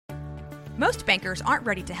Most bankers aren't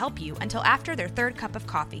ready to help you until after their third cup of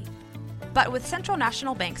coffee. But with Central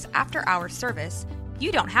National Bank's after-hours service,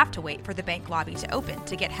 you don't have to wait for the bank lobby to open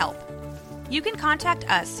to get help. You can contact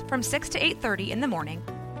us from 6 to 8:30 in the morning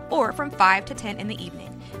or from 5 to 10 in the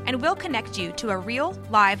evening, and we'll connect you to a real,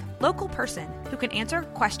 live, local person who can answer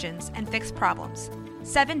questions and fix problems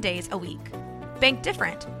 7 days a week. Bank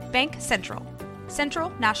different. Bank Central. Central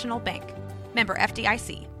National Bank. Member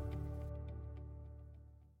FDIC.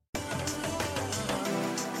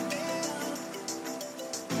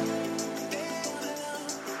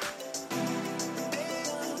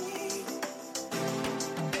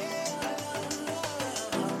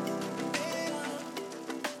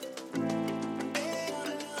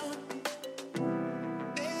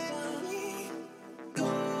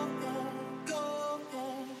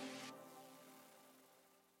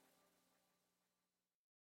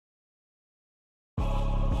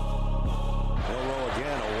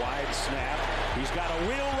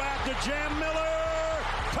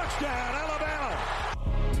 Touchdown, Alabama!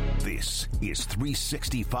 This is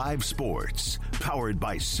 365 Sports, powered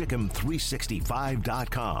by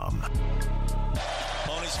Sikkim365.com.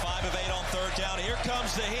 Ponies 5 of 8 on third down. Here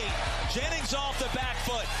comes the heat. Jennings off the back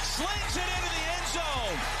foot, slings it into the end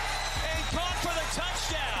zone, and caught for the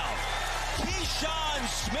touchdown. Keyshawn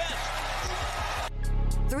Smith.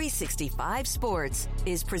 365 Sports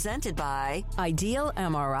is presented by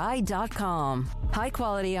IdealMRI.com.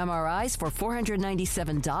 High-quality MRIs for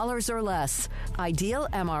 $497 or less.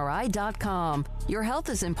 IdealMRI.com. Your health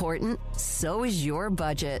is important, so is your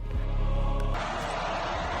budget.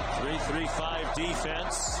 3-3-5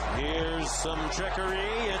 defense. Here's some trickery.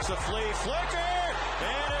 It's a flea flicker,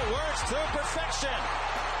 and it works to perfection.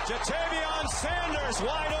 Jatavion Sanders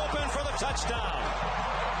wide open for the touchdown.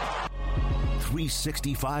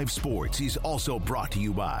 365 Sports is also brought to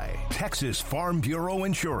you by Texas Farm Bureau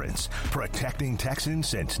Insurance, protecting Texans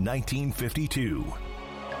since 1952.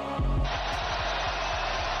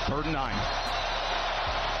 3rd and 9.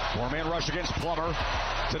 Four-man rush against Plummer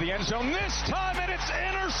to the end zone this time, and it's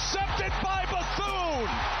intercepted by Bethune.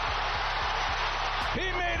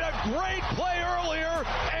 He made a great play earlier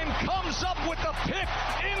and comes up with the pick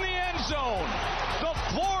in the end zone. The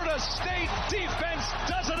Florida State defense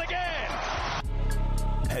does it again.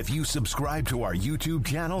 Have you subscribed to our YouTube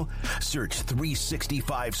channel? Search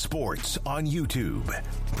 365 Sports on YouTube.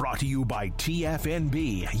 Brought to you by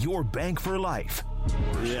TFNB, your bank for life.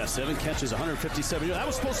 Yeah, 7 catches, 157 yards. That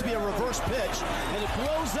was supposed to be a reverse pitch, and it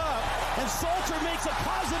blows up, and Salter makes a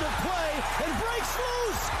positive play and breaks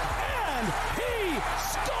loose, and he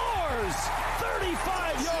scores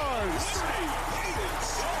 35 yards.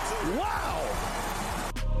 Wow.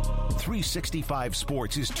 365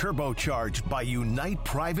 Sports is turbocharged by Unite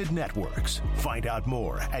Private Networks. Find out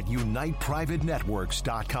more at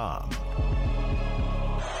uniteprivatenetworks.com.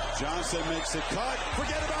 Johnson makes the cut.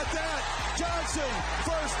 Forget about that. Johnson,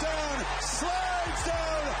 first down, slides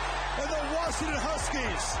down, and the Washington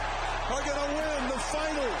Huskies are going to win the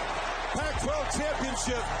final Pac-12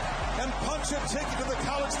 championship and punch a ticket to the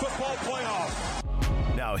college football playoff.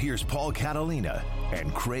 Now here's Paul Catalina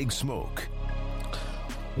and Craig Smoke.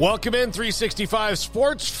 Welcome in 365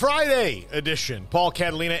 Sports Friday edition. Paul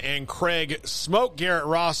Catalina and Craig Smoke. Garrett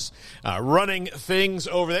Ross running things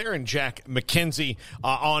over there, and Jack McKenzie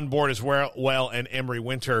on board as well, and Emery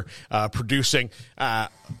Winter producing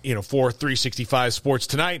for 365 Sports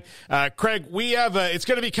tonight. Craig, we have it's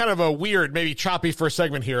going to be kind of a weird, maybe choppy first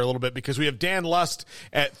segment here a little bit, because we have Dan Lust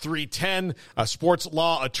at 3:10, a sports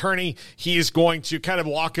law attorney. He is going to kind of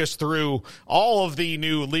walk us through all of the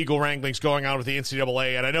new legal wranglings going on with the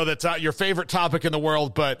NCAA. And I know that's not your favorite topic in the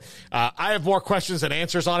world, but I have more questions than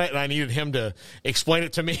answers on it, and I needed him to explain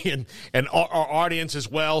it to me and our audience as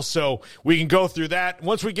well, so we can go through that.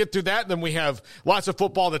 Once we get through that, then we have lots of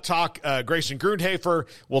football to talk. Grayson Grundhafer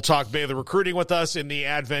will talk Baylor recruiting with us in the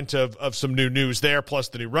advent of some new news there, plus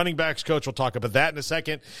the new running backs coach. We'll talk about that in a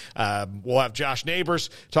second. We'll have Josh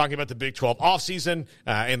Neighbors talking about the Big 12 offseason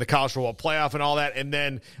and the college football playoff and all that, and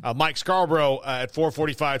then Mike Scarborough at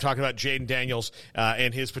 4:45 talking about Jaden Daniels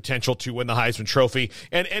and his potential to win the Heisman Trophy,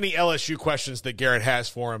 and any LSU questions that Garrett has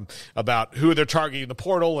for him about who they're targeting in the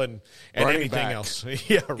portal and anything back. else.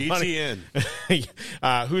 Yeah, ETN.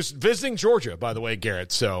 Who's visiting Georgia, by the way,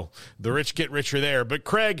 Garrett. So the rich get richer there. But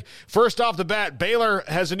Craig, first off the bat, Baylor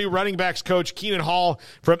has a new running backs coach, Keenan Hall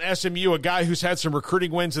from SMU, a guy who's had some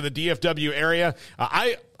recruiting wins in the DFW area.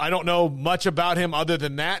 I don't know much about him other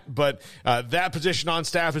than that, but that position on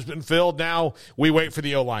staff has been filled. Now we wait for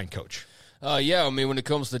the O-line coach. Yeah, I mean, when it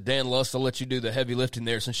comes to Dan Lust, I'll let you do the heavy lifting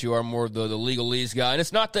there since you are more of the legalese guy. And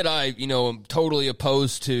it's not that I, am totally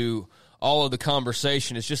opposed to all of the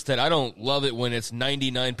conversation. It's just that I don't love it when it's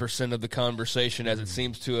 99% of the conversation, as it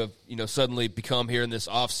seems to have, suddenly become here in this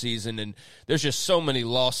offseason. And there's just so many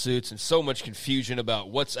lawsuits and so much confusion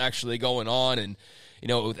about what's actually going on. And,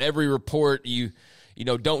 with every report, you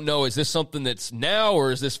don't know, is this something that's now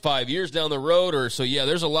or is this 5 years down the road? There's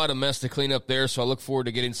a lot of mess to clean up there. So I look forward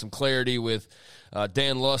to getting some clarity with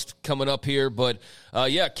Dan Lust coming up here. But,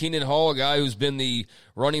 Keenan Hall, a guy who's been the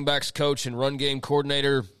running backs coach and run game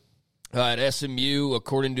coordinator at SMU.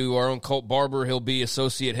 According to our own Colt Barber, he'll be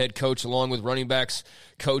associate head coach along with running backs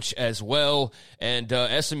coach as well. And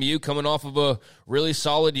SMU coming off of a really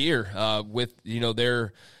solid year with,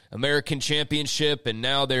 their American Championship and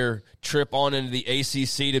now their trip on into the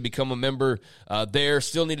ACC to become a member there.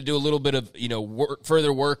 Still need to do a little bit of,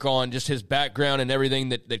 further work on just his background and everything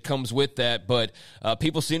that comes with that. But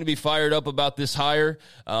people seem to be fired up about this hire.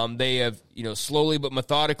 They have, slowly but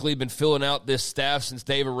methodically been filling out this staff since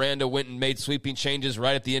Dave Aranda went and made sweeping changes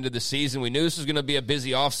right at the end of the season. We knew this was going to be a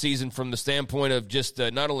busy offseason from the standpoint of just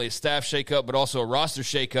not only a staff shakeup, but also a roster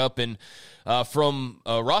shakeup. And from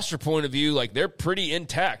a roster point of view, they're pretty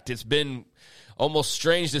intact. It's been almost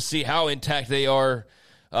strange to see how intact they are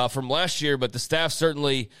from last year, but the staff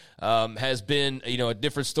certainly has been, a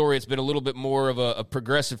different story. It's been a little bit more of a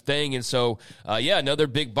progressive thing. And so, another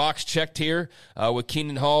big box checked here with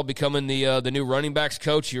Keenan Hall becoming the new running backs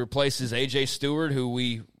coach. He replaces A.J. Stewart, who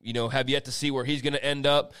we have yet to see where he's going to end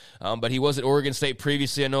up. But he was at Oregon State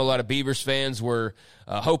previously. I know a lot of Beavers fans were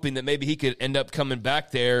hoping that maybe he could end up coming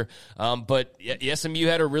back there. But SMU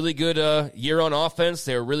had a really good year on offense.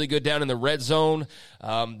 They were really good down in the red zone.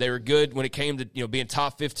 They were good when it came to being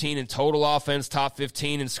top 15 in total offense, top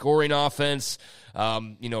 15 in scoring offense.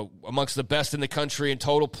 Amongst the best in the country in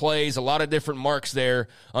total plays, a lot of different marks there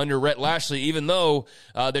under Rhett Lashley, even though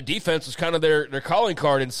their defense was kind of their calling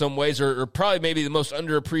card in some ways, or probably maybe the most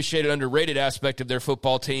underappreciated, underrated aspect of their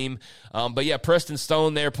football team. Preston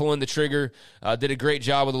Stone there pulling the trigger, did a great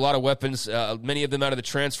job with a lot of weapons, many of them out of the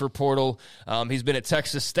transfer portal. He's been at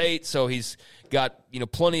Texas State, so he's got,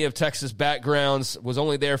 plenty of Texas backgrounds, was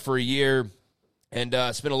only there for a year. And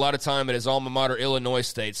spent a lot of time at his alma mater, Illinois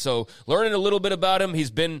State. So learning a little bit about him.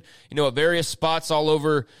 He's been, at various spots all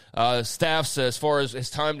over staffs as far as his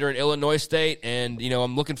time during Illinois State. And,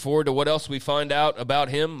 I'm looking forward to what else we find out about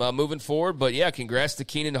him moving forward. But, congrats to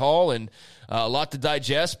Keenan Hall, and a lot to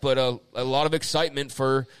digest, but a lot of excitement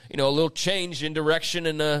for, a little change in direction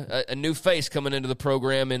and a new face coming into the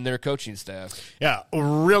program and their coaching staff. Yeah,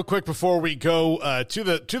 real quick before we go to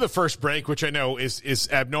the first break, which I know is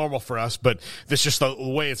abnormal for us, but this is just the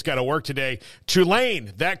way it's got to work today.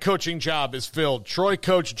 Tulane, that coaching job is filled. Troy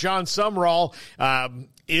coach John Sumrall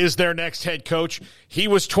is their next head coach. He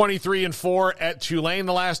was 23-4 at Tulane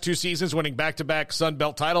the last two seasons, winning back-to-back Sun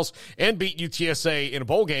Belt titles and beat UTSA in a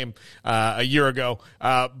bowl game a year ago.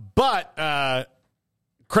 But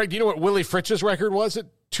Craig, do you know what Willie Fritz's record was at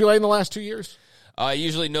Tulane the last 2 years? I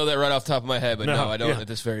usually know that right off the top of my head, but no I don't at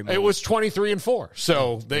this very moment. It was 23-4.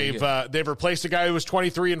 So they've replaced a guy who was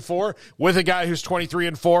 23-4 with a guy who's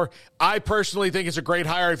 23-4. I personally think it's a great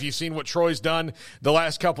hire. If you've seen what Troy's done the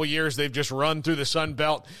last couple of years, they've just run through the Sun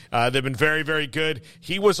Belt. They've been very, very good.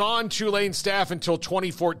 He was on Tulane staff until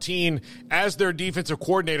 2014 as their defensive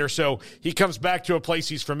coordinator, so he comes back to a place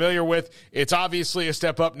he's familiar with. It's obviously a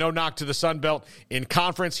step up, no knock to the Sun Belt. In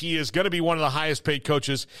conference, he is going to be one of the highest paid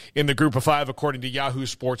coaches in the group of five, according to Yahoo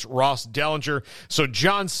Sports' Ross Dellinger. So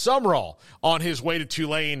John Sumrall on his way to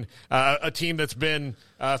Tulane, a team that's been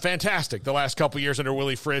fantastic the last couple years under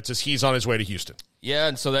Willie Fritz, as he's on his way to Houston. Yeah,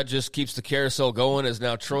 and so that just keeps the carousel going, as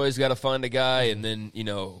now Troy's got to find a guy, and then,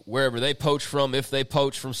 wherever they poach from, if they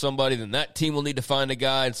poach from somebody, then that team will need to find a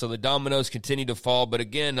guy, and so the dominoes continue to fall. But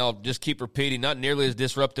again, I'll just keep repeating, not nearly as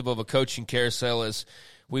disruptive of a coaching carousel as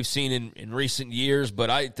we've seen in recent years, but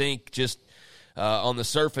I think just on the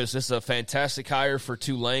surface, this is a fantastic hire for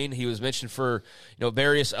Tulane. He was mentioned for,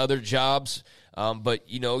 various other jobs. But,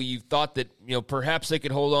 you thought that, perhaps they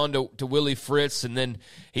could hold on to Willie Fritz, and then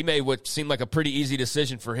he made what seemed like a pretty easy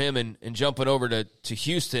decision for him in jumping over to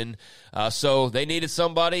Houston. So they needed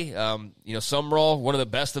somebody. Sumrall, one of the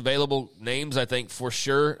best available names, I think, for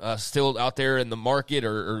sure, still out there in the market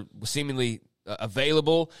or seemingly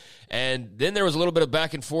available. And then there was a little bit of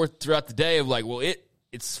back and forth throughout the day of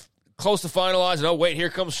it's close to finalizing. Oh, wait, here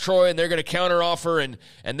comes Troy, and they're going to counteroffer,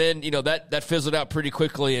 and then that fizzled out pretty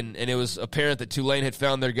quickly, and it was apparent that Tulane had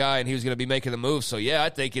found their guy, and he was going to be making the move. So I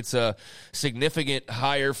think it's a significant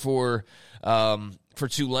hire for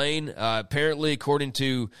Tulane. Apparently, according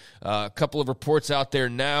to a couple of reports out there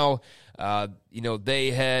now,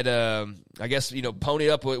 They had, I guess, ponied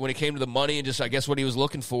up when it came to the money and just, I guess, what he was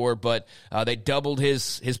looking for, but they doubled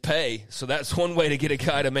his pay. So that's one way to get a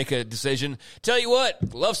guy to make a decision. Tell you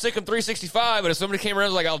what, love Sikkim 365, but if somebody came around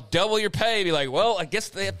and was like, I'll double your pay, I'd be like, well, I guess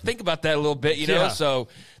they have to think about that a little bit, you know? Yeah. So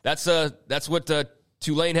that's what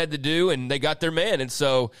Tulane had to do, and they got their man. And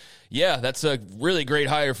so, yeah, that's a really great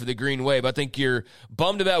hire for the Green Wave. I think you're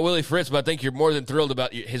bummed about Willie Fritz, but I think you're more than thrilled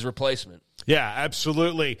about his replacement. Yeah,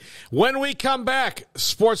 absolutely. When we come back,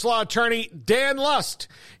 sports law attorney Dan Lust.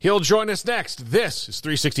 He'll join us next. This is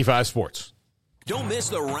 365 Sports. Don't miss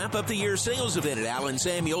the Wrap Up the Year sales event at Allen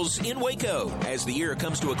Samuels in Waco. As the year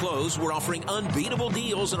comes to a close, we're offering unbeatable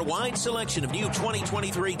deals and a wide selection of new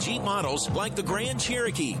 2023 Jeep models like the Grand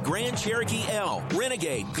Cherokee, Grand Cherokee L,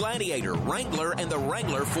 Renegade, Gladiator, Wrangler, and the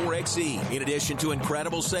Wrangler 4XE. In addition to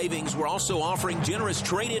incredible savings, we're also offering generous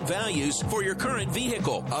trade-in values for your current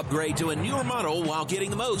vehicle. Upgrade to a newer model while getting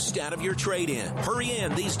the most out of your trade-in. Hurry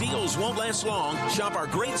in, these deals won't last long. Shop our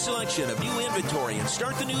great selection of new inventory and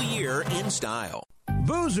start the new year in style.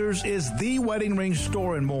 Boozers is the wedding ring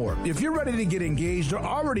store and more. If you're ready to get engaged or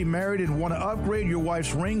already married and want to upgrade your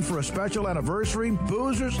wife's ring for a special anniversary,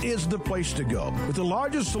 Boozers is the place to go. With the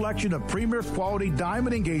largest selection of premier quality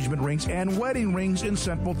diamond engagement rings and wedding rings in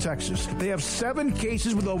Central Texas. They have 7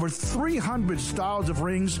 cases with over 300 styles of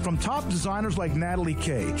rings from top designers like Natalie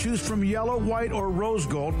Kay. Choose from yellow, white, or rose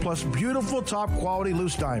gold, plus beautiful top quality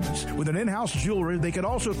loose diamonds. With an in-house jewelry, they can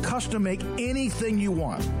also custom make anything you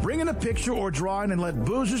want. Bring in a picture or drawing and let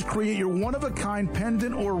Boozers create your one-of-a-kind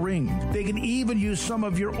pendant or ring. They can even use some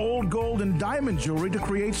of your old gold and diamond jewelry to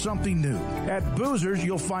create something new. At Boozers,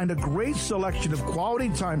 you'll find a great selection of quality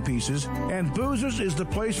timepieces, and Boozers is the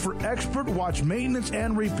place for expert watch maintenance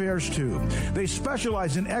and repairs, too. They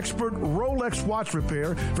specialize in expert Rolex watch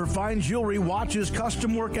repair for fine jewelry, watches,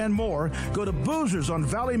 custom work, and more. Go to Boozers on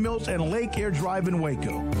Valley Mills and Lake Air Drive in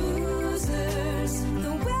Waco. Boozers,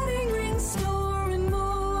 the wedding ring store and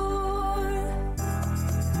more.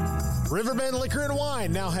 Riverbend Liquor and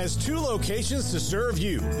Wine now has 2 locations to serve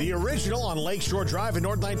you. The original on Lakeshore Drive at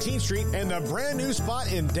North 19th Street and the brand new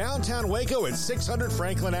spot in downtown Waco at 600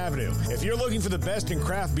 Franklin Avenue. If you're looking for the best in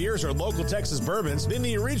craft beers or local Texas bourbons, then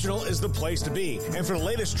the original is the place to be. And for the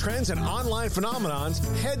latest trends and online phenomenons,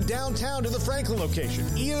 head downtown to the Franklin location.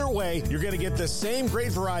 Either way, you're going to get the same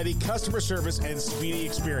great variety, customer service, and speedy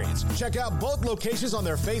experience. Check out both locations on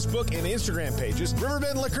their Facebook and Instagram pages.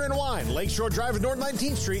 Riverbend Liquor and Wine, Lakeshore Drive at North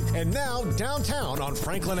 19th Street, and now downtown on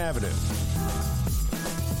Franklin Avenue.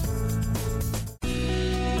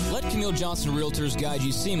 Let Camille Johnson Realtors guide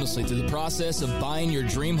you seamlessly through the process of buying your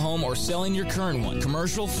dream home or selling your current one.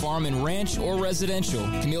 Commercial, farm and ranch, or residential,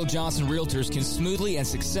 Camille Johnson Realtors can smoothly and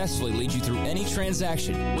successfully lead you through any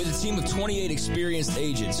transaction. With a team of 28 experienced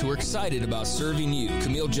agents who are excited about serving you,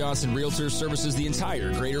 Camille Johnson Realtors services the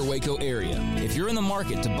entire greater Waco area. If you're in the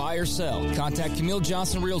market to buy or sell, contact Camille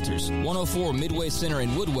Johnson Realtors, 104 Midway Center in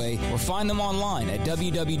Woodway, or find them online at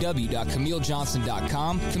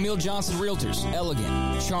www.camillejohnson.com. Camille Johnson Realtors,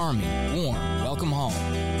 elegant, charming, warm. Welcome home.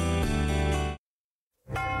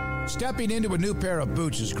 Stepping into a new pair of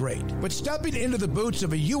boots is great, but stepping into the boots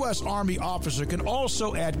of a U.S. Army officer can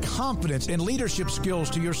also add confidence and leadership skills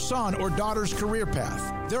to your son or daughter's career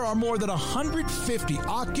path. There are more than 150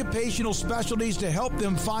 occupational specialties to help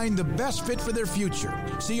them find the best fit for their future.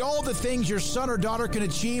 See all the things your son or daughter can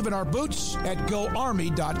achieve in our boots at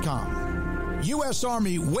GoArmy.com. U.S.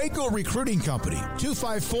 Army Waco Recruiting Company,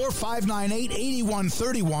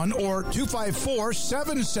 254-598-8131 or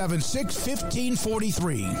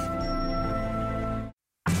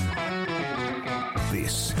 254-776-1543.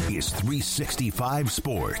 This is 365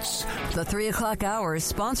 Sports. The 3 o'clock hour is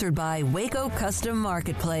sponsored by Waco Custom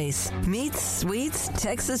Marketplace. Meats, sweets,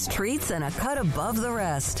 Texas treats, and a cut above the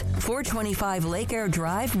rest. 425 Lake Air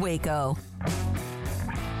Drive, Waco.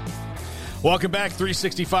 Welcome back,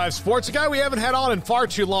 365 Sports. A guy we haven't had on in far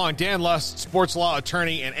too long, Dan Lust, sports law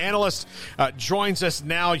attorney and analyst, joins us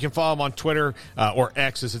now. You can follow him on Twitter, or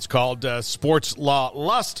X as it's called, Sports Law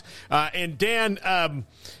Lust. And Dan,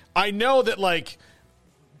 I know that,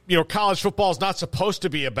 college football is not supposed to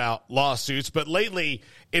be about lawsuits, but lately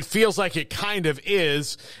it feels like it kind of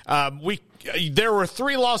is. There were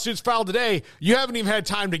 3 lawsuits filed today you haven't even had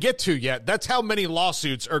time to get to yet. That's how many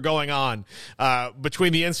lawsuits are going on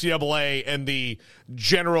between the NCAA and the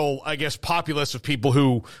general, I guess, populace of people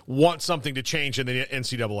who want something to change in the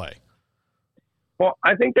NCAA. Well,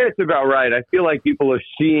 I think that's about right. I feel like people are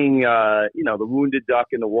seeing, the wounded duck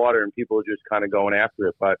in the water, and people are just kind of going after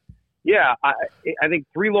it. But, yeah, I think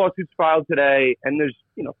 3 lawsuits filed today, and there's,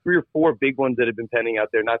 3 or 4 big ones that have been pending out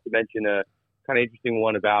there, not to mention a kind of interesting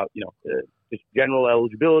one about, just general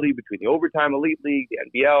eligibility between the overtime elite league, the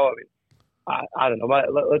NBL. I mean, I don't know.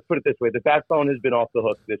 Let's put it this way: the bat phone has been off the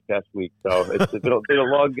hook this past week, so it's been a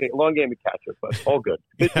long game of catch up, but all good.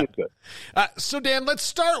 Business good. So, Dan, let's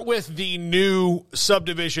start with the new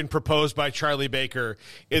subdivision proposed by Charlie Baker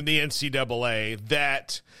in the NCAA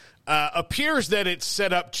that appears that it's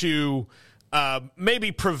set up to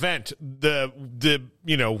maybe prevent the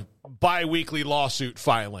biweekly lawsuit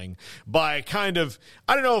filing by kind of,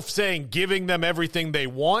 I don't know if saying giving them everything they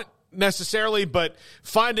want necessarily, but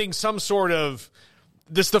finding some sort of,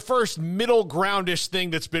 this is the first middle groundish thing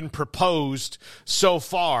that's been proposed so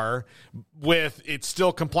far, with it's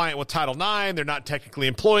still compliant with Title IX. They're not technically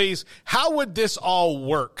employees. How would this all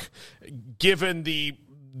work given the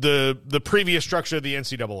previous structure of the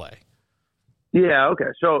NCAA? Yeah. Okay.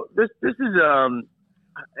 So this is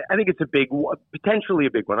I think it's potentially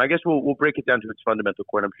a big one. I guess we'll break it down to its fundamental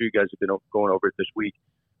core. I'm sure you guys have been going over it this week.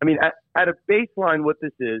 I mean, at a baseline, what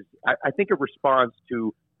this is, I think a response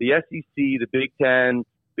to the SEC, the Big Ten,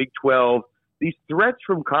 Big 12, these threats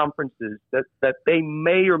from conferences that they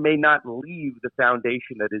may or may not leave the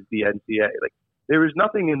foundation that is the NCAA. Like, there is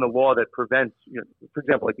nothing in the law that prevents, for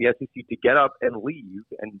example, like the SEC to get up and leave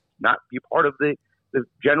and not be part of the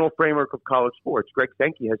general framework of college sports. Greg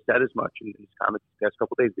Sankey has said as much in his comments the past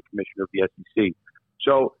couple of days, the commissioner of the SEC.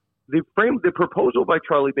 So the proposal by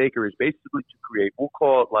Charlie Baker is basically to create, we'll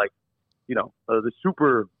call it like, the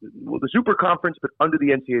super conference, but under the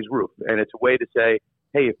NCAA's roof. And it's a way to say,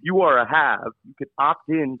 hey, if you are a have, you can opt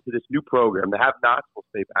in to this new program. The have-nots will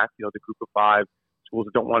stay back, the group of 5 schools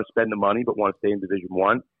that don't want to spend the money but want to stay in Division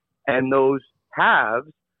I. And those haves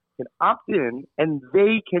can opt in, and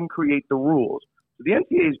they can create the rules. So the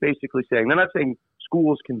NCAA is basically saying, they're not saying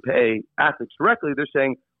schools can pay athletes directly. They're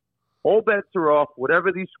saying all bets are off.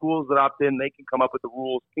 Whatever these schools that opt in, they can come up with the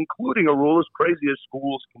rules, including a rule as crazy as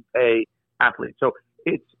schools can pay athletes. So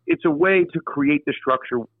it's a way to create the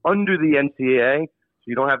structure under the NCAA, so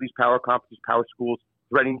you don't have these power conferences, power schools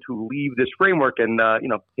threatening to leave this framework and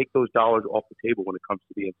take those dollars off the table when it comes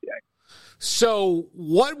to the NCAA. So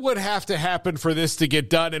what would have to happen for this to get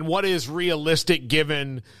done, and what is realistic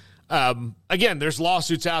given? Again, there's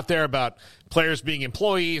lawsuits out there about players being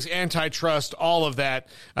employees, antitrust, all of that,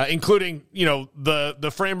 including,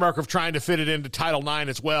 the framework of trying to fit it into Title IX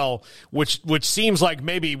as well, which seems like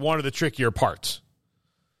maybe one of the trickier parts.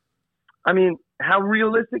 I mean, how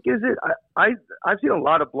realistic is it? I've seen a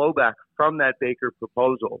lot of blowback from that Baker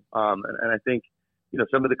proposal. And I think,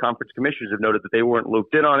 some of the conference commissioners have noted that they weren't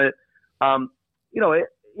looped in on it.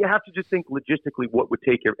 You have to just think logistically what would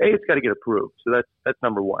take care. It's got to get approved. So that's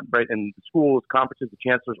number one, right? And the schools, conferences, the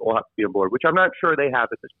chancellors all have to be on board, which I'm not sure they have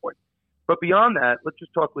at this point. But beyond that, let's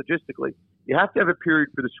just talk logistically. You have to have a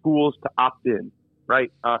period for the schools to opt in, right?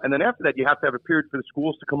 And then after that, you have to have a period for the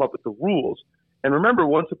schools to come up with the rules. And remember,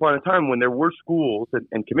 once upon a time when there were schools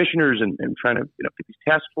and commissioners and trying to get these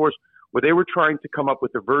task force where they were trying to come up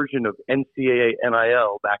with a version of NCAA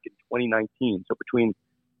NIL back in 2019. So between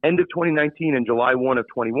end of 2019 and July 1 of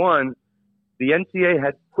 21, the NCAA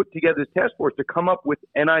had put together this task force to come up with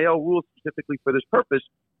NIL rules specifically for this purpose.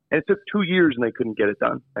 And it took 2 years and they couldn't get it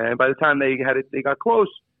done. And by the time they got close,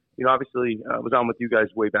 obviously was on with you guys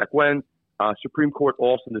way back when. Supreme Court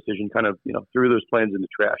Alston decision kind of, threw those plans in the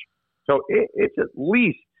trash. So it's at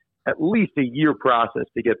least a year process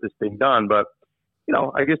to get this thing done. But,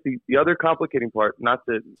 I guess the other complicating part, not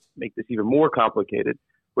to make this even more complicated,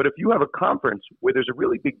 but if you have a conference where there's a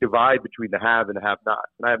really big divide between the have and the have-not,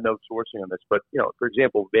 and I have no sourcing on this, but, for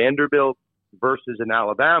example, Vanderbilt versus an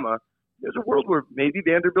Alabama, there's a world where maybe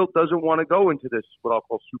Vanderbilt doesn't want to go into this, what I'll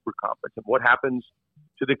call super conference. And what happens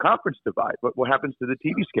to the conference divide? What happens to the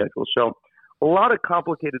TV schedule? So a lot of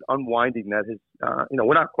complicated unwinding that has,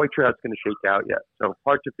 we're not quite sure how it's going to shake out yet. So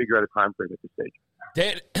hard to figure out a time frame at this stage.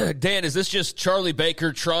 Dan, is this just Charlie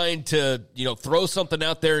Baker trying to, throw something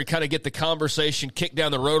out there and kind of get the conversation kicked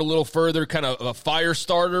down the road a little further, kind of a fire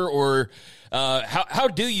starter? Or how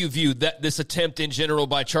do you view this attempt in general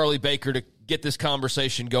by Charlie Baker to get this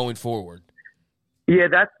conversation going forward? Yeah,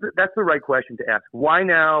 that's the right question to ask. Why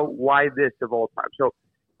now? Why this of all time? So,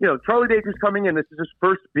 Charlie Baker's coming in. This is his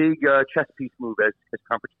first big chess piece move as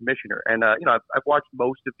conference commissioner. And, I've watched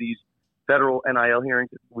most of these federal NIL hearings.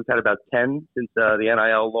 We've had about 10 since the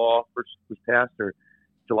NIL law first was passed, or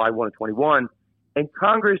July 1 of 21. And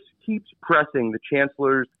Congress keeps pressing the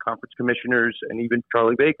chancellors, the conference commissioners, and even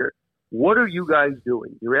Charlie Baker. What are you guys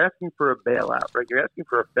doing? You're asking for a bailout, right? You're asking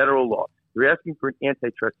for a federal law. You're asking for an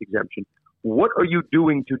antitrust exemption. What are you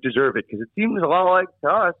doing to deserve it? Because it seems a lot like to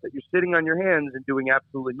us that you're sitting on your hands and doing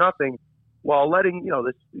absolutely nothing while letting,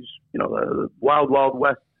 the wild, wild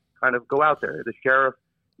west kind of go out there. The sheriff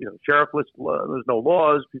list, there's no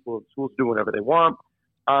laws. People in schools do whatever they want.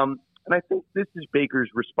 And I think this is Baker's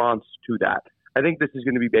response to that. I think this is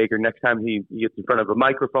going to be Baker next time he gets in front of a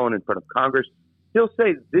microphone in front of Congress. He'll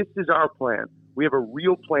say, this is our plan. We have a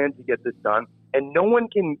real plan to get this done. And no one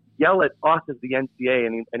can yell at us as the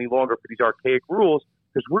NCAA any longer for these archaic rules,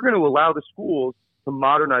 because we're going to allow the schools to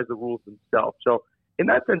modernize the rules themselves. So in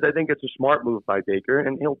that sense, I think it's a smart move by Baker,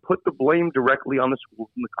 and he'll put the blame directly on the schools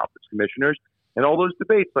and the conference commissioners and all those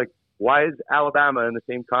debates. Like, why is Alabama in the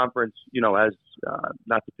same conference, as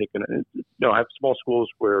not to pick I have small schools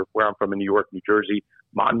where I'm from in New York, New Jersey,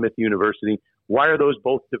 Monmouth University. Why are those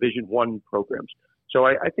both Division I programs? So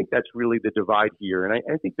I think that's really the divide here. And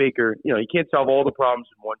I think Baker, he can't solve all the problems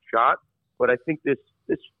in one shot, but I think this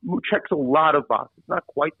checks a lot of boxes. It's not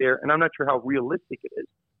quite there, and I'm not sure how realistic it is.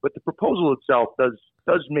 But the proposal itself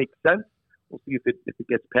does make sense. We'll see if it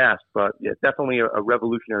gets passed. But yeah, definitely a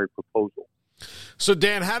revolutionary proposal. So,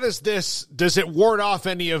 Dan, how does it ward off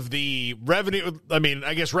any of the revenue? I mean,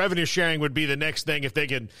 I guess revenue sharing would be the next thing. If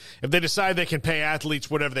they decide they can pay athletes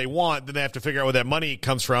whatever they want, then they have to figure out where that money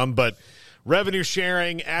comes from. But revenue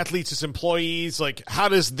sharing, athletes as employees, like, how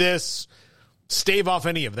does this stave off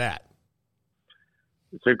any of that?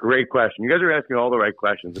 It's a great question. You guys are asking all the right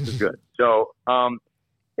questions. This is good. So,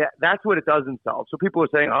 yeah, that's what it doesn't solve. So people are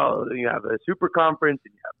saying, oh, you have a super conference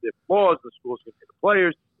and you have different laws, the schools can pay the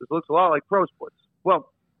players. This looks a lot like pro sports.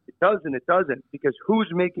 Well, it doesn't, because who's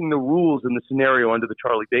making the rules in the scenario under the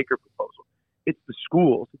Charlie Baker proposal? It's the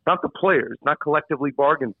schools. It's not the players. It's not collectively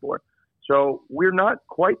bargained for. So we're not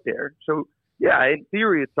quite there. So, yeah, in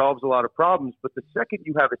theory, it solves a lot of problems. But the second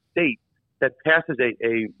you have a state that passes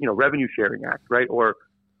a revenue sharing act, right, or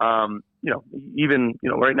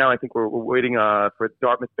right now I think we're waiting for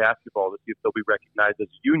Dartmouth basketball to see if they'll be recognized as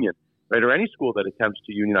a union, right, or any school that attempts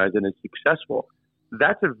to unionize and is successful.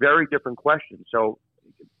 That's a very different question. So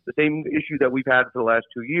the same issue that we've had for the last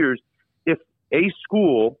 2 years, if a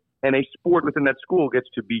school and a sport within that school gets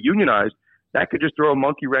to be unionized, that could just throw a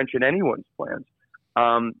monkey wrench in anyone's plans.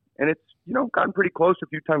 And it's, gotten pretty close a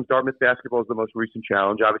few times. Dartmouth basketball is the most recent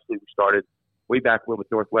challenge. Obviously, we started way back when with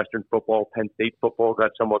Northwestern football. Penn State football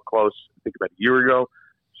got somewhat close, I think about a year ago.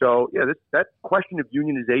 So, yeah, that question of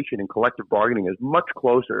unionization and collective bargaining is much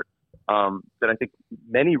closer than I think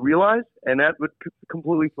many realize, and that would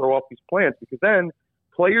completely throw off these plans, because then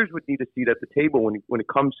players would need a seat at the table when it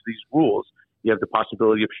comes to these rules. You have the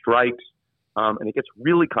possibility of strikes, and it gets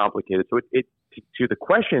really complicated. So to the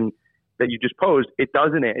question that you just posed, it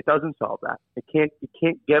doesn't solve that. It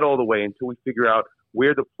can't get all the way until we figure out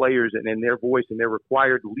where the players and their voice and their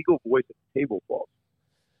required legal voice at the table falls.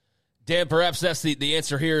 Dan, perhaps that's the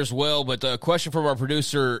answer here as well, but a question from our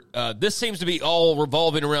producer. This seems to be all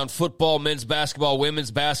revolving around football, men's basketball, women's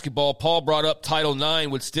basketball. Paul brought up Title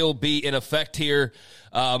IX would still be in effect here.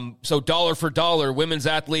 So dollar for dollar, women's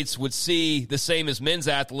athletes would see the same as men's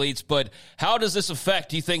athletes, but how does this affect,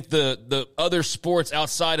 do you think, the other sports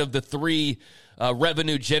outside of the three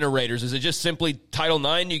revenue generators? Is it just simply Title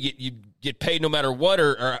IX, you get paid no matter what,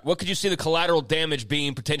 or what could you see the collateral damage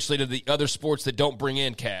being potentially to the other sports that don't bring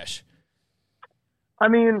in cash? I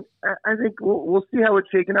mean, I think we'll see how it's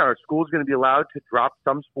shaken out. Are schools going to be allowed to drop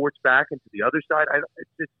some sports back into the other side?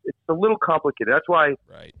 It's a little complicated. That's why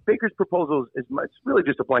Baker's proposal is really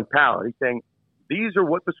just a blank palette. He's saying these are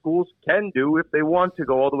what the schools can do if they want to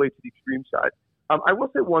go all the way to the extreme side. I will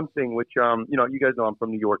say one thing, which, you guys know I'm from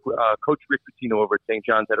New York. Coach Rick Pitino over at St.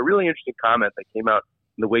 John's had a really interesting comment that came out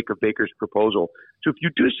in the wake of Baker's proposal. So if you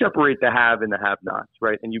do separate the have and the have-nots,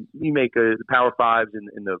 right, and you make the Power Fives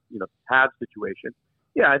in the have situation,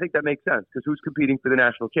 yeah, I think that makes sense, because who's competing for the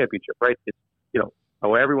national championship, right? It's,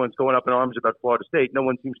 everyone's going up in arms about Florida State. No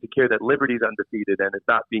one seems to care that Liberty's undefeated and it's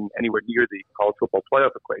not being anywhere near the college football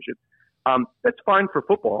playoff equation. That's fine for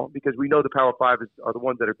football, because we know the Power Five are the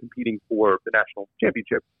ones that are competing for the national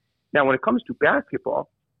championship. Now, when it comes to basketball,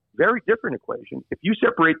 very different equation. If you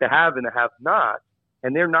separate the have and the have-not,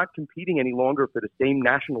 and they're not competing any longer for the same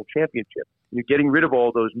national championship, and you're getting rid of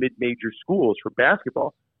all those mid-major schools for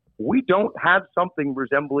basketball, we don't have something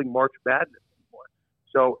resembling March Madness anymore.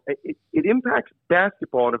 So it impacts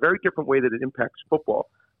basketball in a very different way that it impacts football.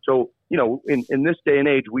 So, in this day and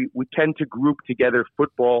age, we tend to group together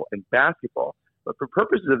football and basketball. But for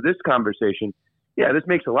purposes of this conversation, yeah, this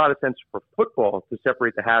makes a lot of sense for football to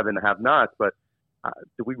separate the have and the have-nots. But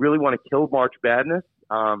do we really want to kill March Madness,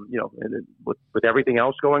 with everything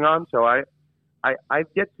else going on? So I've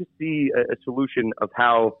yet to see a solution of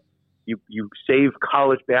how you save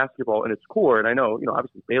college basketball in its core. And I know,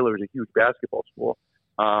 obviously Baylor is a huge basketball school.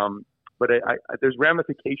 But there's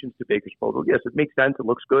ramifications to Baker's proposal. Yes, it makes sense. It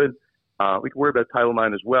looks good. We can worry about Title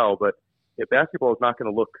IX as well, but if basketball is not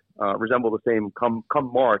going to look resemble the same come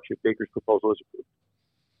March if Baker's proposal is approved.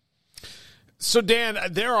 So, Dan,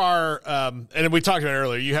 there are, and we talked about it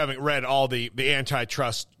earlier, you haven't read all the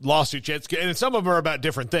antitrust lawsuits yet, and some of them are about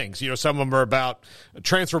different things. Some of them are about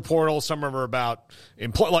transfer portal, some of them are about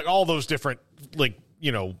like all those different,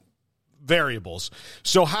 variables.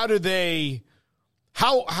 So how does the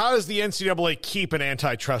NCAA keep an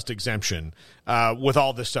antitrust exemption with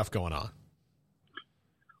all this stuff going on?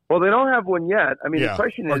 Well, they don't have one yet. I mean, the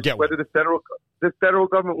question is whether the federal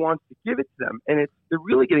government wants to give it to them, and they're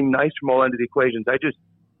really getting nice from all ends of the equations.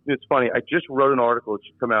 It's funny. I just wrote an article. It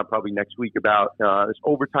should come out probably next week about this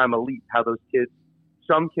overtime elite. How those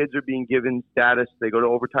some kids are being given status. They go to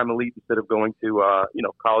overtime elite instead of going to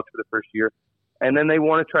college for the first year, and then they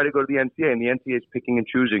want to try to go to the NCAA, and the NCAA is picking and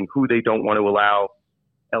choosing who they don't want to allow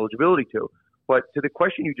eligibility to. But to the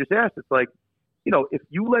question you just asked, it's like, if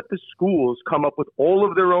you let the schools come up with all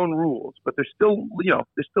of their own rules, but they're still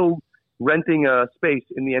renting a space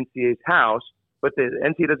in the NCAA's house, but the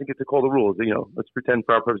NCAA doesn't get to call the rules. Let's pretend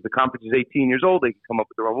for our purpose the conference is 18 years old. They can come up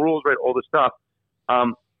with their own rules, right? All this stuff.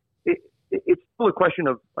 It's still a question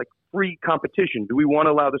of like free competition. Do we want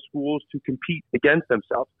to allow the schools to compete against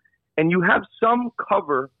themselves? And you have some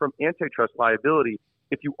cover from antitrust liability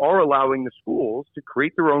if you are allowing the schools to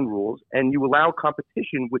create their own rules and you allow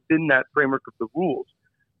competition within that framework of the rules.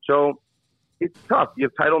 So it's tough. You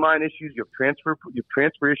have Title IX issues. You have transfer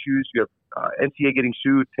issues. You have NCAA getting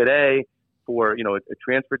sued today for a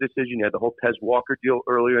transfer decision. You had the whole Tez Walker deal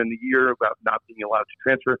earlier in the year about not being allowed to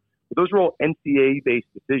transfer. But those are all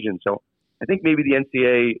NCAA-based decisions. So I think maybe the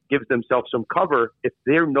NCAA gives themselves some cover if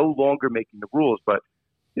they're no longer making the rules. But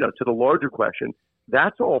to the larger question,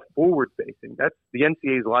 that's all forward-facing. That's the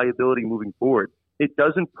NCAA's liability moving forward. It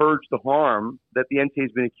doesn't purge the harm that the NCAA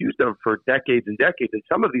has been accused of for decades and decades. And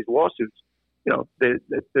some of these lawsuits,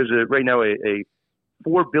 there's right now a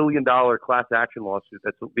 $4 billion class action lawsuit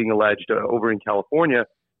that's being alleged over in California,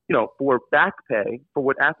 for back pay for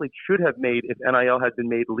what athletes should have made if NIL had been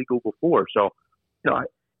made legal before. So,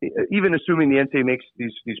 even assuming the NCAA makes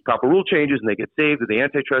these proper rule changes and they get saved with the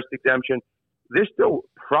antitrust exemption, there's still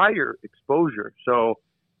prior exposure. So,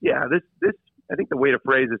 this I think the way to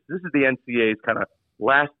phrase this is the NCAA's kind of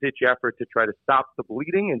last-ditch effort to try to stop the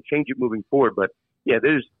bleeding and change it moving forward. But,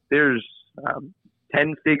 there's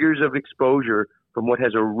 10 figures of exposure from what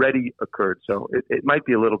has already occurred. So it might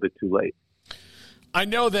be a little bit too late. I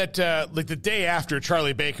know that the day after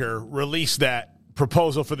Charlie Baker released that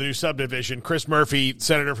proposal for the new subdivision, Chris Murphy,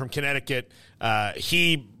 senator from Connecticut,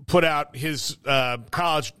 he put out his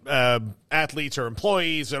college athletes or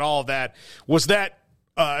employees and all of that. Was that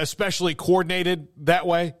especially coordinated that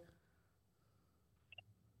way?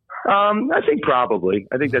 I think probably.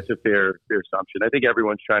 I think that's a fair assumption. I think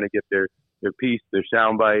everyone's trying to get their piece, their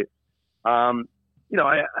soundbite. I've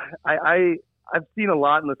seen a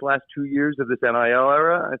lot in this last 2 years of this NIL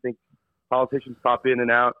era. I think politicians pop in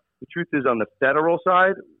and out. The truth is, on the federal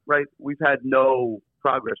side, right, we've had no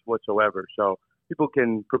progress whatsoever. So people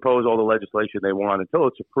can propose all the legislation they want until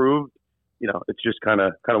it's approved. It's just kind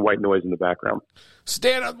of white noise in the background.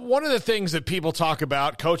 Stan, one of the things that people talk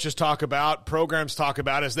about, coaches talk about, programs talk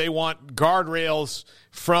about, is they want guardrails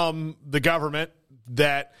from the government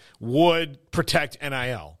that would protect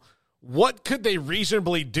NIL. What could they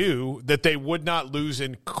reasonably do that they would not lose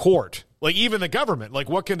in court? Like even the government, like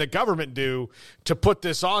what can the government do to put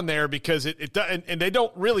this on there? Because and they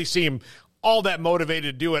don't really seem all that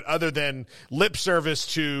motivated to do it other than lip service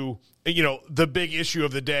to, the big issue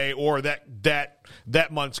of the day or that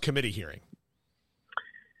month's committee hearing.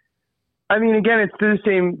 I mean, again, it's the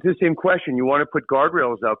same question. You want to put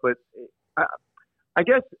guardrails up, but I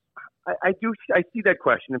guess I see that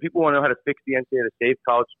question, and people want to know how to fix the NCAA to save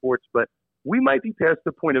college sports, but we might be past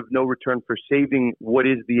the point of no return for saving what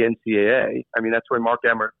is the NCAA. I mean, that's why Mark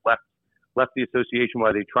Emmert left the association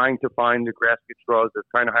while they're trying to find the grass at straws. They're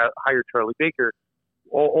trying to hire Charlie Baker.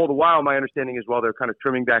 All the while, my understanding is while they're kind of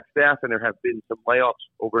trimming back staff, and there have been some layoffs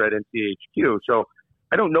over at NCAA HQ. So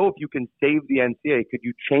I don't know if you can save the NCAA. Could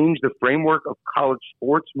you change the framework of college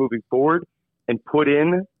sports moving forward and put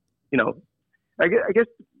in, I guess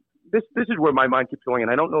this is where my mind keeps going,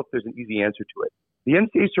 and I don't know if there's an easy answer to it. The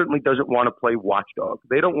NCAA certainly doesn't want to play watchdog.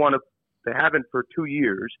 They don't want to. They haven't for 2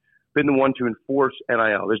 years been the one to enforce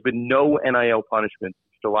NIL. There's been no NIL punishment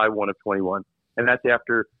since July 1 of 21, and that's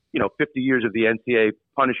after 50 years of the NCAA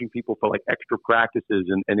punishing people for like extra practices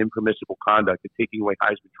and impermissible conduct and taking away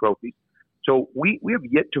Heisman trophies. So we have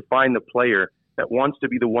yet to find the player that wants to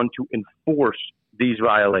be the one to enforce these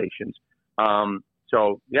violations.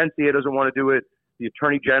 So the NCAA doesn't want to do it. the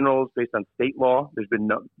attorney generals based on state law. There's been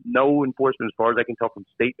no enforcement, as far as I can tell, from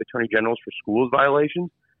state attorney generals for schools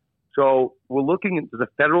violations. So we're looking into the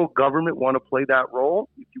federal government want to play that role.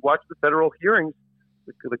 If you watch the federal hearings,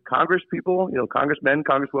 the Congress people, congressmen,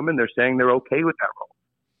 congresswomen, they're saying they're okay with that role.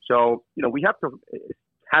 So, we have to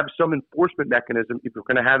have some enforcement mechanism if we're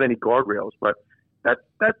going to have any guardrails. But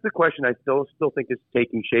that's the question I still think is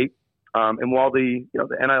taking shape. And while the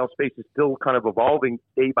NIL space is still kind of evolving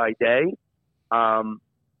day by day, I'm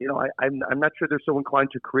not sure they're so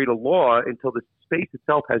inclined to create a law until the space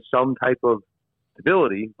itself has some type of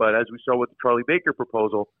stability. But as we saw with the Charlie Baker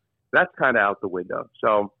proposal, that's kind of out the window.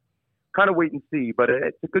 So kind of wait and see. But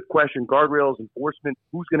it's a good question. Guardrails, enforcement,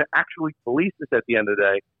 who's going to actually police this at the end of the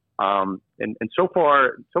day? And so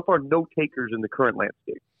far, no takers in the current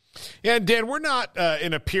landscape. Yeah, and Dan, we're not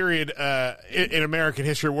in a period in American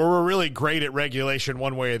history where we're really great at regulation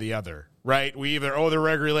one way or the other, right? We either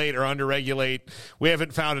over-regulate or under-regulate. We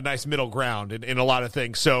haven't found a nice middle ground in a lot of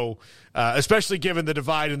things. So, especially given the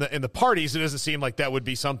divide in the parties, it doesn't seem like that would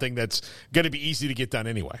be something that's going to be easy to get done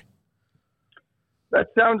anyway. That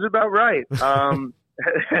sounds about right.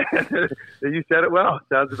 You said it well.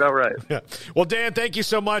 Sounds about right. Yeah. Well, Dan, thank you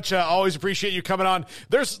so much. Always appreciate you coming on.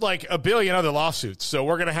 There's like a billion other lawsuits, so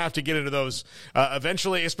we're going to have to get into those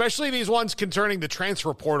eventually, especially these ones concerning the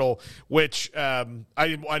transfer portal, which I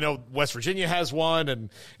know West Virginia has one,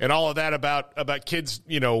 and all of that about kids,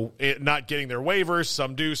 not getting their waivers.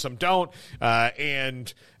 Some do, some don't.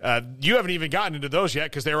 And you haven't even gotten into those yet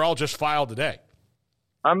because they were all just filed today.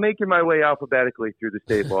 I'm making my way alphabetically through the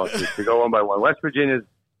state lawsuits to go one by one. West Virginia's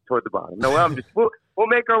toward the bottom. No, we'll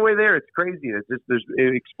make our way there. It's crazy. It's just there's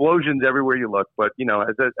explosions everywhere you look. But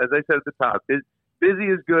as I said at the top, busy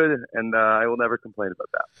is good, and I will never complain about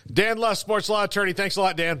that. Dan Luss, sports law attorney. Thanks a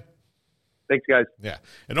lot, Dan. Thanks, guys. Yeah,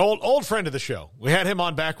 an old friend of the show. We had him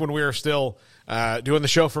on back when we were still doing the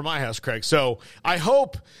show for my house, Craig. So I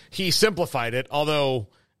hope he simplified it, although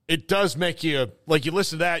it does make you, like, you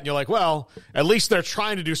listen to that and you're like, well, at least they're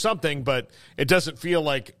trying to do something, but it doesn't feel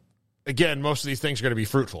like, again, most of these things are going to be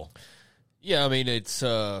fruitful. Yeah, I mean, it's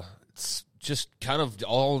just kind of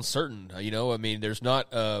all uncertain, I mean, there's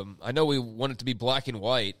not, I know we want it to be black and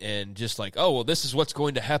white and just like, oh, well, this is what's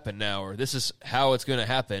going to happen now, or this is how it's going to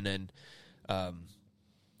happen. And,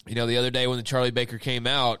 the other day when the Charlie Baker came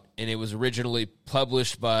out and it was originally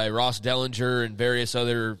published by Ross Dellinger and various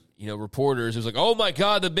other reporters, it was like, oh my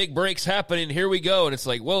God, the big break's happening, here we go. And it's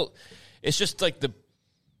like, well, it's just like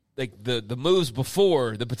the moves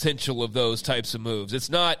before the potential of those types of moves. It's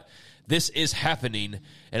not, this is happening.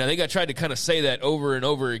 And I think I tried to kind of say that over and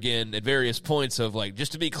over again at various points of like,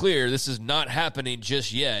 just to be clear, this is not happening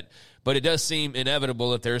just yet, but it does seem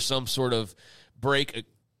inevitable that there's some sort of break,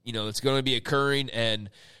 that's going to be occurring. And,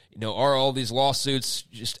 are all these lawsuits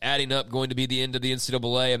just adding up going to be the end of the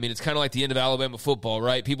NCAA? I mean, it's kind of like the end of Alabama football,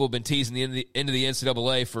 right? People have been teasing the end of the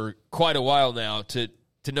NCAA for quite a while now to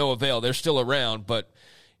no avail. They're still around, but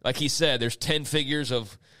like he said, there's 10 figures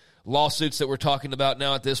of lawsuits that we're talking about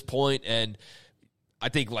now at this point, and I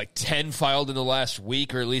think like 10 filed in the last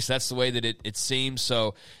week, or at least that's the way that it seems.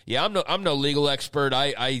 So, yeah, I'm no legal expert.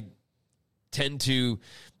 I tend to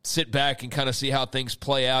sit back and kind of see how things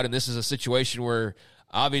play out, and this is a situation where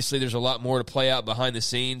obviously there's a lot more to play out behind the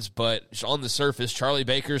scenes, but on the surface, Charlie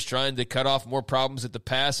Baker's trying to cut off more problems at the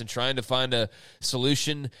pass and trying to find a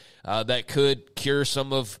solution that could cure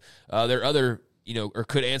some of their other, or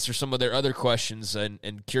could answer some of their other questions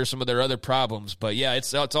and cure some of their other problems. But yeah,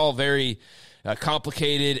 it's all very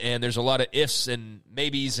complicated, and there's a lot of ifs and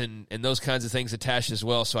maybes and those kinds of things attached as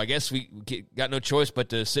well. So I guess we got no choice but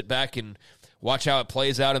to sit back and watch how it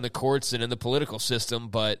plays out in the courts and in the political system.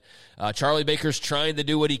 But Charlie Baker's trying to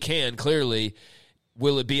do what he can, clearly.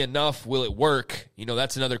 Will it be enough? Will it work?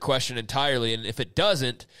 That's another question entirely. And if it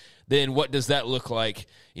doesn't, then what does that look like,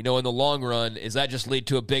 in the long run? Is that just lead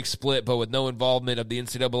to a big split, but with no involvement of the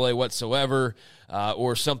NCAA whatsoever,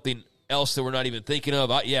 or something else that we're not even thinking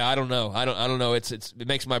of? I don't know. I don't know. It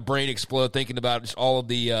makes my brain explode thinking about just all of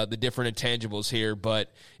the different intangibles here.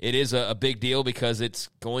 But it is a big deal because it's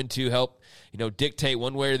going to help, dictate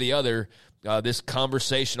one way or the other this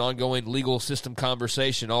conversation, ongoing legal system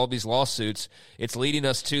conversation, all of these lawsuits. It's leading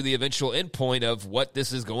us to the eventual endpoint of what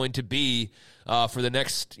this is going to be for the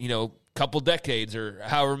next, couple decades or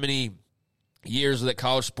however many years that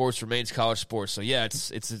college sports remains college sports. So yeah,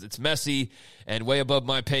 it's messy and way above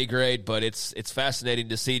my pay grade, but it's fascinating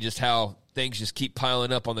to see just how things just keep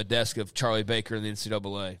piling up on the desk of Charlie Baker and the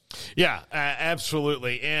NCAA. Yeah,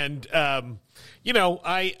 absolutely. And,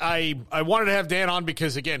 I wanted to have Dan on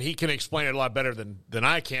because, again, he can explain it a lot better than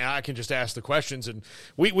I can. I can just ask the questions. And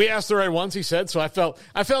we asked the right ones, he said. So I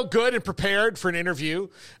felt good and prepared for an interview.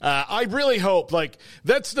 I really hope,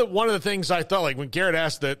 that's one of the things I thought, when Garrett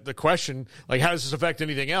asked the question, how does this affect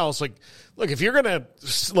anything else? Look, if you're going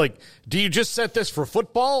to, do you just set this for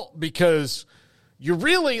football? Because you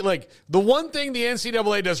really, the one thing the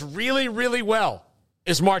NCAA does really, really well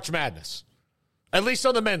is March Madness. At least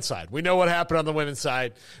on the men's side. We know what happened on the women's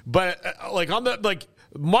side. But,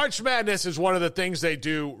 March Madness is one of the things they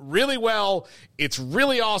do really well. It's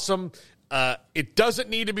really awesome. It doesn't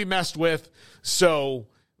need to be messed with. So,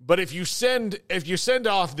 but if you send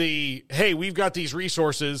off the, hey, we've got these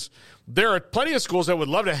resources, there are plenty of schools that would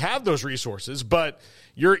love to have those resources, but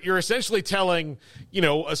you're essentially telling,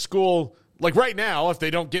 a school, right now, if they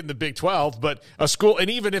don't get in the Big 12, but a school, and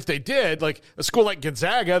even if they did, a school like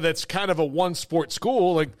Gonzaga that's kind of a one-sport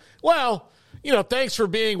school, thanks for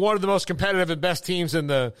being one of the most competitive and best teams in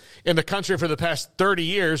the country for the past 30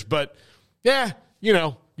 years, but, yeah, you're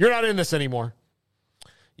not in this anymore.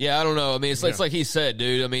 Yeah, I don't know. I mean, it's like he said,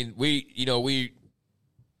 dude. I mean,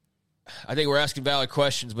 I think we're asking valid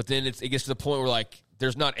questions, but then it gets to the point where,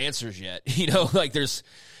 there's not answers yet. He's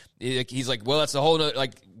like, well, that's a whole nother,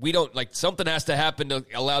 we don't, something has to happen to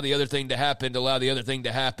allow the other thing to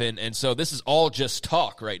happen, and so this is all just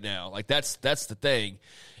talk right now. That's the thing.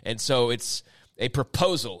 And so it's a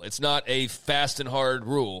proposal. It's not a fast and hard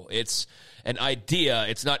rule. It's an idea.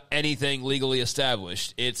 It's not anything legally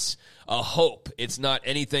established. It's a hope. It's not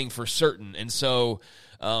anything for certain. And so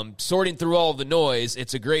sorting through all of the noise,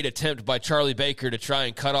 it's a great attempt by Charlie Baker to try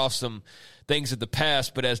and cut off some things of the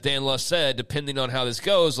past, but as Dan Luss said, depending on how this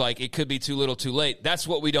goes, it could be too little too late. That's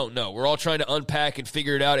what we don't know. We're all trying to unpack and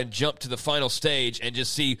figure it out and jump to the final stage and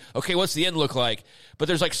just see, okay, what's the end look like? But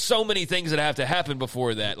there's so many things that have to happen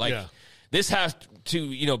before that. This has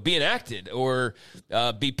to, be enacted or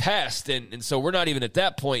be passed, and so we're not even at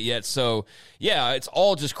that point yet. So, yeah, it's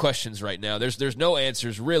all just questions right now. There's no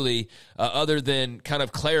answers really other than kind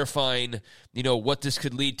of clarifying, what this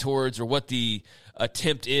could lead towards or what the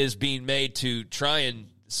attempt is being made to try and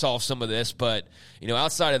solve some of this. But,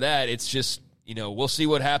 outside of that, it's just, we'll see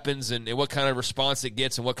what happens and what kind of response it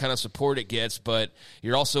gets and what kind of support it gets. But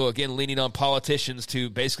you're also, again, leaning on politicians to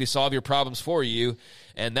basically solve your problems for you,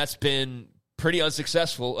 and that's been pretty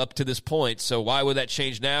unsuccessful up to this point. So why would that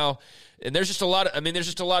change now? And there's just a lot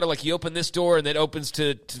of, you open this door and that opens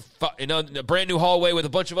to a brand new hallway with a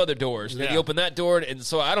bunch of other doors. Yeah. Then you open that door, and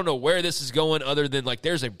so I don't know where this is going other than,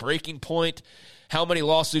 there's a breaking point. How many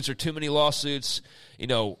lawsuits are too many lawsuits?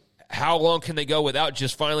 How long can they go without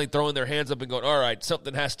just finally throwing their hands up and going, all right,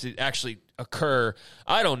 something has to actually occur?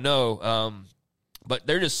 I don't know. But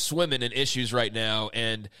they're just swimming in issues right now.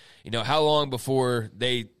 And, how long before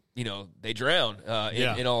they drown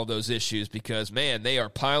in all of those issues? Because, man, they are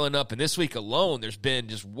piling up. And this week alone, there's been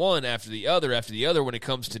just one after the other when it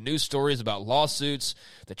comes to news stories about lawsuits,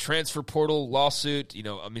 the transfer portal lawsuit,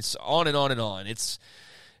 on and on and on. It's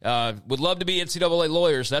would love to be NCAA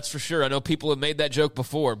lawyers, that's for sure. I know people have made that joke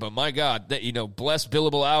before, but my God, that bless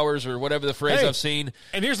billable hours or whatever the phrase I've seen.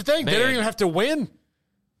 And here's the thing, man, they don't even have to win.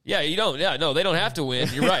 Yeah, you don't. Yeah, no, they don't have to win.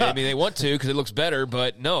 You're right. I mean, they want to because it looks better,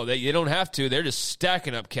 but no, they don't have to. They're just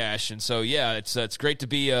stacking up cash, and so yeah, it's great to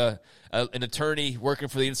be an attorney working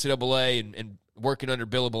for the NCAA and working under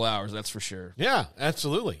billable hours. That's for sure. Yeah,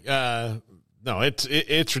 absolutely. No,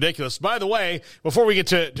 it's ridiculous. By the way, before we get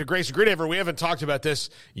to Grayson Greenhaver, we haven't talked about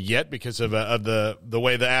this yet because of the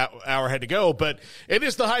way the hour had to go, but it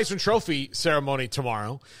is the Heisman Trophy ceremony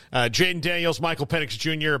tomorrow. Jaden Daniels, Michael Penix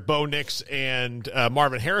Jr., Bo Nix, and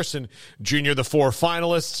Marvin Harrison Jr., the four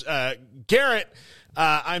finalists. Garrett,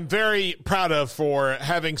 I'm very proud of for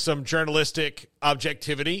having some journalistic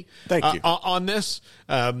objectivity on this,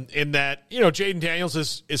 in that, Jaden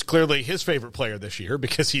Daniels is clearly his favorite player this year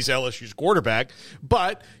because he's LSU's quarterback,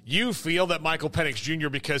 but you feel that Michael Penix Jr.,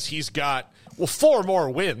 because he's got, four more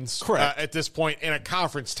wins at this point in a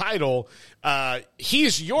conference title,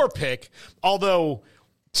 he's your pick, although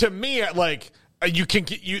to me,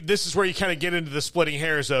 this is where you kind of get into the splitting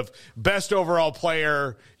hairs of best overall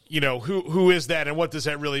player. Who is that and what does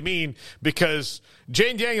that really mean? Because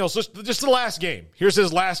Jaden Daniels, just the last game. Here's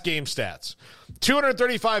his last game stats.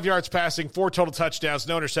 235 yards passing, 4 total touchdowns,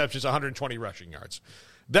 no interceptions, 120 rushing yards.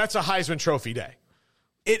 That's a Heisman Trophy day.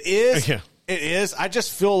 It is. Yeah. It is. I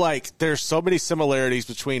just feel like there's so many similarities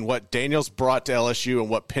between what Daniels brought to LSU and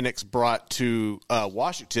what Penix brought to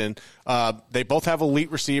Washington. They both have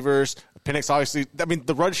elite receivers. Penix, obviously, I mean,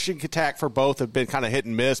 the rushing attack for both have been kind of hit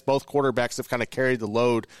and miss. Both quarterbacks have kind of carried the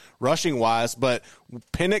load rushing-wise, but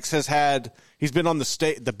Penix he's been on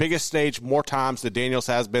the biggest stage more times than Daniels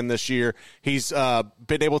has been this year. He's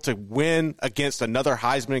been able to win against another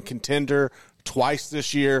Heisman contender twice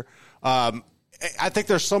this year. I think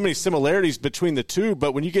there's so many similarities between the two,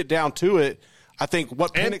 but when you get down to it, I think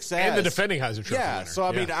what Penix has... And the defending Heisman Trophy winner. So,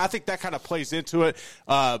 I mean, I think that kind of plays into it.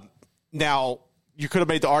 Now, you could have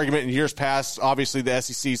made the argument in years past, obviously the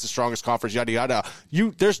SEC is the strongest conference, yada, yada.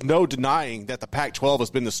 There's no denying that the Pac-12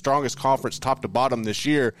 has been the strongest conference top to bottom this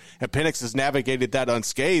year, and Penix has navigated that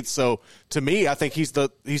unscathed. So, to me, I think he's the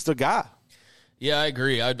guy. Yeah, I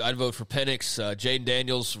agree. I'd vote for Penix. Jaden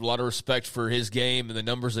Daniels, a lot of respect for his game and the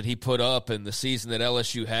numbers that he put up and the season that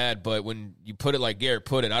LSU had. But when you put it like Garrett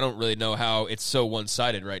put it, I don't really know how it's so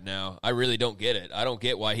one-sided right now. I really don't get it. I don't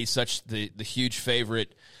get why he's such the huge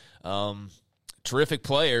favorite. Terrific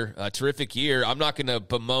player, terrific year. I'm not going to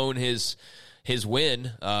bemoan his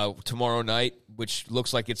win tomorrow night, which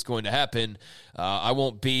looks like it's going to happen. I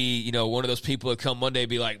won't be, one of those people that come Monday and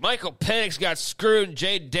be like, Michael Penix got screwed and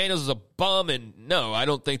Jaden Daniels is a bum. And no, I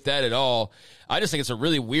don't think that at all. I just think it's a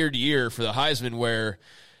really weird year for the Heisman where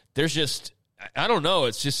there's just, I don't know,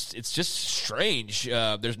 it's just strange.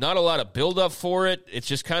 There's not a lot of build-up for it. It's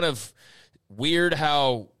just kind of weird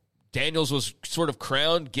how Daniels was sort of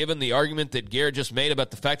crowned, given the argument that Garrett just made about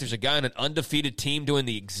the fact there's a guy on an undefeated team doing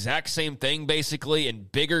the exact same thing, basically, in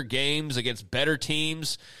bigger games against better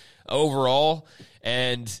teams overall.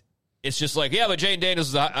 And it's just like, yeah, but Jaden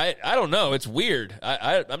Daniels, I don't know. It's weird.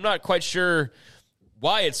 I'm not quite sure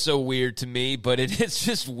why it's so weird to me, but it's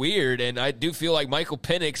just weird. And I do feel like Michael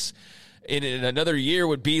Penix in another year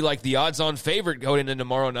would be like the odds-on favorite going into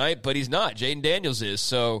tomorrow night, but he's not. Jaden Daniels is.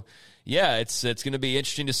 So, yeah, it's going to be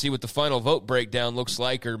interesting to see what the final vote breakdown looks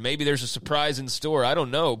like, or maybe there's a surprise in store. I don't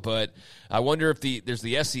know, but I wonder if there's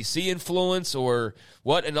the SEC influence or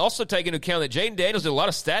what. And also take into account that Jaden Daniels did a lot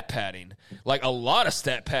of stat padding, like a lot of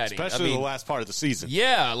stat padding. Especially the last part of the season.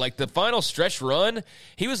 Yeah, like the final stretch run,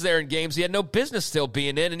 he was there in games he had no business still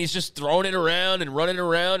being in, and he's just throwing it around and running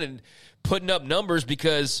around and putting up numbers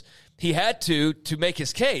because he had to make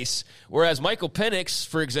his case, whereas Michael Penix,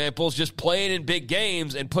 for example, is just playing in big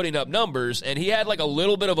games and putting up numbers, and he had like a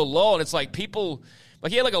little bit of a lull, and it's like people,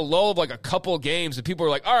 like he had like a lull of like a couple of games, and people were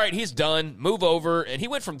like, all right, he's done, move over, and he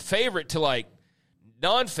went from favorite to like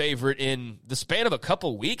non-favorite in the span of a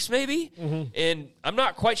couple weeks maybe, and I'm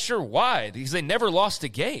not quite sure why, because they never lost a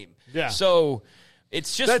game. Yeah. So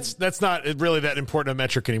it's just that's not really that important a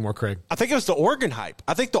metric anymore, Craig. I think it was the Oregon hype.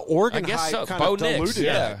 I think the Oregon hype kind of diluted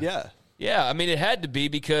it. Yeah, I mean, it had to be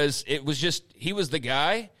because it was just he was the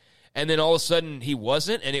guy, and then all of a sudden he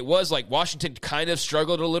wasn't, and it was like Washington kind of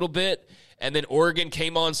struggled a little bit, and then Oregon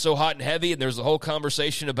came on so hot and heavy, and there's a whole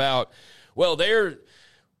conversation about, well, they're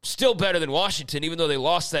still better than Washington, even though they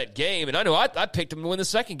lost that game. And I know I picked them to win the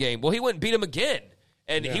second game. Well, he went and beat them again.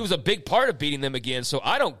 And he was a big part of beating them again, so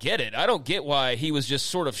I don't get it. I don't get why he was just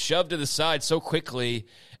sort of shoved to the side so quickly,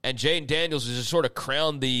 and Jaden Daniels was just sort of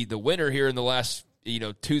crowned the winner here in the last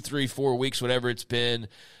 2, 3, 4 weeks, whatever it's been.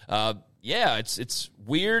 It's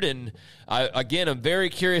weird, and I'm very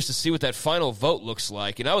curious to see what that final vote looks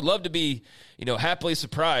like. And I would love to be, happily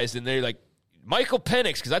surprised, and they're like, Michael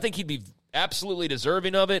Penix, because I think he'd be absolutely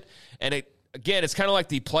deserving of it, and Again, it's kind of like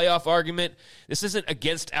the playoff argument. This isn't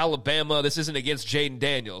against Alabama. This isn't against Jaden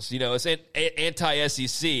Daniels. It's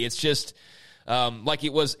anti-SEC. It's just like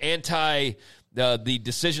it was anti the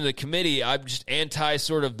decision of the committee. I'm just anti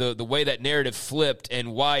sort of the way that narrative flipped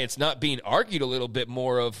and why it's not being argued a little bit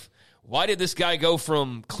more of why did this guy go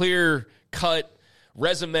from clear-cut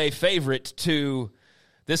resume favorite to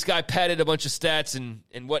this guy padded a bunch of stats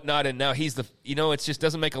and whatnot, and now he's it just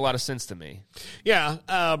doesn't make a lot of sense to me. Yeah,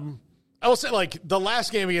 I will say, like, the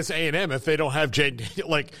last game against A&M, if they don't have Jaden,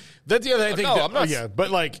 like, that's the other thing. I'm not. Yeah,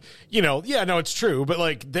 but, like, it's true. But,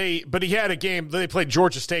 like, but he had a game, they played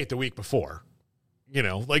Georgia State the week before.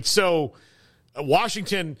 So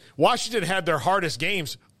Washington had their hardest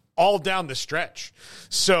games all down the stretch.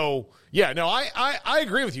 So, yeah, no, I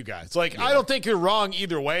agree with you guys. Like, I don't think you're wrong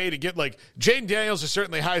either way to get, like, Jaden Daniels is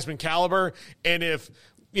certainly Heisman caliber, and if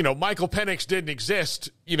Michael Penix didn't exist,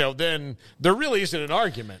 then there really isn't an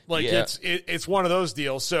argument. Like, it's one of those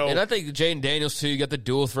deals. So, and I think Jaden Daniels, too, you got the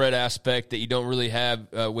dual threat aspect that you don't really have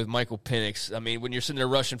with Michael Penix. I mean, when you're sitting there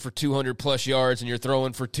rushing for 200-plus yards and you're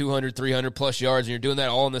throwing for 200, 300-plus yards and you're doing that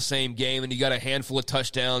all in the same game and you got a handful of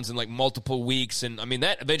touchdowns in, like, multiple weeks. And, I mean,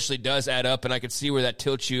 that eventually does add up, and I could see where that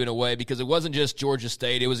tilts you in a way because it wasn't just Georgia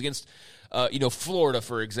State. It was against Florida,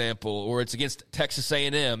 for example, or it's against Texas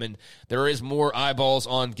A&M, and there is more eyeballs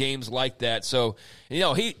on games like that. So,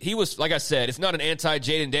 he was, like I said, it's not an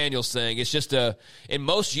anti-Jayden Daniels thing. It's just in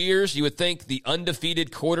most years, you would think the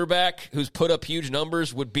undefeated quarterback who's put up huge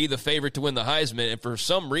numbers would be the favorite to win the Heisman, and for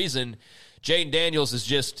some reason, Jayden Daniels is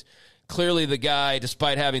just clearly the guy,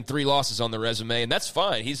 despite having 3 losses on the resume, and that's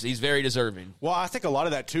fine. He's very deserving. Well, I think a lot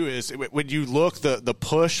of that, too, is when you look, the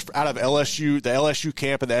push out of LSU, the LSU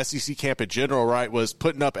camp and the SEC camp in general, right, was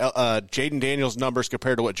putting up Jayden Daniels' numbers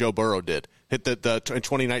compared to what Joe Burrow did in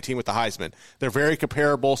 2019 with the Heisman. They're very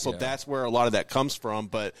comparable, so that's where a lot of that comes from.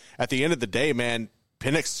 But at the end of the day, man,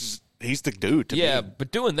 Penix, he's the dude to me.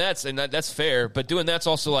 But doing that's fair, but doing that's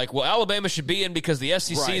also like, well, Alabama should be in because the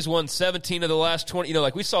SEC's won 17 of the last 20.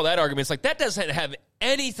 Like we saw that argument. It's like that doesn't have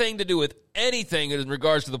anything to do with anything in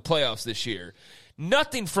regards to the playoffs this year.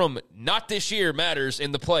 Nothing from not this year matters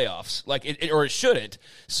in the playoffs, or it shouldn't.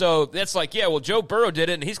 So that's like, Joe Burrow did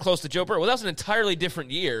it, and he's close to Joe Burrow. Well, that was an entirely different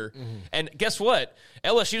year. Mm-hmm. And guess what?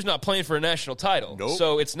 LSU's not playing for a national title. Nope.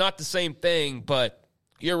 So it's not the same thing, but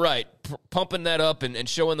you're right. Pumping that up and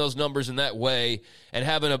showing those numbers in that way and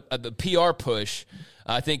having the PR push,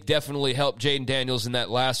 I think definitely helped Jayden Daniels in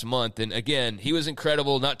that last month. And, again, he was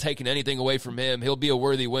incredible, not taking anything away from him. He'll be a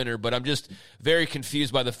worthy winner, but I'm just very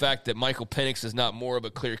confused by the fact that Michael Penix is not more of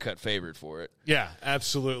a clear-cut favorite for it. Yeah,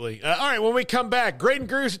 absolutely. All right, when we come back, Grayson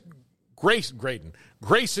Grundhoefer,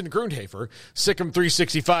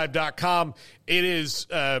 Sikkim365.com. It is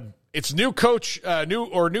it's new coach,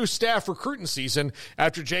 new staff recruiting season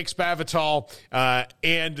after Jake Spavital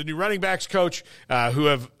and the new running backs coach who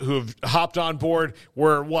have hopped on board.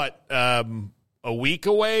 We're a week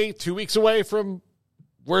away, 2 weeks away from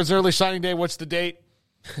where's early signing day? What's the date?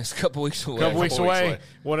 It's a couple weeks away. A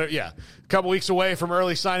couple weeks away from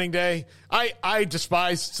early signing day. I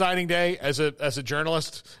despise signing day as a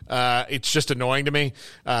journalist. It's just annoying to me.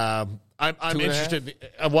 I'm interested.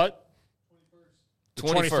 What?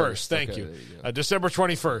 21st. Thank you. December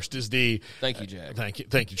 21st is the. Thank you, Jack.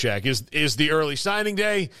 Thank you, Jack. Is the early signing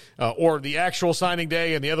day or the actual signing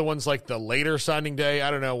day, and the other one's like the later signing day. I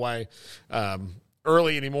don't know why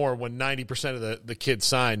early anymore when 90% of the kids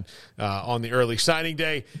sign on the early signing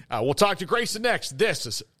day. We'll talk to Grayson next. This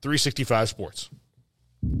is 365 Sports.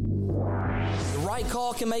 The right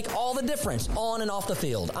call can make all the difference on and off the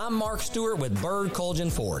field. I'm Mark Stewart with Bird Colgan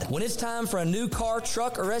Ford. When it's time for a new car,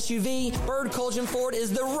 truck, or SUV, Bird Colgan Ford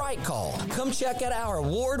is the right call. Come check out our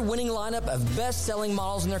award-winning lineup of best-selling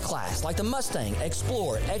models in their class, like the Mustang,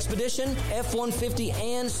 Explorer, Expedition, F-150,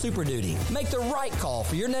 and Super Duty. Make the right call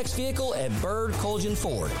for your next vehicle at Bird Colgan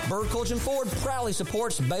Ford. Bird Colgan Ford proudly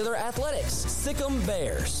supports Baylor Athletics. Sic 'em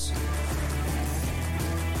Bears.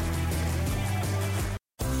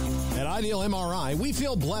 At Ideal MRI, we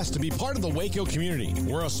feel blessed to be part of the Waco community.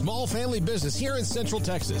 We're a small family business here in Central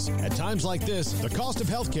Texas. At times like this, the cost of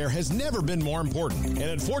healthcare has never been more important. And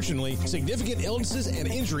unfortunately, significant illnesses and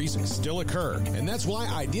injuries still occur. And that's why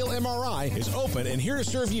Ideal MRI is open and here to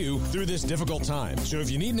serve you through this difficult time. So if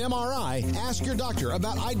you need an MRI, ask your doctor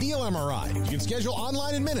about Ideal MRI. You can schedule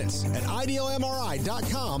online in minutes at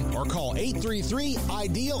idealmri.com or call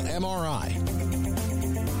 833-IDEAL-MRI.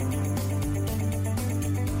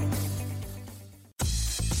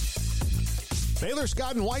 Baylor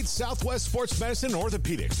Scott & White Southwest Sports Medicine and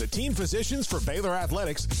Orthopedics, the team physicians for Baylor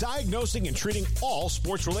Athletics, diagnosing and treating all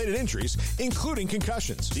sports-related injuries, including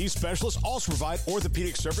concussions. These specialists also provide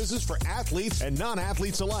orthopedic services for athletes and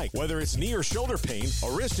non-athletes alike, whether it's knee or shoulder pain,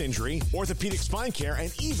 a wrist injury, orthopedic spine care,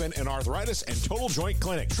 and even an arthritis and total joint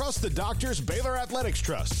clinic. Trust the doctors Baylor Athletics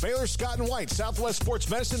trust. Baylor Scott & White Southwest Sports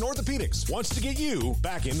Medicine and Orthopedics wants to get you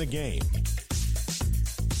back in the game.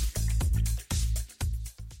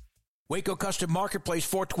 Waco Custom Marketplace,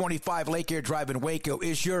 425 Lake Air Drive in Waco,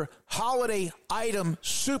 is your holiday item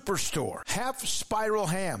superstore. Half spiral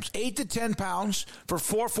hams, 8 to 10 pounds for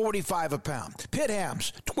 $4.45 a pound. Pit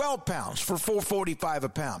hams, 12 pounds for $4.45 a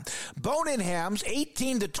pound. Bone-in hams,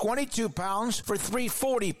 18 to 22 pounds for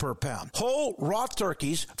 $3.40 per pound. Whole raw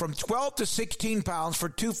turkeys from 12 to 16 pounds for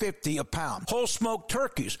 $2.50 a pound. Whole smoked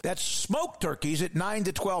turkeys, that's smoked turkeys at 9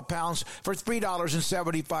 to 12 pounds for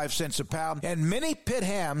 $3.75 a pound. And mini pit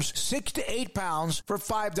hams, 6 to 8 pounds for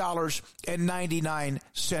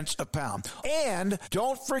 $5.99 a pound. And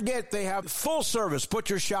don't forget they have full service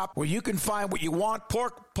butcher shop where you can find what you want: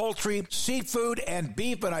 pork, poultry, seafood, and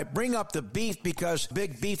beef. And I bring up the beef because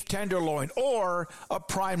big beef tenderloin or a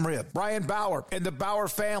prime rib. Brian Bauer and the Bauer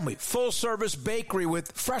family, full service bakery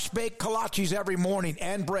with fresh baked kolaches every morning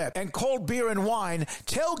and bread and cold beer and wine.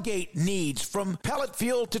 Tailgate needs from pellet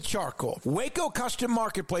fuel to charcoal. Waco Custom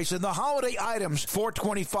Marketplace and the holiday items,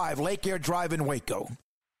 425 Lake Air Drive in Waco.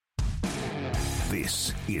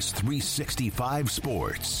 This is 365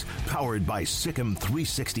 Sports, powered by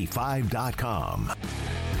Sikkim365.com.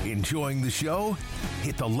 Enjoying the show?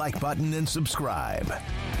 Hit the like button and subscribe.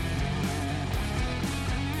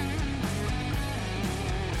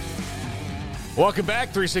 Welcome back,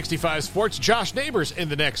 365 Sports. Josh Neighbors in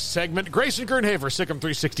the next segment. Grayson Grunhaver,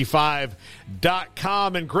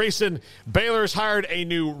 Sikkim365.com. And Grayson, Baylor's hired a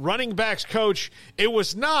new running backs coach. It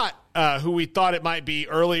was not who we thought it might be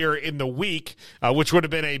earlier in the week, which would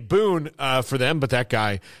have been a boon for them, but that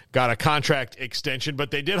guy got a contract extension. But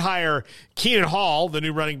they did hire Keenan Hall, the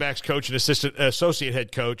new running backs coach and associate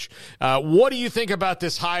head coach. What do you think about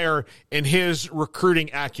this hire and his recruiting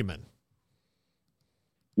acumen?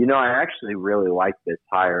 You know, I actually really like this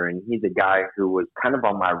hire, and he's a guy who was kind of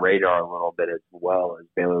on my radar a little bit as well as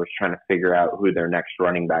Baylor was trying to figure out who their next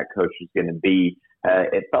running back coach was going to be.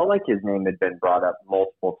 It felt like his name had been brought up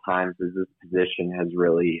multiple times as this position has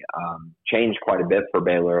really changed quite a bit for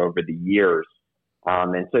Baylor over the years.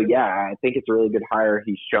 And so, yeah, I think it's a really good hire.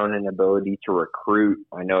 He's shown an ability to recruit.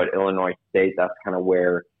 I know at Illinois State, that's kind of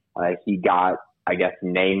where he got, I guess,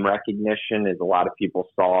 name recognition, as a lot of people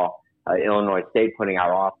saw Illinois State putting out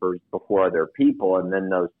offers before other people, and then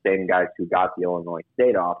those same guys who got the Illinois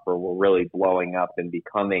State offer were really blowing up and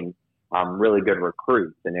becoming really good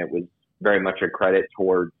recruits, and it was very much a credit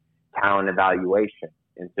towards talent evaluation.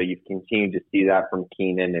 And so you've continued to see that from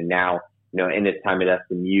Keenan, and now, you know, in his time at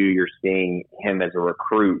SMU, you're seeing him as a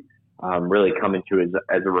recruit really come into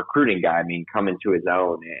as a recruiting guy. I mean, come into his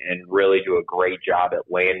own and really do a great job at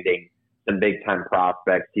landing some big time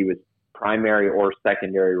prospects. He was primary or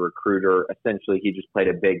secondary recruiter. Essentially, he just played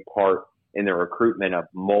a big part in the recruitment of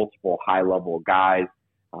multiple high-level guys.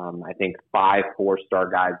 I think 5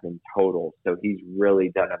 4-star guys in total. So he's really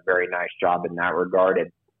done a very nice job in that regard.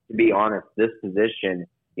 And to be honest, this position,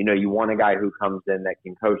 you know, you want a guy who comes in that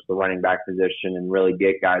can coach the running back position and really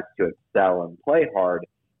get guys to excel and play hard.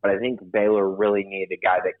 But I think Baylor really needed a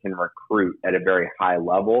guy that can recruit at a very high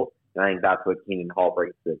level. And I think that's what Keenan Hall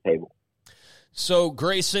brings to the table. So,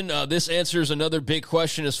 Grayson, this answers another big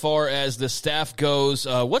question as far as the staff goes.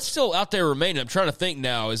 What's still out there remaining? I'm trying to think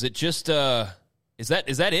now. Is it just is that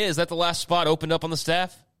the last spot opened up on the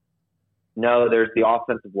staff? No, there's the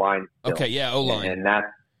offensive line still. Okay, yeah, O-line. And that's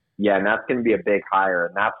going to be a big hire.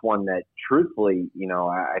 And that's one that, truthfully, you know,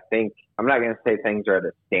 I think I'm not going to say things are at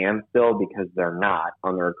a standstill, because they're not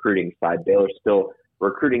on the recruiting side. Baylor's still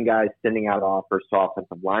recruiting guys, sending out offers to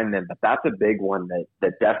offensive linemen, but that's a big one that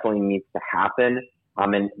definitely needs to happen.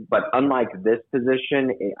 But unlike this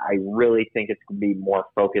position, I really think it's going to be more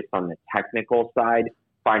focused on the technical side,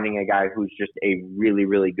 finding a guy who's just a really,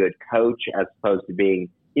 really good coach as opposed to being,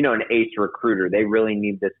 you know, an ace recruiter. They really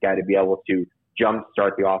need this guy to be able to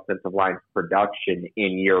jumpstart the offensive line's production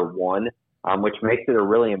in year one, which makes it a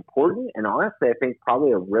really important and honestly, I think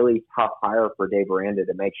probably a really tough hire for Dave Aranda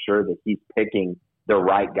to make sure that he's picking the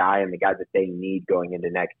right guy and the guy that they need going into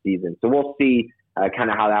next season. So we'll see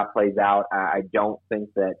kind of how that plays out. I don't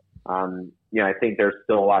think that, you know, I think there's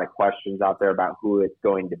still a lot of questions out there about who it's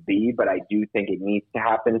going to be, but I do think it needs to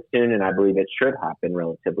happen soon, and I believe it should happen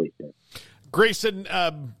relatively soon. Grayson,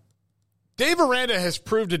 Dave Aranda has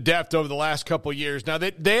proved adept over the last couple of years. Now,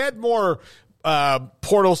 they had more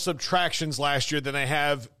portal subtractions last year than they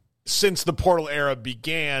have since the portal era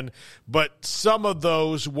began, but some of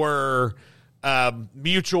those were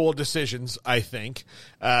mutual decisions, I think.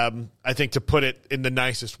 I think, to put it in the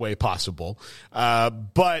nicest way possible.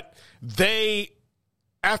 But they,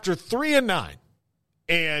 after 3-9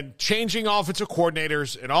 and changing offensive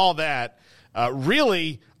coordinators and all that,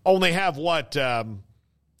 really only have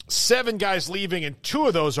 7 guys leaving, and 2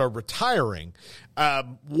 of those are retiring.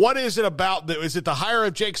 What is it about? Is it the hire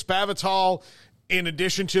of Jake Spavital, in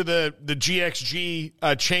addition to the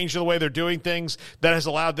GXG change in the way they're doing things, that has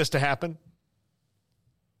allowed this to happen?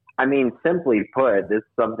 I mean, simply put, this is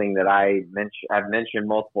something that I've mentioned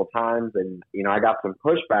multiple times, and, you know, I got some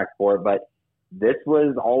pushback for it, but this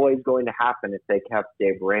was always going to happen if they kept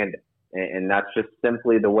Dave Aranda. And that's just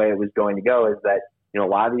simply the way it was going to go, is that, you know,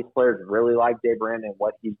 a lot of these players really like Dave Aranda and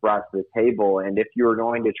what he's brought to the table. And if you were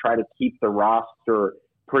going to try to keep the roster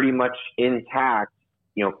pretty much intact,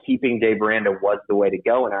 you know, keeping Dave Aranda was the way to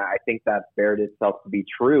go. And I think that bared itself to be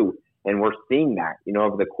true. And we're seeing that, you know,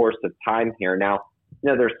 over the course of time here. Now, you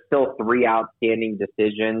know, there's still 3 outstanding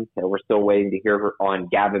decisions. We're still waiting to hear on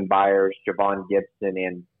Gavin Byers, Javon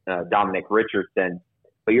Gibson, and Dominic Richardson.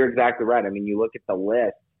 But you're exactly right. I mean, you look at the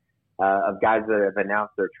list of guys that have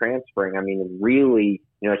announced they're transferring. I mean, really,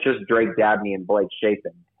 you know, it's just Drake Dabney and Blake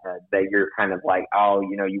Shapen that you're kind of like, oh,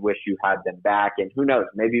 you know, you wish you had them back. And who knows,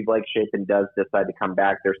 maybe Blake Shapen does decide to come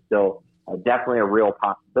back. There's still definitely a real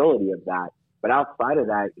possibility of that. But outside of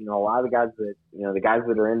that, a lot of the guys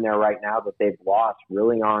that are in there right now that they've lost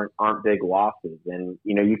really aren't big losses. And,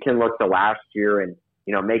 you can look to last year and,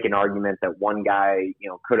 make an argument that one guy,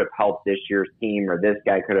 could have helped this year's team or this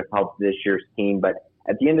guy could have helped this year's team. But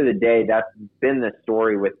at the end of the day, that's been the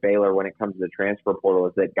story with Baylor when it comes to the transfer portal,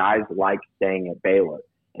 is that guys like staying at Baylor.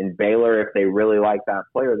 And Baylor, if they really like that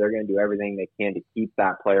player, they're going to do everything they can to keep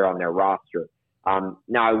that player on their roster. Now,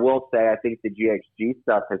 I will say I think the GXG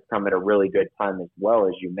stuff has come at a really good time as well,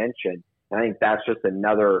 as you mentioned. And I think that's just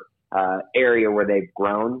another area where they've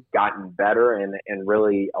grown, gotten better, and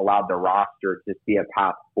really allowed the roster to see a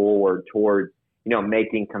path forward towards,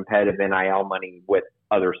 making competitive NIL money with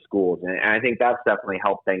other schools. And I think that's definitely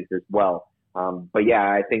helped things as well. But yeah,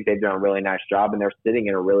 I think they've done a really nice job, and they're sitting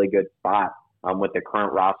in a really good spot with the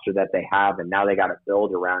current roster that they have. And now they got to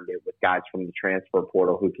build around it with guys from the transfer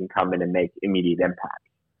portal who can come in and make immediate impact.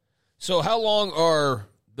 So how long are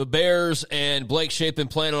the Bears and Blake Shapen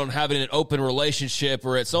planning on having an open relationship,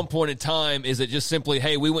 or at some point in time, is it just simply,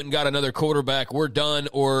 hey, we went and got another quarterback, we're done?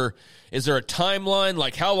 Or is there a timeline?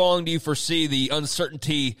 Like, how long do you foresee the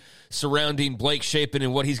uncertainty surrounding Blake Shapen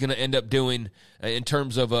and what he's going to end up doing in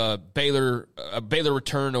terms of a Baylor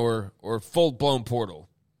return or full-blown portal?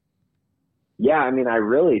 Yeah, I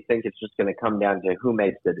really think it's just going to come down to who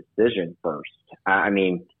makes the decision first.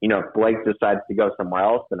 If Blake decides to go somewhere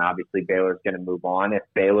else, then obviously Baylor's going to move on. If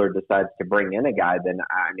Baylor decides to bring in a guy, then,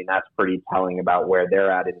 that's pretty telling about where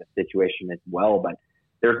they're at in the situation as well. But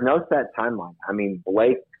there's no set timeline.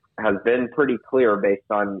 Blake has been pretty clear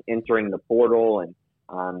based on entering the portal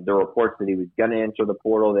and the reports that he was going to enter the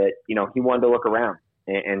portal that, he wanted to look around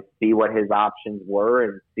and see what his options were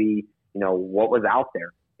and see, what was out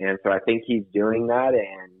there. And so I think he's doing that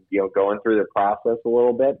and, going through the process a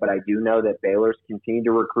little bit. But I do know that Baylor's continued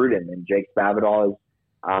to recruit him, and Jake Spavital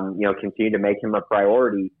has, continued to make him a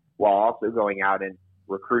priority while also going out and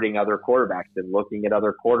recruiting other quarterbacks and looking at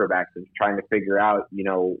other quarterbacks and trying to figure out,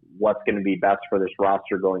 what's going to be best for this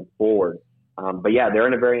roster going forward. But yeah, they're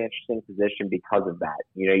in a very interesting position because of that.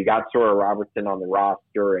 You got Sora Robertson on the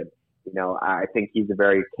roster, and, I think he's a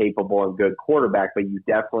very capable and good quarterback, but you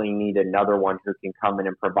definitely need another one who can come in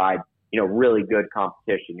and provide, really good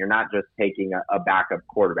competition. You're not just taking a backup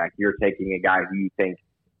quarterback. You're taking a guy who you think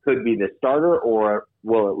could be the starter or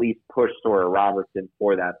will at least push Sora Robertson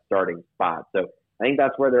for that starting spot. So I think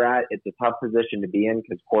that's where they're at. It's a tough position to be in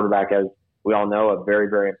because quarterback, as we all know, a very,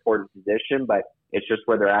 very important position, but it's just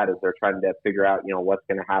where they're at as they're trying to figure out, what's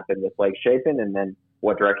going to happen with Blake Shapen and then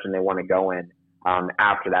what direction they want to go in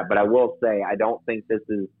after that. But I will say, I don't think this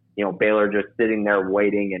is, Baylor just sitting there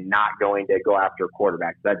waiting and not going to go after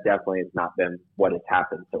quarterbacks. That definitely has not been what has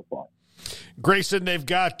happened so far. Grayson, they've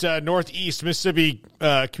got Northeast Mississippi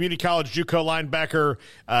Community College JUCO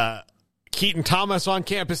linebacker Keaton Thomas on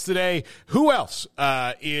campus today. Who else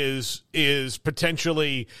is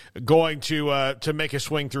potentially going to make a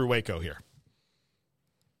swing through Waco here?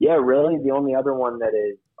 Yeah, really, the only other one that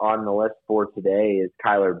is on the list for today is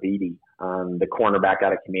Kyler Beatty, the cornerback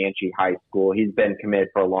out of Comanche High School. He's been committed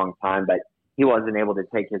for a long time, but he wasn't able to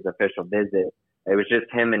take his official visit. It was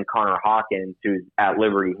just him and Connor Hawkins, who's at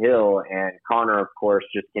Liberty Hill, and Connor, of course,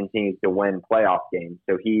 just continues to win playoff games.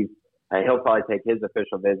 So he'll probably take his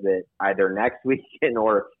official visit either next weekend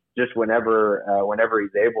or just whenever he's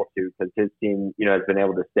able to, because his team, has been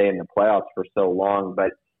able to stay in the playoffs for so long.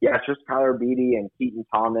 But yeah, it's just Kyler Beatty and Keaton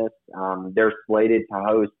Thomas. They're slated to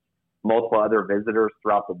host multiple other visitors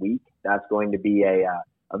throughout the week. That's going to be a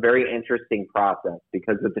very interesting process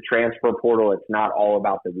because with the transfer portal, it's not all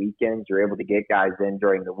about the weekends. You're able to get guys in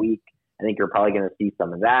during the week. I think you're probably going to see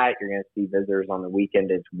some of that. You're going to see visitors on the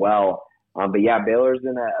weekend as well. But yeah, Baylor's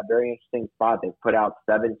in a very interesting spot. They've put out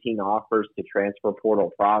 17 offers to transfer portal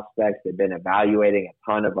prospects. They've been evaluating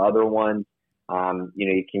a ton of other ones.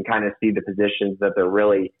 You can kind of see the positions that they're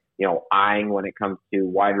really, eyeing when it comes to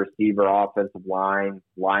wide receiver, offensive line,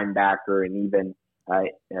 linebacker, and even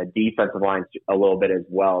defensive line a little bit as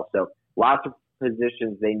well. So lots of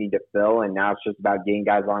positions they need to fill, and now it's just about getting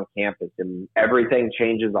guys on campus. And everything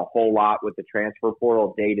changes a whole lot with the transfer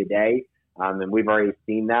portal day to day. And we've already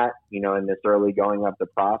seen that, in this early going up the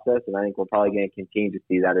process. And I think we're probably going to continue to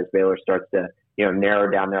see that as Baylor starts to,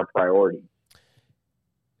 narrow down their priorities.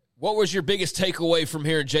 What was your biggest takeaway from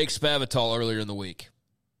hearing Jake Spavital earlier in the week?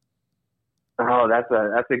 Oh, that's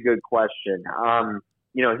a good question.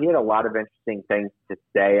 He had a lot of interesting things to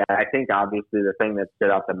say. I think obviously the thing that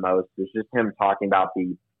stood out the most was just him talking about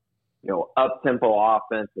the, up-tempo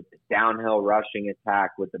offense with the downhill rushing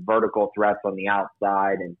attack, with the vertical threats on the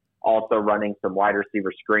outside, and also running some wide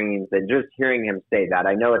receiver screens, and just hearing him say that.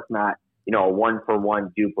 I know it's not, a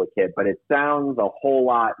one-for-one duplicate, but it sounds a whole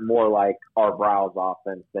lot more like our Browns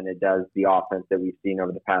offense than it does the offense that we've seen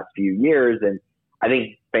over the past few years. And I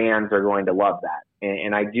think fans are going to love that.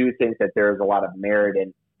 And I do think that there's a lot of merit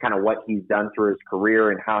in kind of what he's done through his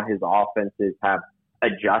career and how his offenses have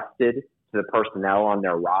adjusted to the personnel on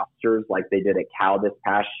their rosters like they did at Cal this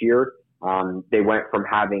past year. They went from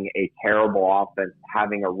having a terrible offense to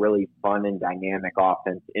having a really fun and dynamic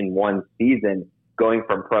offense in one season, going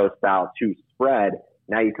from pro style to spread.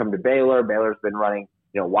 Now you come to Baylor. Baylor's been running,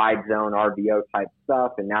 wide zone RVO type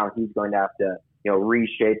stuff, and now he's going to have to,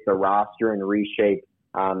 reshape the roster and reshape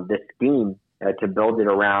the scheme to build it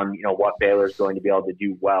around, what Baylor's going to be able to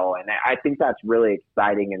do well. And I think that's really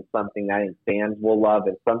exciting and something that I think fans will love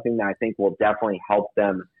and something that I think will definitely help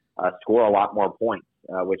them score a lot more points,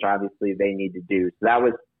 which obviously they need to do. So that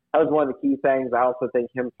was one of the key things. I also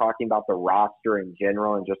think him talking about the roster in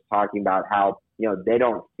general and just talking about how, they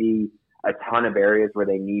don't see a ton of areas where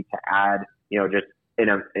they need to add, just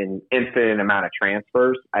an infinite amount of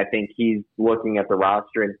transfers. I think he's looking at the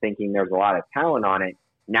roster and thinking there's a lot of talent on it.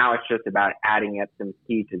 Now it's just about adding at some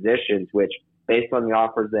key positions, which based on the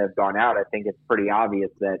offers that have gone out, I think it's pretty obvious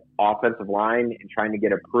that offensive line and trying to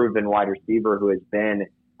get a proven wide receiver who has been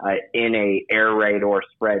in a air raid or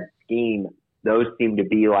spread scheme, those seem to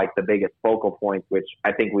be like the biggest focal points, which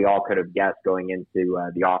I think we all could have guessed going into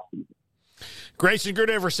the offseason. Grayson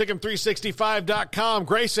Grunever, SicEm365.com.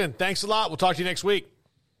 Grayson, thanks a lot. We'll talk to you next week.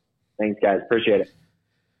 Thanks, guys. Appreciate it.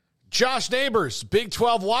 Josh Neighbors, Big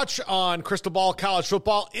 12 Watch on Crystal Ball College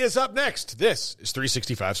Football is up next. This is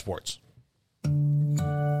 365 Sports.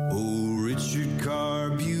 Oh, Richard Carr,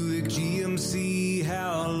 Buick GMC,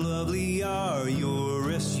 how lovely are your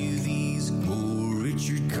SUVs. Oh,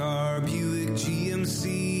 Richard Carr, Buick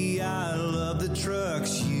GMC, I love the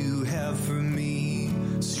trucks you have for me.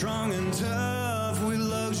 Strong and tough with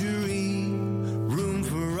luxury, room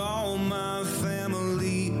for all my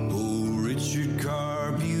family. Oh, Richard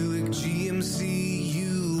Carr, Buick GMC,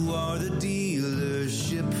 you are the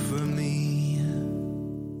dealership for me.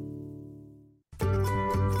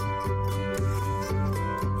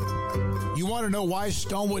 You want to know why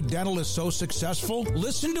Stonewood Dental is so successful?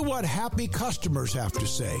 Listen to what happy customers have to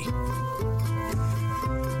say.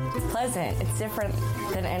 Pleasant. It's different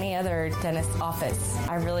than any other dentist office.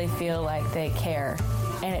 I really feel like they care.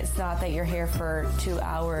 And it's not that you're here for 2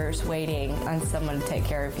 hours waiting on someone to take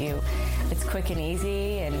care of you. It's quick and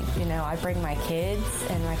easy, and, I bring my kids,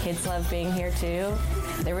 and my kids love being here too.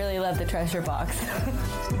 They really love the treasure box.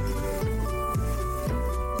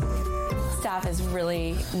 Staff is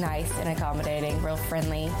really nice and accommodating, real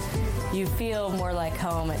friendly. You feel more like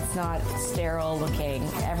home. It's not sterile looking.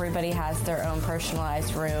 Everybody has their own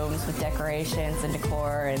personalized rooms with decorations and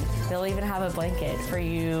decor, and they'll even have a blanket for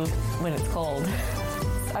you when it's cold.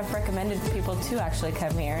 I've recommended people to actually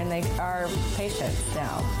come here, and they are patients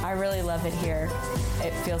now. I really love it here.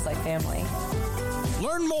 It feels like family.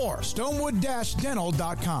 Learn more,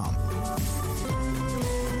 stonewood-dental.com.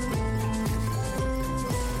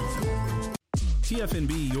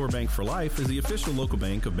 TFNB Your Bank for Life is the official local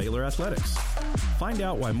bank of Baylor Athletics. Find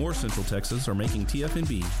out why more Central Texas are making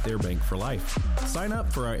TFNB their bank for life. Sign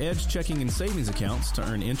up for our Edge checking and savings accounts to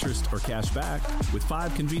earn interest or cash back. With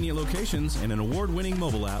 5 convenient locations and an award-winning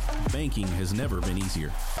mobile app, banking has never been easier.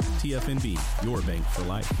 TFNB Your Bank for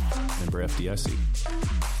Life. Member FDIC.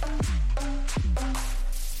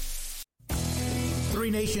 Three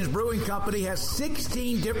Nations Brewing Company has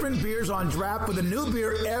 16 different beers on draft with a new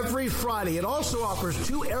beer every Friday. It also offers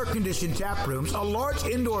 2 air-conditioned tap rooms, a large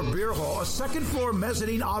indoor beer hall, a second-floor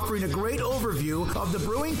mezzanine offering a great overview of the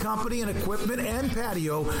brewing company and equipment and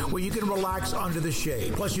patio where you can relax under the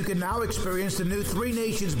shade. Plus, you can now experience the new Three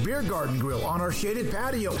Nations Beer Garden Grill on our shaded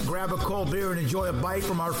patio. Grab a cold beer and enjoy a bite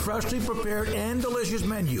from our freshly prepared and delicious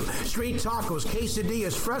menu. Street tacos,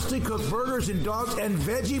 quesadillas, freshly cooked burgers and dogs, and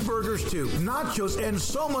veggie burgers too. Nachos and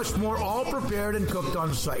so much more, all prepared and cooked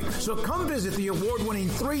on site. So come visit the award-winning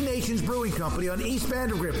Three Nations Brewing Company on East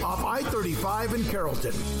Vandergrift off I-35 in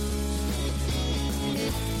Carrollton.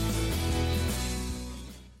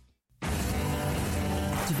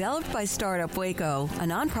 Developed by Startup Waco, a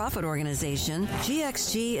nonprofit organization,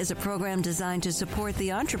 GXG is a program designed to support the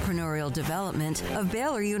entrepreneurial development of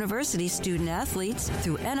Baylor University student athletes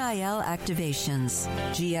through NIL activations.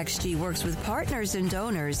 GXG works with partners and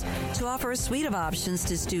donors to offer a suite of options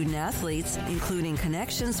to student athletes, including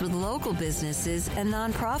connections with local businesses and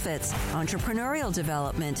nonprofits, entrepreneurial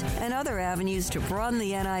development, and other avenues to broaden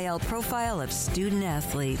the NIL profile of student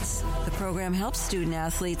athletes. The program helps student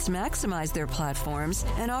athletes maximize their platforms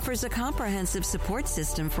and and offers a comprehensive support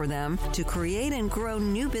system for them to create and grow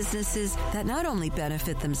new businesses that not only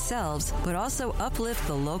benefit themselves, but also uplift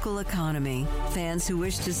the local economy. Fans who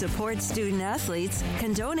wish to support student athletes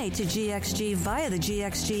can donate to GXG via the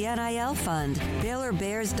GXG NIL Fund,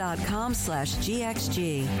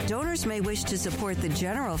 BaylorBears.com/GXG. Donors may wish to support the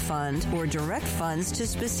general fund or direct funds to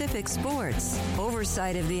specific sports.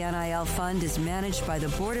 Oversight of the NIL Fund is managed by the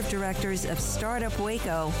Board of Directors of Startup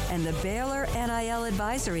Waco and the Baylor NIL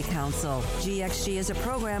Advisory Council. GXG is a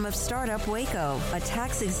program of Startup Waco, a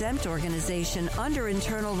tax-exempt organization under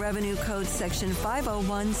Internal Revenue Code Section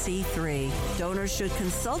 501c3. Donors should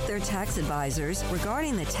consult their tax advisors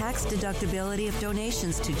regarding the tax deductibility of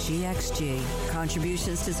donations to GXG.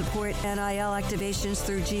 Contributions to support NIL activations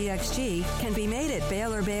through GXG can be made at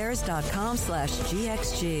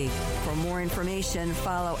BaylorBears.com/GXG. For more information,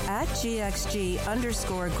 follow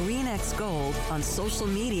 @GXG_GreenXGold on social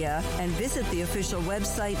media and visit the official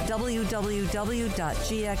website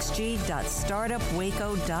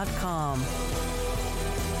www.gxg.startupwaco.com.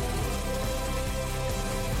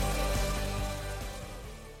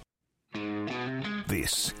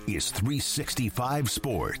 This is 365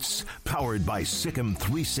 Sports, powered by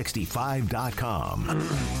Sikkim365.com.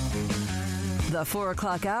 The 4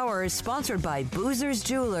 o'clock hour is sponsored by Boozer's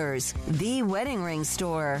Jewelers, the wedding ring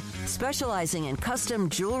store, specializing in custom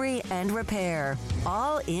jewelry and repair,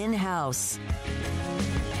 all in-house.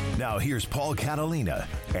 Now here's Paul Catalina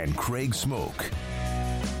and Craig Smoke.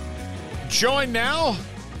 Joined now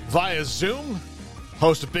via Zoom,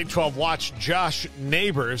 host of Big 12 Watch, Josh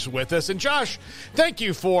Neighbors, with us. And Josh, thank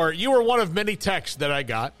you you were one of many texts that I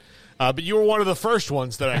got, but you were one of the first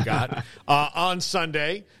ones that I got on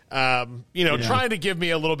Sunday. Trying to give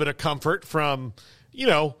me a little bit of comfort from,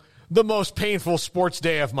 the most painful sports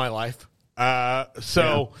day of my life. But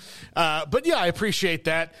I appreciate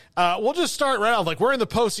that. We'll just start right off. Like, we're in the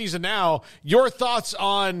postseason now. Your thoughts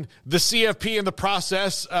on the CFP and the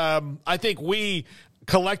process? I think we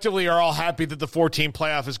collectively are all happy that the 4-team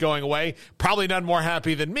playoff is going away. Probably none more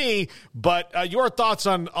happy than me. But your thoughts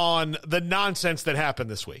on the nonsense that happened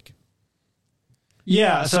this week?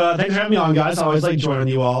 Yeah, so thanks for having me on, guys. I always like joining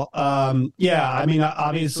you all.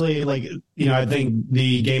 Obviously, I think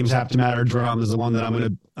the games have to matter drum is the one that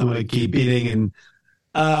I'm gonna keep beating, and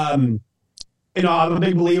I'm a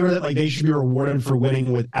big believer that they should be rewarded for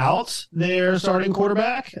winning without their starting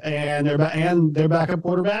quarterback and their backup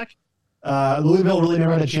quarterback. Louisville really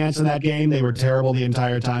never had a chance in that game. They were terrible the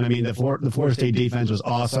entire time. I mean, the Florida State defense was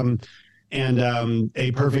awesome, and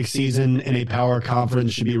a perfect season in a power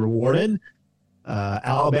conference should be rewarded.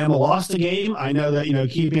 Alabama lost the game. I know that,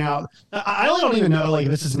 keeping out, I really don't even know, if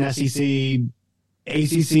this is an SEC,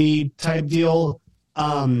 ACC type deal.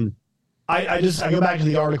 I go back to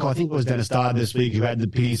the article, I think it was Dennis Dodd this week who had the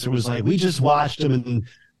piece. It was we just watched them and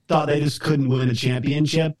thought they just couldn't win a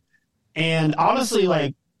championship. And honestly,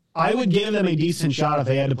 I would give them a decent shot if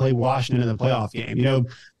they had to play Washington in the playoff game.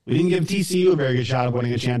 We didn't give TCU a very good shot of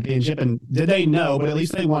winning a championship. And did they? No, but at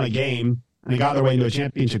least they won a game and they got their way into a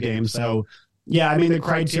championship game. So, yeah, the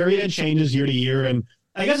criteria changes year to year, and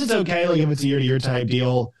I guess it's okay, if it's a year-to-year type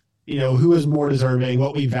deal. Who is more deserving,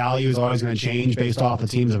 what we value is always going to change based off the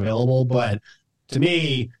teams available. But to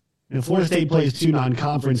me, Florida State plays 2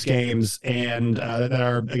 non-conference games and that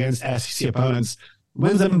are against SEC opponents,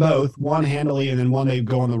 wins them both, one handily, and then one they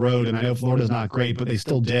go on the road. And I know Florida's not great, but they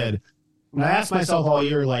still did. And I asked myself all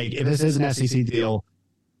year, if this is an SEC deal,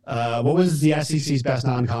 what was the SEC's best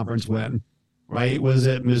non-conference win? Right? Was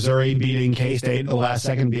it Missouri beating K-State in the last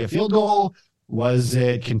second via field goal? Was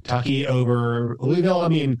it Kentucky over Louisville?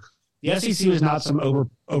 The SEC was not some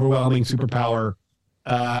overwhelming superpower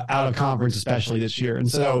out of conference, especially this year. And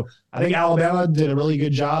so I think Alabama did a really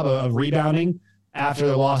good job of rebounding after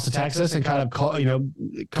the loss to Texas and kind of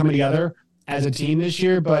coming together as a team this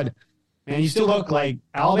year. But, man, you still look like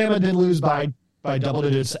Alabama did lose by double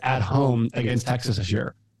digits at home against Texas this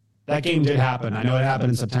year. That game did happen. I know it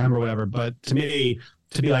happened in September or whatever, but to me,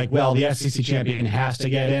 to be the SEC champion has to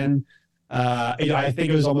get in. I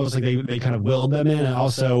think it was almost like they kind of willed them in. And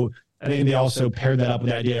also, I think they also paired that up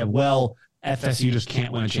with the idea of, FSU just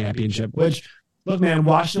can't win a championship, which, look, man,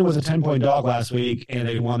 Washington was a 10-point dog last week and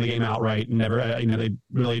they won the game outright and never, they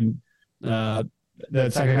really, the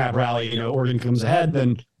second half rally, Oregon comes ahead,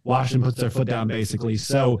 then Washington puts their foot down basically.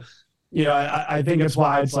 So, I think that's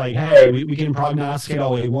why it's hey, we can prognosticate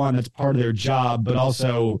all we want. That's part of their job, but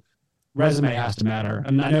also resume has to matter.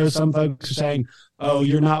 And I know some folks are saying, oh,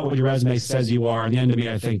 you're not what your resume says you are. And the end of me,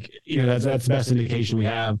 I think, that's the best indication we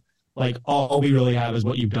have. All we really have is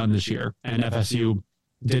what you've done this year. And FSU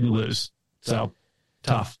didn't lose. So,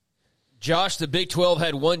 tough. Josh, the Big 12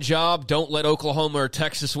 had one job: don't let Oklahoma or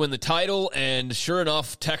Texas win the title. And sure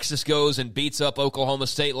enough, Texas goes and beats up Oklahoma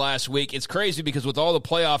State last week. It's crazy because with all the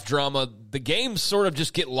playoff drama, the games sort of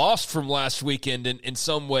just get lost from last weekend in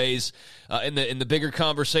some ways in the bigger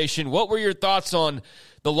conversation. What were your thoughts on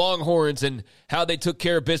the Longhorns and how they took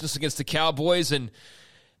care of business against the Cowboys? And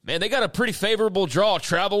man, they got a pretty favorable draw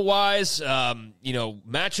travel-wise,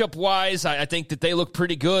 matchup-wise. I think that they look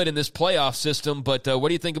pretty good in this playoff system. But what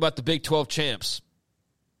do you think about the Big 12 champs?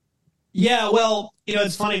 Yeah, well,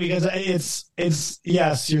 it's funny because it's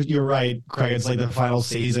yes, you're right, Craig. It's like the final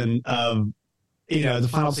season of, the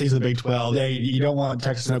final season of the Big 12. You don't want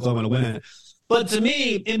Texas and Oklahoma to win it. But to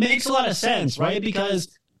me, it makes a lot of sense, right? Because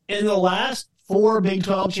in the last 4 Big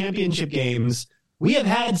 12 championship games, we have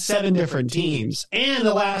had 7 different teams. And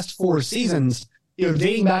the last 4 seasons,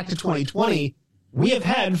 dating back to 2020, we have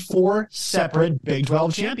had 4 separate Big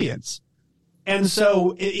 12 champions. And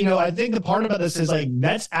so, I think the part about this is like,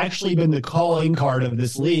 that's actually been the calling card of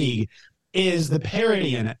this league, is the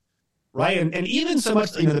parity in it, right? And even so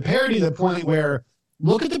much, the parity to the point where,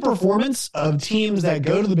 look at the performance of teams that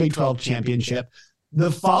go to the Big 12 championship.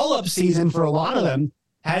 The follow-up season for a lot of them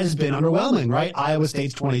has been underwhelming, right? Iowa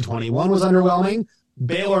State's 2021 was underwhelming.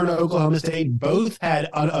 Baylor and Oklahoma State both had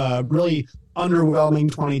really underwhelming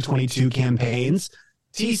 2022 campaigns.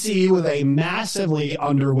 TCU with a massively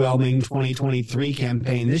underwhelming 2023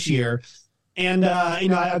 campaign this year. And,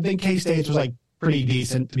 I think K-State was like pretty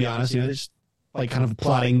decent, to be honest. Just like kind of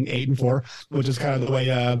plotting 8-4, which is kind of the way,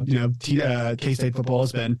 K-State football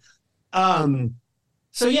has been.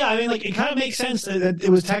 So, yeah, I mean, like, it kind of makes sense that it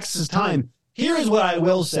was Texas's time. Here is what I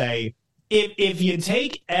will say. If you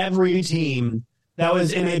take every team that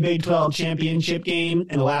was in a Big 12 championship game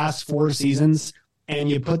in the last 4 seasons and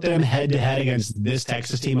you put them head-to-head against this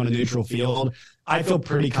Texas team on a neutral field, I feel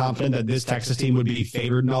pretty confident that this Texas team would be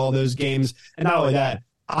favored in all of those games. And not only that,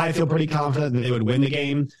 I feel pretty confident that they would win the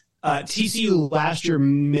game. TCU last year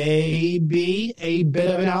may be a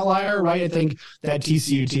bit of an outlier, right? I think that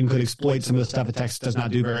TCU team could exploit some of the stuff that Texas does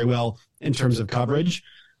not do very well in terms of coverage.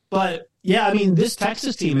 But, yeah, I mean, this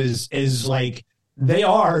Texas team is like, they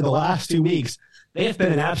are the last 2 weeks. They have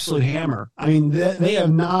been an absolute hammer. I mean, they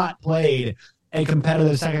have not played a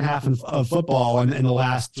competitive second half of football in the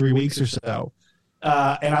last 3 weeks or so.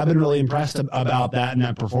 And I've been really impressed about that and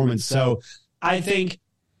that performance. So I think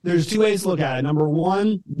there's 2 ways to look at it. Number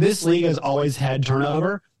one, this league has always had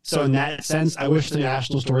turnover. So in that sense, I wish the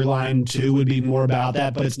national storyline, too, would be more about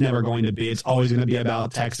that, but it's never going to be. It's always going to be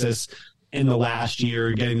about Texas in the last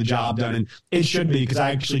year getting the job done. And it should be, because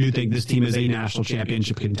I actually do think this team is a national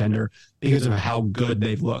championship contender because of how good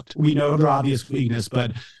they've looked. We know their obvious weakness,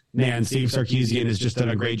 but man, Steve Sarkisian has just done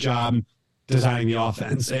a great job designing the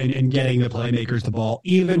offense and getting the playmakers the ball,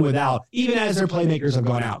 even as their playmakers have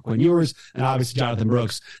gone out. Quinn Ewers and obviously Jonathan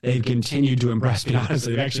Brooks, they've continued to impress me.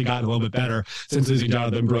 Honestly, they've actually gotten a little bit better since losing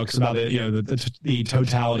Jonathan Brooks about the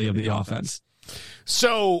totality of the offense.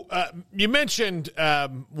 So you mentioned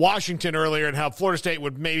Washington earlier and how Florida State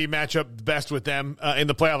would maybe match up best with them in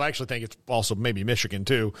the playoff. I actually think it's also maybe Michigan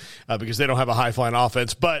too, because they don't have a high-flying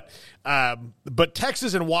offense. But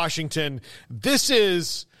Texas and Washington,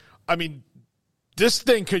 this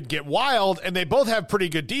thing could get wild, and they both have pretty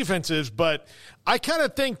good defenses. But I kind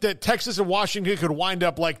of think that Texas and Washington could wind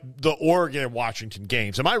up like the Oregon and Washington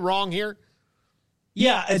games. Am I wrong here?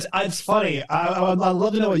 Yeah, it's funny. I'd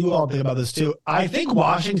love to know what you all think about this, too. I think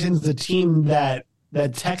Washington's the team that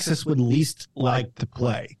Texas would least like to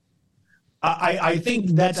play. I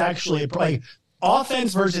think that's actually like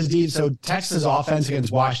offense versus defense. So Texas offense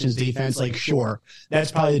against Washington's defense, like, sure, that's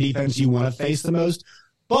probably the defense you want to face the most.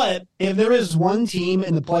 But if there is one team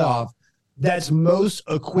in the playoff that's most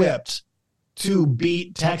equipped to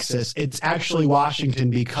beat Texas, it's actually Washington,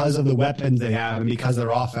 because of the weapons they have and because of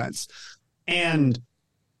their offense. And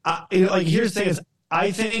here's the thing: is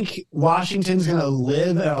I think Washington's going to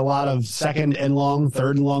live in a lot of second and long,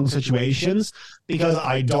 third and long situations, because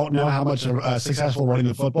I don't know how much successful running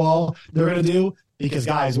the football they're going to do. Because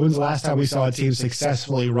guys, when's the last time we saw a team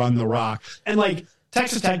successfully run the rock? And like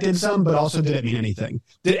Texas Tech did some, but also did it mean anything?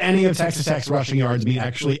 Did any of Texas Tech's rushing yards mean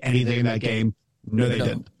actually anything in that game? No, they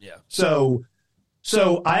didn't. Yeah.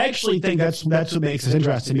 So I actually think that's what makes it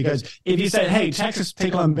interesting, because if you said, hey, Texas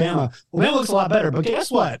take on Bama, well, Bama looks a lot better. But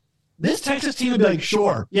guess what? This Texas team would be like,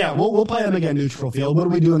 sure, yeah, we'll play them again neutral field. What do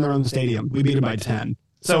we do in their own stadium? We beat them by 10.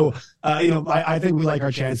 So, I think we like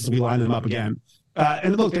our chances. We line them up again.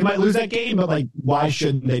 And look, they might lose that game, but like, why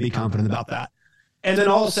shouldn't they be confident about that? And then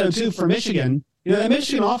also, too, for Michigan, that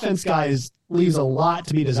Michigan offense, guys, leaves a lot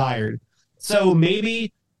to be desired. So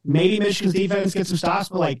maybe Michigan's defense gets some stops,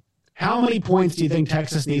 but like, how many points do you think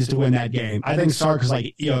Texas needs to win that game? I think Sark is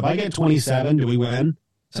like, if I get 27, do we win?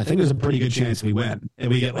 So I think there's a pretty good chance we win. If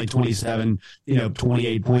we get like 27,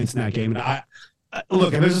 28 points in that game. And I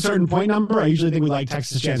look, if there's a certain point number, I usually think we like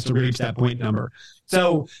Texas' chance to reach that point number.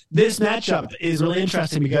 So this matchup is really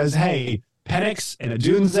interesting because, hey, Penix and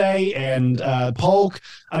Odunze and Polk,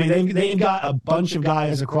 I mean, they've got a bunch of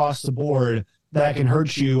guys across the board that can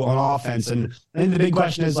hurt you on offense. And I think the big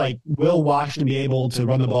question is, like, will Washington be able to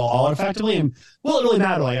run the ball all effectively? And will it really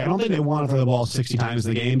matter? Like, I don't think they want to throw the ball 60 times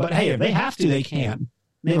in the game, but hey, if they have to, they can.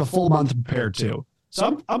 They have a full month to prepare too.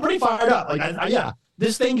 So I'm pretty fired up. Like, yeah,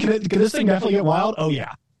 this thing, can this thing definitely get wild? Oh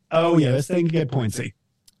yeah, this thing can get pointsy.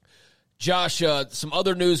 Josh, some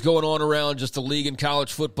other news going on around just the league in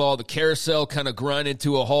college football. The carousel kind of grinded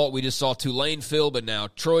to a halt. We just saw Tulane fill, but now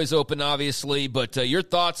Troy's open, obviously. But your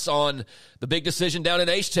thoughts on the big decision down in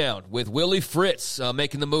H-Town with Willie Fritz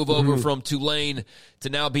making the move over from Tulane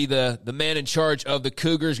to now be the man in charge of the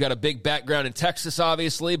Cougars. Got a big background in Texas,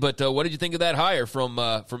 obviously. But what did you think of that hire from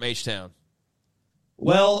H-Town?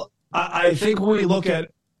 Well, I think when we look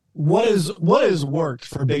at what has worked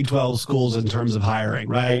for Big 12 schools in terms of hiring,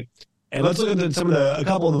 right? And let's look at a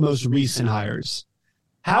couple of the most recent hires.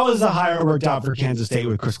 How has the hire worked out for Kansas State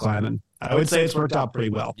with Chris Kleiman? I would say it's worked out pretty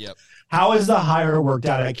well. Yep. How has the hire worked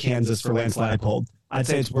out at Kansas for Lance Leipold? I'd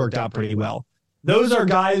say it's worked out pretty well. Those are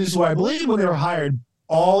guys who I believe when they were hired,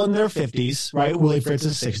 all in their 50s, right? Willie Fritz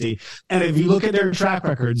is 60. And if you look at their track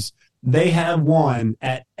records, they have won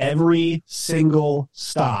at every single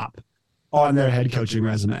stop on their head coaching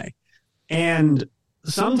resume. And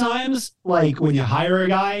sometimes, like, when you hire a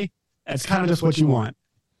guy, that's kind of just what you want.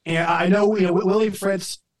 And I know, Willie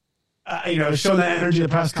Fritz, showing that energy at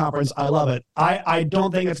the press conference, I love it. I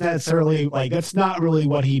don't think it's necessarily, like, that's not really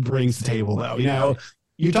what he brings to the table, though.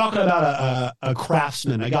 You're talking about a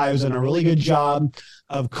craftsman, a guy who's done a really good job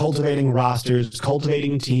of cultivating rosters,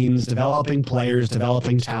 cultivating teams, developing players,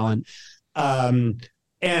 developing talent.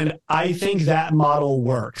 And I think that model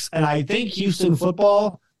works. And I think Houston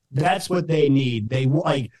football, that's what they need. They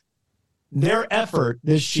their effort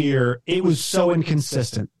this year, it was so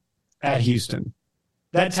inconsistent at Houston.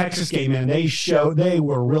 That Texas game, man, they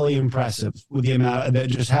were really impressive with the amount of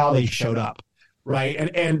just how they showed up, right?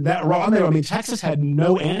 And that run there, I mean, Texas had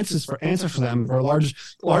no answers for them for a large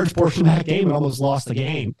portion of that game and almost lost the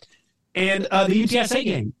game. And the UTSA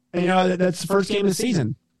game, that's the first game of the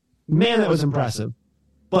season. Man, that was impressive.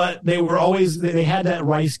 But they had that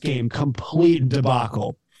Rice game, complete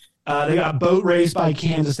debacle. They got boat raced by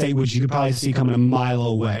Kansas State, which you could probably see coming a mile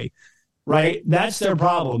away, right? That's their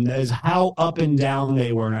problem, is how up and down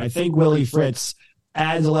they were. And I think Willie Fritz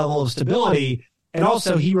adds a level of stability. And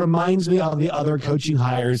also, he reminds me of the other coaching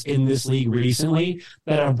hires in this league recently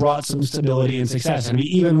that have brought some stability and success. And we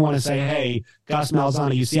even want to say, hey, Gus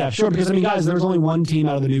Malzahn, UCF. Sure, because, guys, there's only one team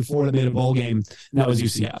out of the new four that made a bowl game, and that was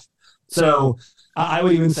UCF. So I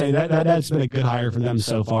would even say that's been a good hire for them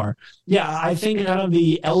so far. Yeah, I think kind of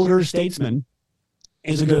the elder statesman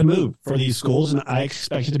is a good move for these schools, and I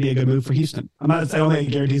expect it to be a good move for Houston. I'm not saying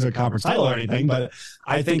it guarantees a conference title or anything, but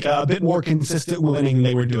I think a bit more consistent winning than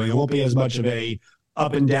they were doing. It won't be as much of a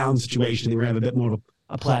up and down situation. We're going to have a bit more of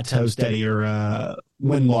a plateau, steadier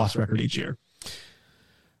win-loss record each year.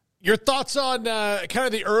 Your thoughts on kind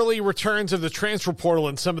of the early returns of the transfer portal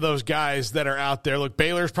and some of those guys that are out there? Look,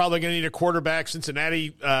 Baylor's probably going to need a quarterback. Cincinnati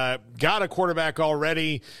got a quarterback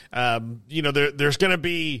already. There's going to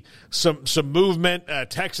be some movement.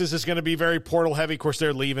 Texas is going to be very portal heavy. Of course,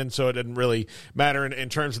 they're leaving, so it didn't really matter in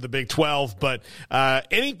terms of the Big 12. But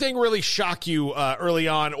anything really shock you early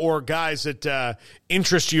on, or guys that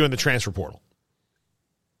interest you in the transfer portal?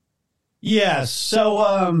 Yeah, so,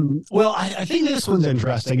 I think this one's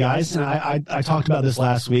interesting, guys. And I talked about this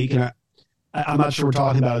last week, and I'm not sure we're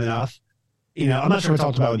talking about it enough. I'm not sure we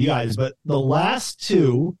talked about it with you guys, but the last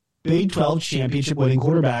two Big 12 championship winning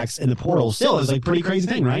quarterbacks in the portal still is like pretty crazy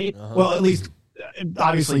thing, right? Uh-huh. Well, at least,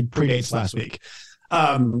 obviously, predates last week.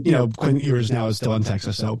 Quinn Ewers now is still in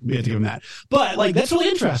Texas, so we have to give him that. But, that's really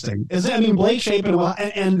interesting. Blake Shapen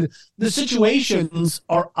and the situations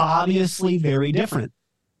are obviously very different.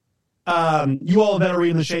 You all better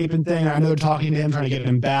read the Shapen thing. I know talking to him, trying to get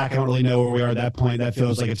him back. I don't really know where we are at that point. That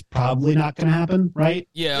feels like it's probably not going to happen, right?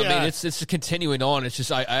 Yeah, I mean, it's continuing on. It's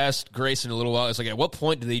just I asked Grayson a little while. It's like, at what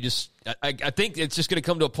point do they just – I think it's just going to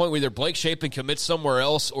come to a point where either Blake Shapen commits somewhere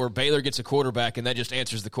else or Baylor gets a quarterback, and that just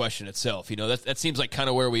answers the question itself. That seems like kind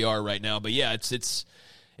of where we are right now. But, yeah, it's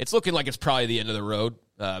looking like it's probably the end of the road.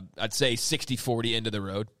 I'd say 60-40 end of the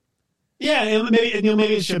road. Yeah,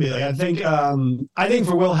 maybe it should be. I think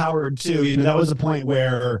for Will Howard too. That was a point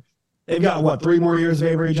where they've got 3 more years of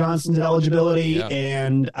Avery Johnson's eligibility, Yeah.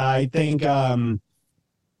 and I think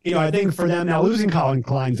I think for them now losing Colin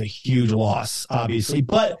Klein's a huge loss, obviously,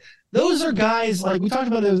 but those are guys like we talked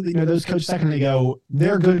about those, those coaches a second ago.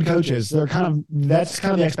 They're good coaches. That's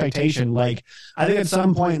kind of the expectation. Like I think at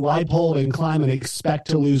some point, Leipold and Klein would expect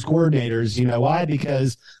to lose coordinators. You know why?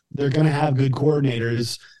 Because they're going to have good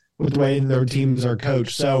coordinators with the way their teams are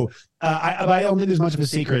coached. So I don't think there's much of a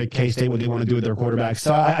secret at K-State what they want to do with their quarterbacks.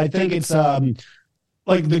 So I think it's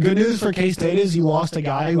like the good news for K-State is you lost a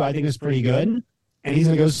guy who I think is pretty good, and he's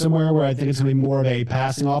going to go somewhere where I think it's going to be more of a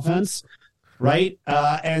passing offense. Right.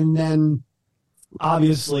 And then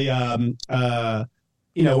obviously, we're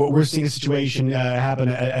seeing a situation happen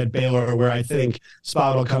at Baylor where I think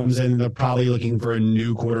Spottle comes in. They're probably looking for a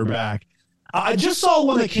new quarterback. I just saw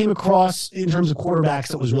one that came across in terms of quarterbacks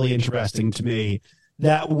that was really interesting to me.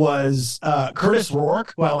 That was Curtis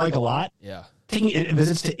Rourke, who I like a lot. Yeah. Taking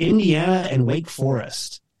visits to Indiana and Wake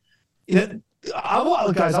Forest. I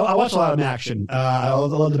watch a lot of them action. I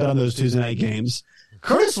love to bet on those Tuesday night games.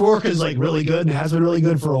 Curtis Rourke is like really good and has been really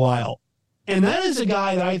good for a while. And that is a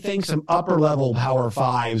guy that I think some upper level Power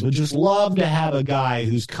Fives would just love to have a guy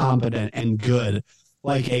who's competent and good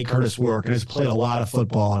like a Curtis Rourke and has played a lot of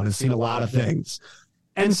football and has seen a lot of things.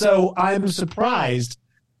 And so I'm surprised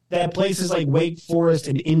that places like Wake Forest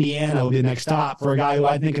and Indiana will be the next stop for a guy who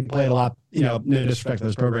I think can play a lot, no disrespect to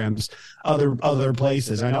those programs, other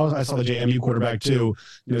places. I know I saw the JMU quarterback too.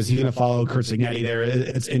 Is he going to follow Kurt Signetti there?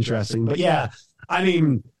 It's interesting. But yeah, I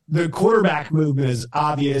mean, the quarterback movement is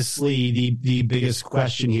obviously the biggest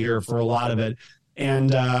question here for a lot of it.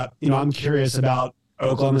 And, I'm curious about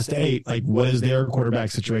Oklahoma State. Like, what does their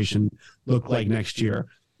quarterback situation look like next year?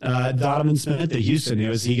 Donovan Smith at Houston,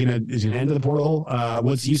 is he going to enter the portal?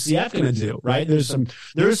 What's UCF going to do? Right? There's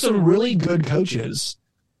some really good coaches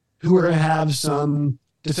who are going to have some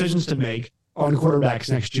decisions to make on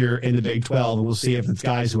quarterbacks next year in the Big 12, and we'll see if it's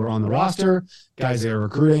guys who are on the roster, guys that are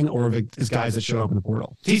recruiting, or if it's guys that show up in the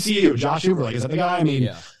portal. TCU, Josh Hoover, is that the guy? I mean,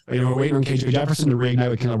 we're waiting on KJ Jefferson to reignite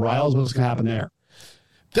with Caleb Riles. What's going to happen there?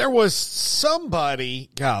 There was somebody,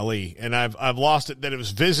 golly, and I've lost it, that it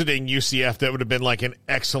was visiting UCF that would have been like an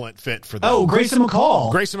excellent fit for them. Oh, Grayson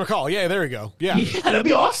McCall. Grayson McCall. Yeah, there you go. Yeah, that'd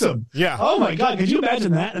be awesome. Yeah. Oh my God, could you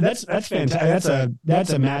imagine that? That's fantastic. That's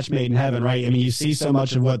a match made in heaven, right? I mean, you see so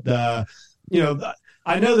much of what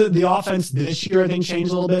I know that the offense this year, I think,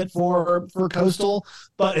 changed a little bit for Coastal.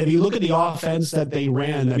 But if you look at the offense that they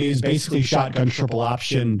ran, I mean, it was basically shotgun triple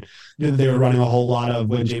option that they were running a whole lot of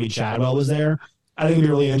when Jamie Chadwell was there. I think it'd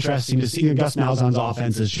be really interesting to see. Gus Malzahn's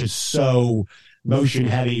offense is just so motion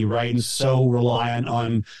heavy, right, and so reliant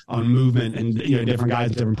on movement and different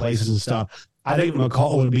guys at different places and stuff. I think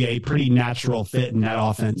McCall would be a pretty natural fit in that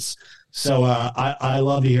offense. So I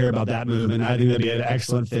love to hear about that move, and I think that'd be an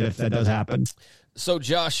excellent fit if that does happen. So,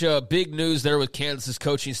 Josh, big news there with Kansas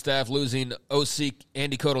coaching staff losing OC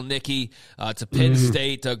Andy Kotelnicki to Penn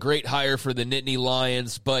State. A great hire for the Nittany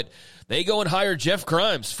Lions, but they go and hire Jeff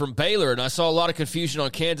Grimes from Baylor, and I saw a lot of confusion on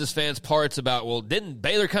Kansas fans' parts about, well, didn't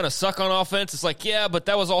Baylor kind of suck on offense? It's like, yeah, but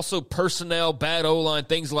that was also personnel, bad O-line,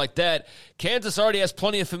 things like that. Kansas already has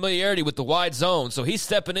plenty of familiarity with the wide zone, so he's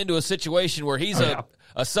stepping into a situation where he's a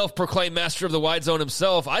self-proclaimed master of the wide zone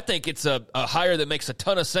himself. I think it's a hire that makes a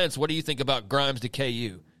ton of sense. What do you think about Grimes to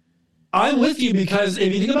KU? I'm with you because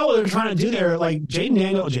if you think about what they're trying to do there, like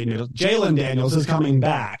Jalen Daniels is coming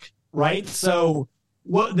back, right? So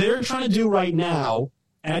what they're trying to do right now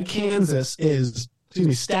at Kansas is,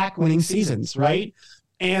 stack winning seasons, right?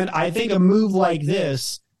 And I think a move like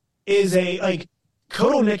this is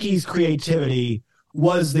Kotelnicki's creativity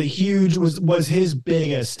was was his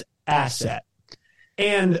biggest asset.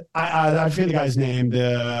 And I forget the guy's name,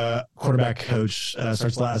 the quarterback coach,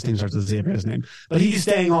 last name starts with Z, I forget his name. But he's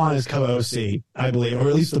staying on as co-OC, I believe, or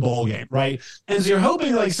at least the bowl game, right? And so you're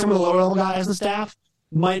hoping like some of the lower-level guys and staff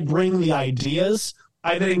might bring the ideas.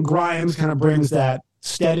 I think Grimes kind of brings that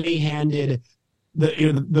steady-handed,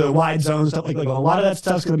 the wide zone stuff. Like a lot of that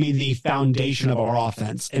stuff's going to be the foundation of our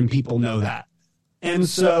offense, and people know that. And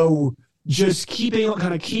so just keeping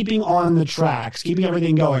on the tracks, keeping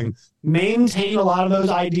everything going, maintain a lot of those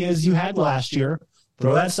ideas you had last year,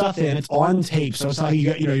 throw that stuff in. It's on tape, so it's not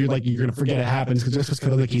you're going to forget it happens because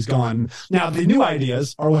Kotelnicki's gone. Now the new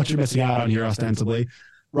ideas are what you're missing out on here, ostensibly,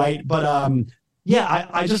 right? But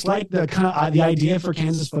I just like the kind of the idea for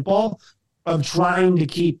Kansas football of trying to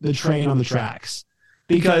keep the train on the tracks,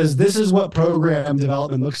 because this is what program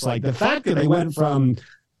development looks like. The fact that they went from,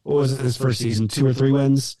 what was it, his first season, 2 or 3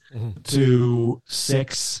 wins to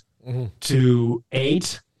 6 to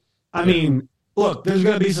 8. I mean, look, there's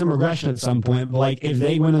going to be some regression at some point, but if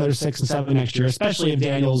they win another 6 and 7 next year, especially if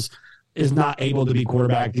Daniels is not able to be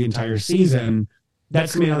quarterback the entire season,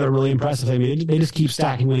 that's going to be another really impressive thing. I mean, they just keep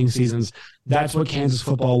stacking winning seasons. That's what Kansas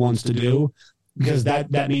football wants to do, because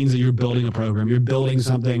that means that you're building a program. You're building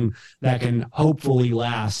something that can hopefully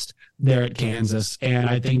last there at Kansas. And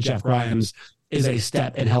I think Jeff Grimes is a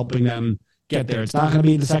step in helping them get there. It's not going to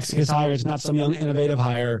be the sexiest hire. It's not some young innovative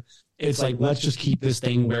hire. It's like, let's just keep this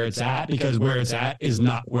thing where it's at, because where it's at is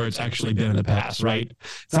not where it's actually been in the past, right?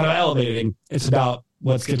 It's not about elevating. It's about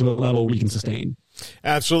let's get to a level we can sustain.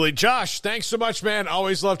 Absolutely. Josh, thanks so much, man.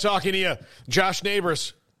 Always love talking to you. Josh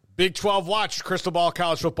Neighbors, Big 12 Watch, Crystal Ball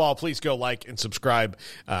College Football. Please go like and subscribe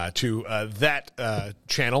to that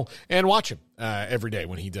channel and watch him every day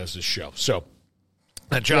when he does this show. So,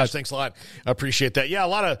 Josh, thanks a lot. I appreciate that. Yeah, a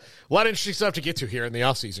lot of interesting stuff to get to here in the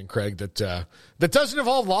offseason, Craig, that doesn't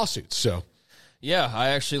involve lawsuits. So, yeah, I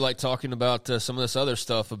actually like talking about some of this other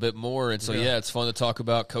stuff a bit more. And so, yeah, it's fun to talk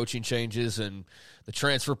about coaching changes and the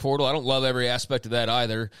transfer portal. I don't love every aspect of that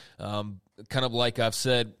either. Kind of like I've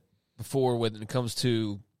said before when it comes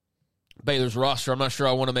to Baylor's roster, I'm not sure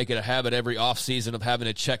I want to make it a habit every offseason of having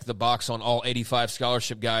to check the box on all 85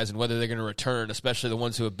 scholarship guys and whether they're going to return, especially the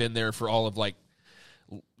ones who have been there for all of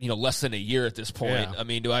less than a year at this point. Yeah. I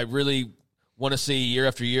mean, do I really want to see year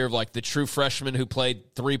after year of the true freshman who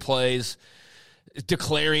played 3 plays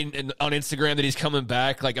declaring on Instagram that he's coming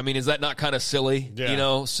back? Is that not kind of silly?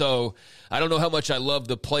 Yeah. So I don't know how much I love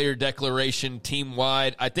the player declaration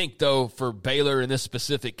team-wide. I think, though, for Baylor in this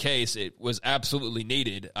specific case, it was absolutely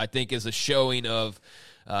needed. I think as a showing of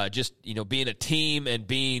just being a team and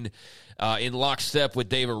being in lockstep with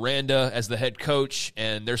Dave Aranda as the head coach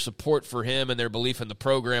and their support for him and their belief in the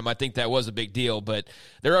program. I think that was a big deal. But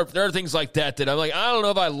there are things like that I'm like, I don't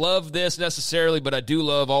know if I love this necessarily, but I do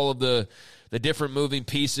love all of the different moving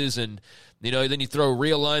pieces. And, then you throw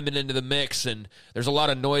realignment into the mix, and there's a lot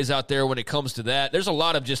of noise out there when it comes to that. There's a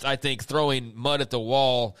lot of just, I think, throwing mud at the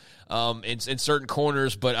wall in certain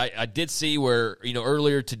corners. But I did see where,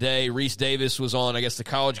 earlier today, Reese Davis was on, I guess, the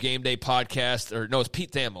College Game Day podcast. Or, no, it's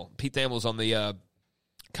Pete Thamel. Pete Thamel was on the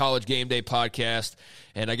College Game Day podcast,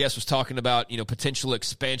 and I guess was talking about, potential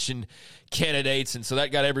expansion candidates. And so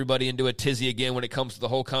that got everybody into a tizzy again when it comes to the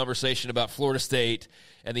whole conversation about Florida State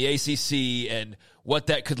and the ACC and what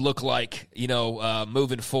that could look like,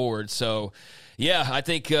 moving forward. So, yeah, I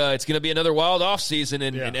think it's going to be another wild offseason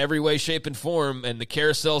in every way, shape, and form. And the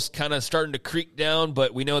carousel's kind of starting to creak down,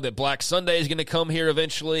 but we know that Black Sunday is going to come here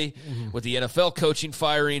eventually with the NFL coaching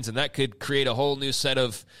firings, and that could create a whole new set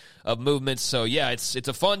of movements. So, yeah, it's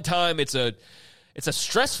a fun time. It's a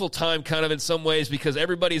stressful time kind of in some ways, because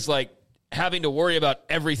everybody's having to worry about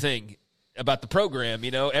everything about the program,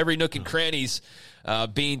 every nook and cranny's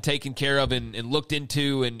being taken care of and looked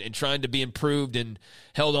into and trying to be improved and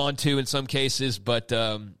held on to in some cases. But,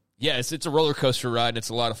 it's a roller coaster ride, and it's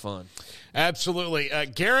a lot of fun. Absolutely.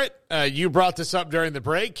 Garrett, you brought this up during the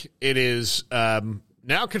break. It is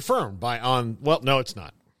now confirmed no, it's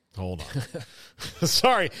not. Hold on.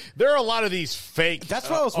 Sorry. There are a lot of these fake. That's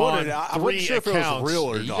what I was wondering. I wasn't sure if it was real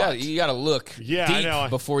or not. You got to look deep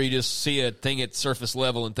before you just see a thing at surface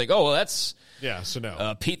level and think, oh, well, that's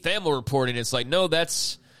Pete Thamel reporting. It's like, no,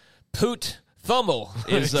 that's Poot Thummel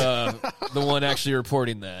is the one actually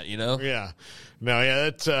reporting that, Yeah. No, yeah,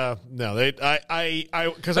 that's because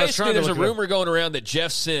I was trying to. There's a rumor going around that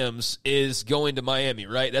Jeff Sims is going to Miami,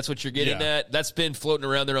 right? That's what you're getting at. That's been floating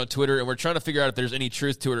around there on Twitter, and we're trying to figure out if there's any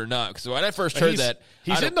truth to it or not. Because when I first heard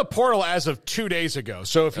he's in the portal as of 2 days ago.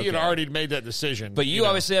 So if he had already made that decision, but you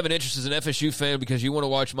obviously have an interest as an FSU fan because you want to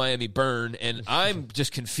watch Miami burn, and I'm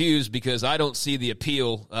just confused because I don't see the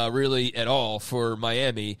appeal really at all for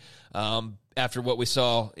Miami after what we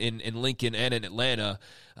saw in Lincoln and in Atlanta.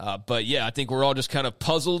 But, yeah, I think we're all just kind of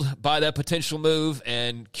puzzled by that potential move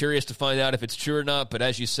and curious to find out if it's true or not. But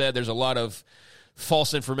as you said, there's a lot of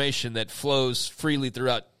false information that flows freely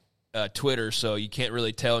throughout Twitter, so you can't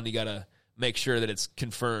really tell, and you got to make sure that it's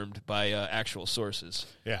confirmed by actual sources.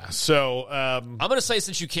 Yeah, so I'm going to say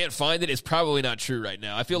since you can't find it, it's probably not true right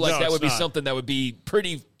now. I feel like that would be something that would be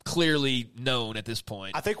pretty clearly known at this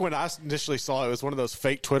point. I think when I initially saw it, it was one of those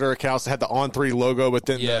fake Twitter accounts that had the On3 logo, but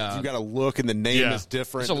then you got to look and the name is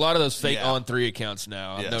different. There's a lot of those fake On3 accounts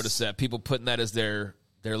now. I've noticed that. People putting that as their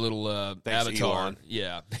little avatar. Elon.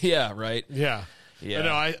 Yeah. Yeah, right? Yeah.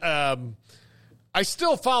 I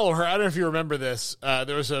still follow her. I don't know if you remember this.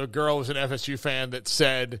 There was a girl who was an FSU fan that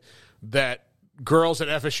said that girls at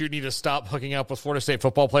FSU need to stop hooking up with Florida State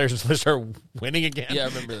football players until they start winning again. Yeah, I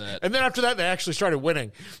remember that. And then after that, they actually started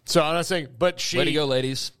winning. So I'm not saying, but she. Way to go,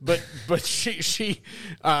 ladies. But she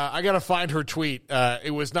I got to find her tweet.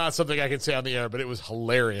 It was not something I could say on the air, but it was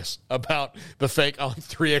hilarious about the fake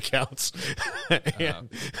On3 accounts.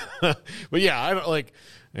 But yeah, I don't like.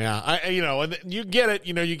 Yeah, and you get it,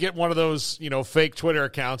 you get one of those, fake Twitter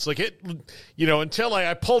accounts. Like it, until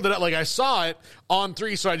I pulled it up, like I saw it on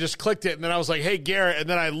 3, so I just clicked it, and then I was like, hey, Garrett, and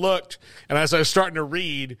then I looked, and as I was starting to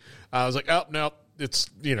read, I was like, oh, no, it's,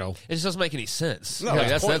 It just doesn't make any sense. No,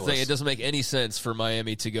 that's pointless. that thing. It doesn't make any sense for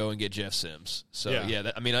Miami to go and get Jeff Sims. So,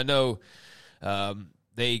 I know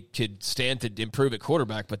they could stand to improve at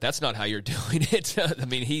quarterback, but that's not how you're doing it. I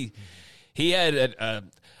mean, he had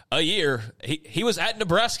a year. He was at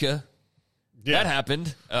Nebraska. Yeah. That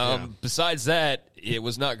happened. Besides that, it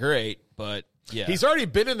was not great, but yeah. He's already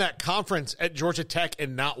been in that conference at Georgia Tech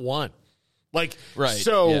and not won. Like, right.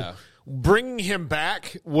 So bringing him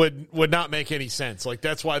back would not make any sense. Like,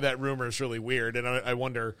 that's why that rumor is really weird. And I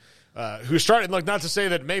wonder who started. Look, not to say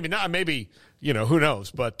that maybe not, maybe, who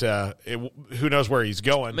knows, but who knows where he's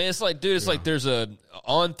going. Man, it's like, dude, it's like there's a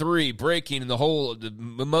On3 breaking and the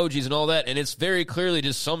emojis and all that, and it's very clearly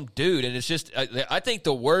just some dude. And it's just, I think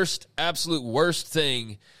the absolute worst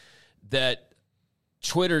thing that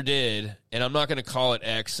Twitter did, and I'm not going to call it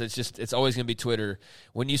X, it's always going to be Twitter,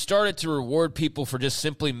 when you started to reward people for just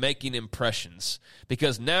simply making impressions.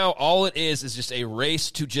 Because now all it is just a race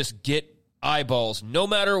to just get eyeballs, no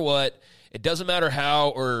matter what. It doesn't matter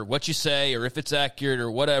how or what you say or if it's accurate or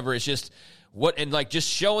whatever. It's just just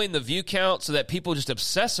showing the view count so that people just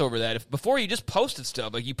obsess over that. Before you just posted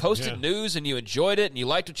stuff, like you posted news and you enjoyed it and you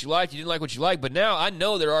liked what you liked, you didn't like what you liked. But now I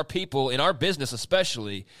know there are people in our business,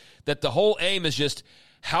 especially, that the whole aim is just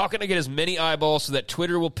how can I get as many eyeballs so that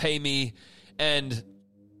Twitter will pay me? And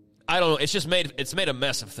I don't know. It's made a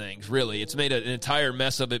mess of things. Really, it's made an entire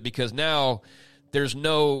mess of it because now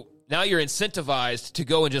Now you're incentivized to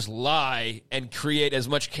go and just lie and create as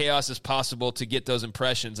much chaos as possible to get those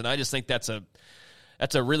impressions. And I just think that's a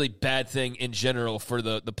really bad thing in general for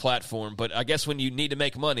the platform. But I guess when you need to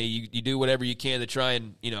make money, you do whatever you can to try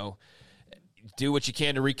and, do what you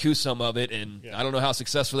can to recoup some of it. And I don't know how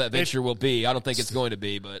successful that venture will be. I don't think it's going to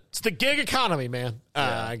be, but it's the gig economy, man.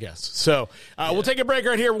 I guess. So we'll take a break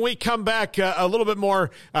right here. When we come back, a little bit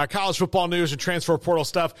more college football news and transfer portal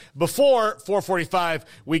stuff. Before 4:45,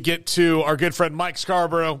 we get to our good friend Mike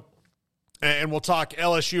Scarborough, and we'll talk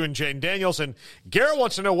LSU and Jane Daniels. And Garrett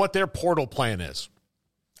wants to know what their portal plan is.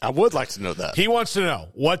 I would like to know that. He wants to know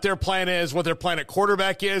what their plan is, what their plan at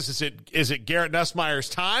quarterback is. Is it Garrett Nussmeier's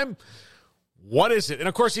time? What is it? And,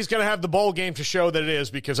 of course, he's going to have the bowl game to show that it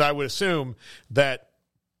is, because I would assume that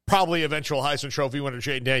probably eventual Heisman Trophy winner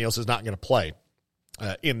Jane Daniels is not going to play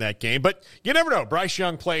in that game. But you never know. Bryce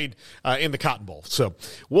Young played in the Cotton Bowl. So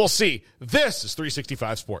we'll see. This is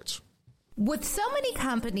 365 Sports. With so many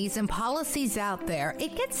companies and policies out there,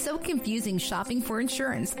 it gets so confusing shopping for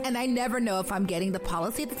insurance, and I never know if I'm getting the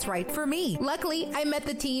policy that's right for me. Luckily, I met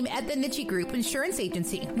the team at the Nitsche Group Insurance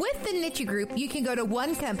Agency. With the Nitsche Group, you can go to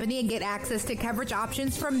one company and get access to coverage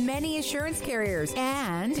options from many insurance carriers,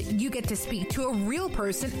 and you get to speak to a real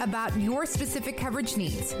person about your specific coverage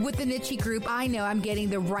needs. With the Nitsche Group, I know I'm getting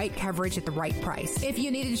the right coverage at the right price. If you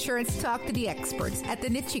need insurance, talk to the experts at the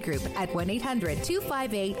Nitsche Group at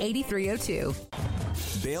 1-800-258-8302.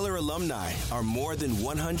 Baylor alumni are more than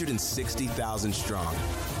 160,000 strong.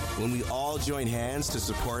 When we all join hands to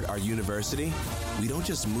support our university, we don't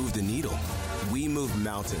just move the needle, we move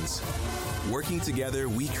mountains. Working together,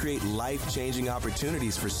 we create life-changing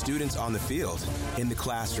opportunities for students on the field, in the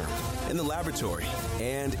classroom, in the laboratory,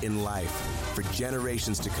 and in life for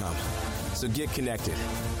generations to come. So get connected.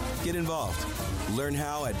 Get involved. Learn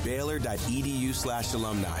how at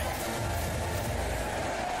baylor.edu/alumni.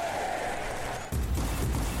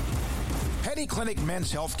 Petty Clinic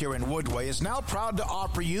Men's Healthcare in Woodway is now proud to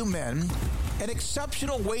offer you men an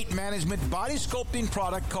exceptional weight management body sculpting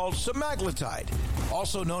product called semaglutide,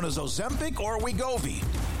 also known as Ozempic or Wegovy.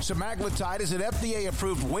 Semaglutide is an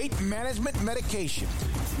FDA-approved weight management medication.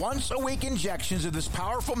 Once-a-week injections of this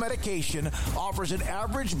powerful medication offers an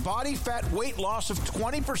average body fat weight loss of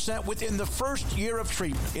 20% within the first year of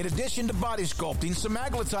treatment. In addition to body sculpting,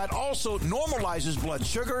 semaglutide also normalizes blood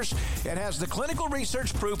sugars and has the clinical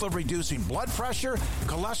research proof of reducing blood pressure,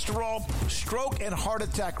 cholesterol, stroke, and heart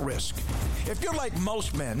attack risk. If you're like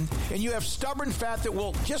most men and you have stubborn fat that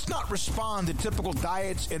will just not respond to typical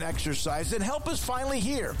diets and exercise, then help is finally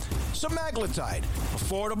here. Semaglutide.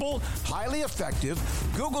 Affordable, highly effective.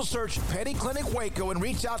 Google search Petty Clinic Waco and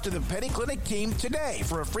reach out to the Petty Clinic team today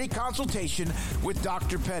for a free consultation with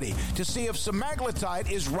Dr. Petty to see if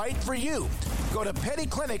semaglutide is right for you. Go to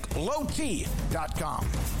pettycliniclowt.com.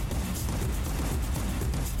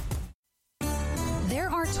 There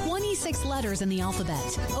are 26 letters in the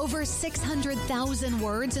alphabet, over 600,000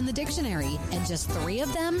 words in the dictionary, and just 3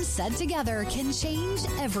 of them said together can change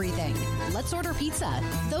everything. Let's order pizza.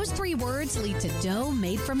 Those 3 words lead to dough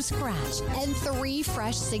made from scratch and 3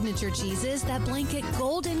 fresh signature cheeses that blanket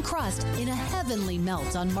golden crust in a heavenly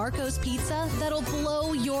melt on Marco's Pizza that'll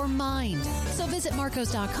blow your mind. So visit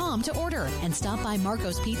Marcos.com to order and stop by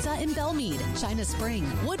Marco's Pizza in Belmead, China Spring,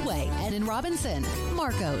 Woodway, and in Robinson.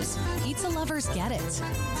 Marco's. Pizza lovers get it.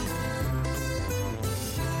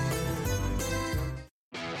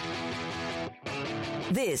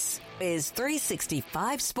 This is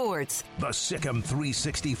 365 Sports. The Sikkim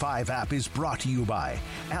 365 app is brought to you by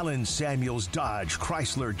Allen Samuels Dodge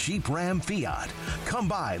Chrysler Jeep Ram Fiat. Come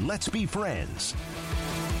by, let's be friends.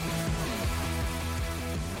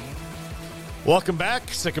 Welcome back.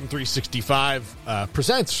 Sikkim 365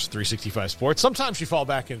 presents 365 Sports. Sometimes you fall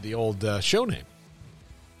back into the old show name.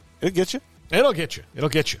 It'll get you. It'll get you. It'll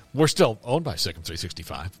get you. We're still owned by Sikkim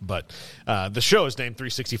 365, but the show is named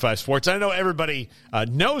 365 Sports. I know everybody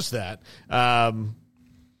knows that.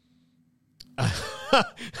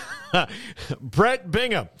 Brett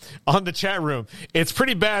Bingham on the chat room. It's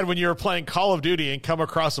pretty bad when you're playing Call of Duty and come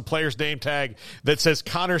across a player's name tag that says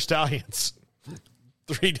Connor Stallions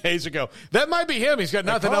 3 days ago. That might be him. He's got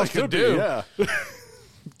nothing else to do. Yeah.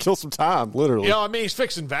 Kill some time, literally. You know, I mean, he's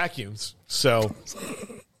fixing vacuums, so...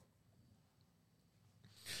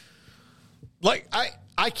 Like,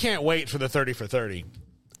 I can't wait for the 30 for 30.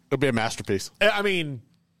 It'll be a masterpiece. I mean,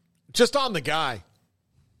 just on the guy.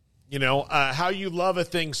 You know, how you love a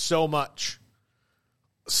thing so much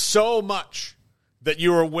that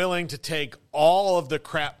you are willing to take all of the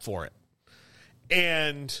crap for it.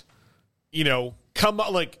 And, you know, come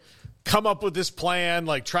up with this plan,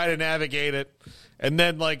 like try to navigate it. And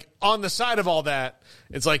then, like, on the side of all that,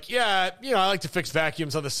 it's like, yeah, you know, I like to fix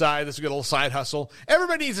vacuums on the side. This is a good little side hustle.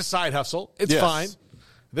 Everybody needs a side hustle. It's fine.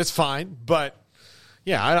 That's fine. But,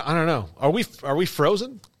 yeah, I don't know. Are we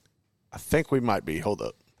frozen? I think we might be. Hold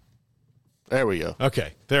up. There we go.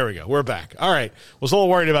 Okay, there we go. We're back. All right. Was a little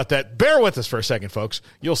worried about that. Bear with us for a second, folks.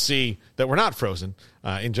 You'll see that we're not frozen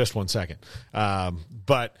in just 1 second.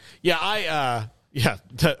 But, yeah, Yeah,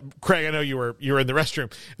 Craig, I know you were in the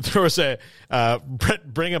restroom. There was a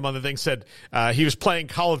Brett Brigham on the thing said he was playing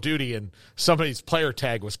Call of Duty and somebody's player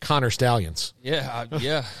tag was Connor Stallions. Yeah, I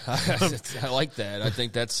like that. I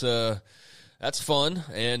think that's fun.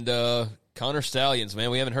 And Connor Stallions,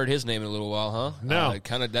 man, we haven't heard his name in a little while, huh? No,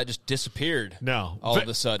 that just disappeared. No, all of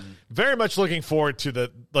a sudden. Very much looking forward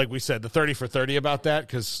to like we said, the 30 for 30 about that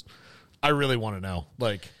because I really want to know,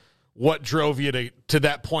 like. What drove you to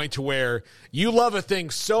that point to where you love a thing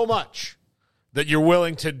so much that you're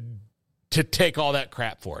willing to take all that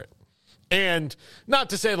crap for it? And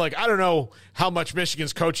not to say, like, I don't know how much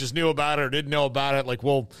Michigan's coaches knew about it or didn't know about it. Like,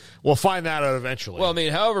 we'll find that out eventually. Well, I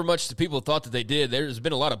mean, however much the people thought that they did, there's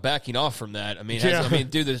been a lot of backing off from that. I mean,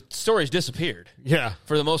 dude, the story's disappeared. Yeah.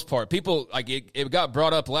 For the most part. People, like, it got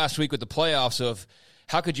brought up last week with the playoffs of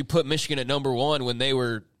how could you put Michigan at number 1 when they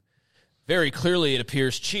were very clearly, it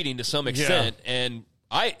appears, cheating to some extent. Yeah. And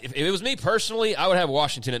if it was me personally, I would have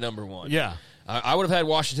Washington at number 1. Yeah. I would have had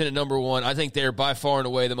Washington at number 1. I think they're by far and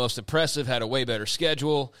away the most impressive, had a way better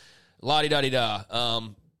schedule, la-di-da-di-da.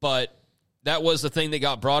 But that was the thing that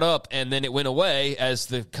got brought up, and then it went away as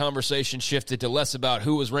the conversation shifted to less about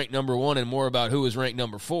who was ranked number 1 and more about who was ranked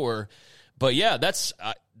number 4. But, yeah,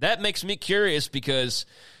 that makes me curious because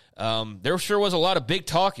there sure was a lot of big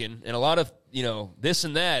talking and a lot of, you know, this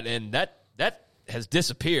and that, and that has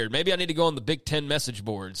disappeared. Maybe I need to go on the Big Ten message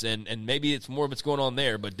boards, and maybe it's more of what's going on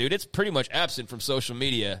there. But, dude, it's pretty much absent from social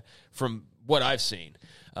media from what I've seen.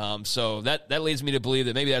 So that leads me to believe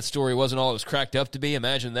that maybe that story wasn't all it was cracked up to be.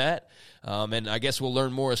 Imagine that. And I guess we'll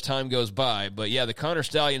learn more as time goes by. But, yeah, the Connor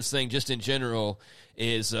Stallions thing just in general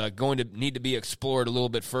is going to need to be explored a little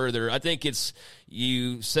bit further. I think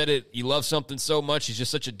you said it, you love something so much. He's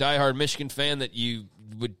just such a diehard Michigan fan that you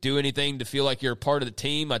would do anything to feel like you're a part of the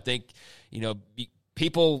team. I think, you know,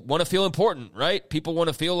 people want to feel important, right? People want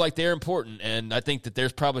to feel like they're important, and I think that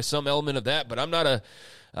there's probably some element of that, but I'm not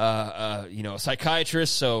a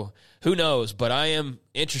psychiatrist, so who knows? But I am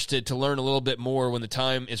interested to learn a little bit more when the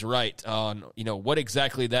time is right on, you know, what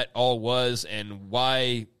exactly that all was and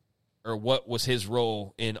why or what was his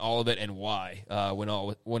role in all of it and why when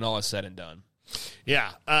all is said and done.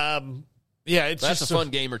 Yeah. It's that's just a fun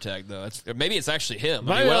gamer tag, though. Maybe it's actually him.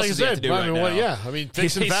 What else does he have to do right now?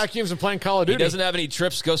 Fixing vacuums and playing Call of Duty. He doesn't have any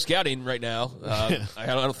trips go scouting right now. I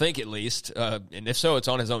don't think, at least. And if so, it's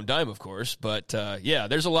on his own dime, of course. But,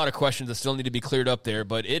 there's a lot of questions that still need to be cleared up there.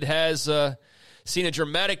 But it has seen a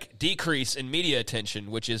dramatic decrease in media attention,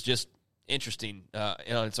 which is just interesting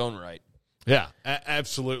on its own right. Yeah,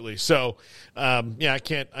 absolutely. So, I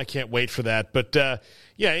can't wait for that. But,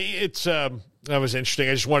 it's that was interesting.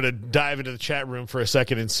 I just wanted to dive into the chat room for a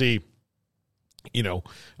second and see, if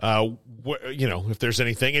there's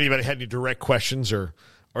anybody had any direct questions or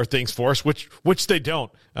things for us, which they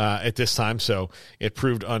don't at this time. So it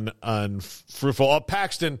proved unfruitful.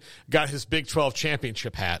 Paxton got his Big 12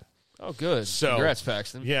 championship hat. Oh, good. So, congrats,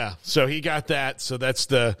 Paxton. Yeah, so he got that. So that's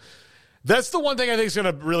the one thing I think is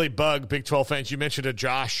going to really bug Big 12 fans. You mentioned to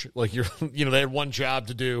Josh, they had one job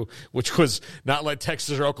to do, which was not let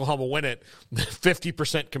Texas or Oklahoma win it,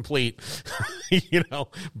 50% complete,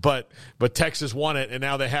 but Texas won it, and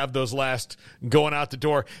now they have those last going out the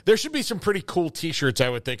door. There should be some pretty cool T-shirts, I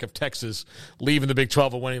would think, of Texas leaving the Big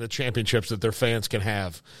 12 and winning the championships that their fans can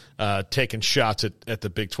have, taking shots at the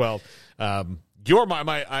Big 12. I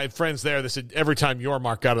had friends there that said every time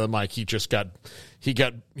Yormark got on the mic, he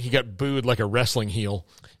got booed like a wrestling heel.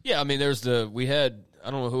 Yeah, I mean, we had, I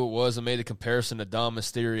don't know who it was that made the comparison to Dom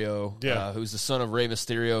Mysterio, who's the son of Rey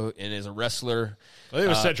Mysterio and is a wrestler. I think it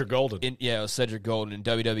was Cedric Golden. It was Cedric Golden in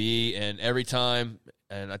WWE, and every time,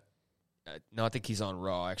 and I think he's on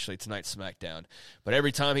Raw, actually, tonight's SmackDown. But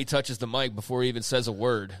every time he touches the mic before he even says a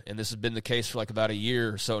word, and this has been the case for like about a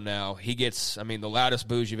year or so now, he gets, the loudest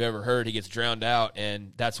boos you've ever heard, he gets drowned out,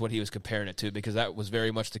 and that's what he was comparing it to, because that was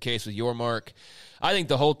very much the case with Yormark. I think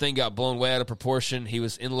the whole thing got blown way out of proportion. He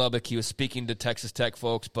was in Lubbock. He was speaking to Texas Tech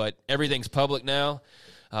folks, but everything's public now.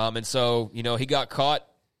 And so, he got caught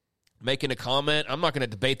making a comment. I'm not going to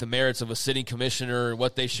debate the merits of a sitting commissioner and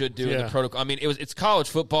what they should do in the protocol. It's college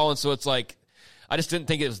football, and so it's like, I just didn't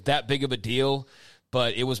think it was that big of a deal,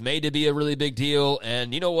 but it was made to be a really big deal.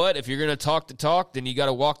 And you know what? If you're going to talk the talk, then you got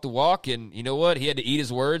to walk the walk. And you know what? He had to eat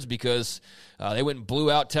his words because they went and blew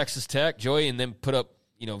out Texas Tech, Joey, and then put up,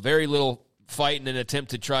 very little fight in an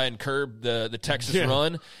attempt to try and curb the Texas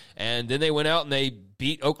run. And then they went out and they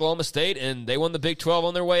beat Oklahoma State, and they won the Big 12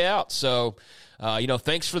 on their way out. So,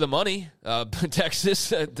 thanks for the money,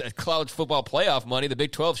 Texas, college football playoff money. The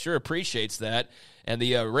Big 12 sure appreciates that, and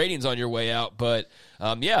the ratings on your way out. But,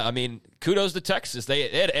 kudos to Texas. They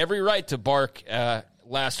had every right to bark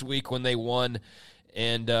last week when they won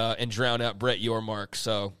and drown out Brett Yormark.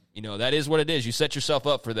 So, that is what it is. You set yourself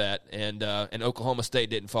up for that, and Oklahoma State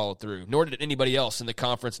didn't follow through, nor did anybody else in the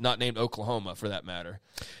conference not named Oklahoma, for that matter.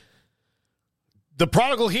 The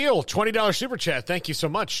Prodigal Heel, $20 super chat. Thank you so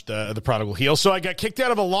much, the Prodigal Heel. So I got kicked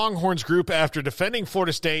out of a Longhorns group after defending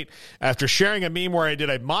Florida State, after sharing a meme where I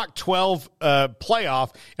did a mock 12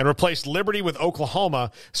 playoff and replaced Liberty with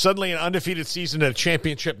Oklahoma. Suddenly an undefeated season and a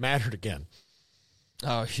championship mattered again.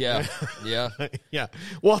 Oh, yeah. Yeah. Yeah.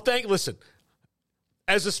 Well, listen,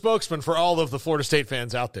 as a spokesman for all of the Florida State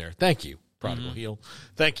fans out there, thank you, Prodigal Heel.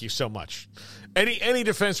 Thank you so much. Any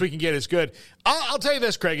defense we can get is good. I'll tell you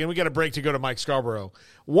this, Craig, and we got a break to go to Mike Scarborough.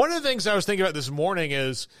 One of the things I was thinking about this morning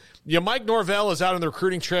is, Mike Norvell is out on the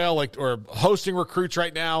recruiting trail, or hosting recruits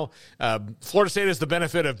right now. Florida State has the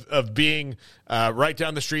benefit of being right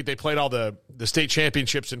down the street. They played all the state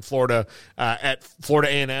championships in Florida at Florida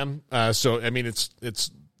A&M. So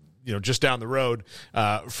it's just down the road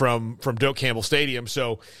from Doak Campbell Stadium.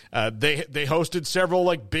 So they hosted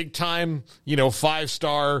several big time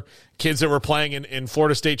 5-star kids that were playing in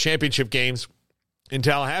Florida State championship games in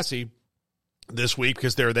Tallahassee this week,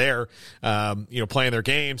 because they're there playing their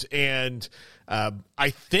games. And I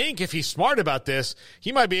think if he's smart about this,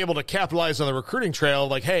 he might be able to capitalize on the recruiting trail,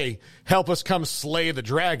 hey, help us come slay the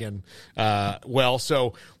dragon.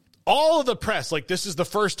 So all of the press, this is the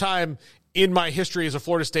first time in my history as a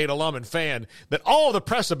Florida State alum and fan that all of the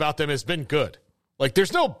press about them has been good.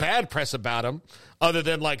 There's no bad press about them other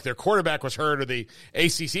than, their quarterback was hurt or the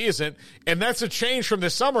ACC isn't. And that's a change from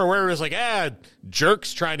this summer where it was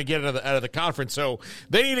jerks trying to get out of the conference. So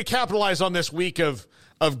they need to capitalize on this week of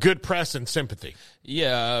good press and sympathy.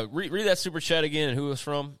 Yeah, read that super chat again and who it was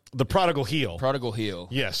from? The Prodigal Heel. Prodigal Heel.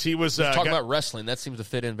 Yes, he was talking about wrestling. That seems to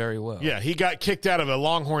fit in very well. Yeah, he got kicked out of a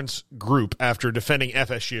Longhorns group after defending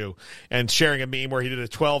FSU and sharing a meme where he did a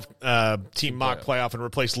 12-team mock playoff and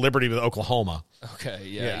replaced Liberty with Oklahoma. Okay,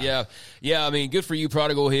 yeah. Good for you,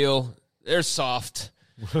 Prodigal Heel. They're soft.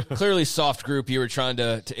 clearly soft group you were trying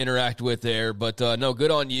to interact with there. But no,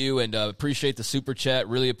 good on you, and appreciate the super chat.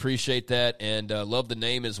 Really appreciate that, and love the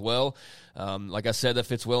name as well. Like I said, that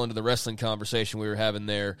fits well into the wrestling conversation we were having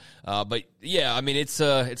there. But yeah, I mean, it's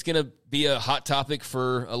going to be a hot topic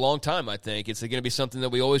for a long time. I think it's going to be something that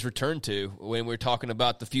we always return to when we're talking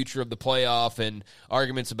about the future of the playoff and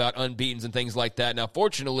arguments about unbeatens and things like that. Now,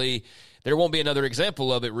 fortunately, there won't be another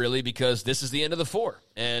example of it really, because this is the end of the 4,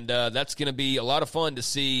 and that's going to be a lot of fun to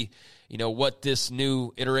see. What this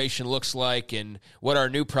new iteration looks like and what our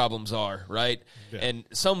new problems are, right? Yeah. And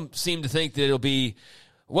some seem to think that it'll be,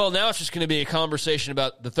 well, now it's just going to be a conversation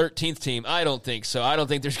about the 13th team. I don't think so. I don't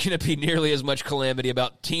think there's going to be nearly as much calamity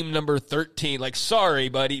about team number 13. Like, sorry,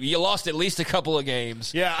 buddy, you lost at least a couple of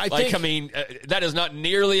games. Yeah, I mean, that is not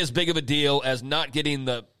nearly as big of a deal as not getting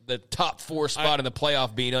the top 4 spot in the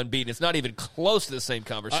playoff being unbeaten. It's not even close to the same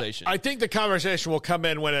conversation. I think the conversation will come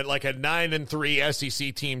in when a 9-3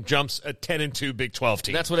 SEC team jumps a 10-2 Big 12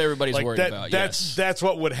 team. That's what everybody's worried about. That's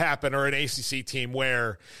what would happen, or an ACC team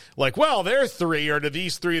where, well, they're 3, or to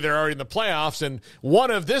these 3 they're already in the playoffs, and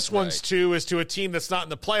one of this one's 2 is to a team that's not in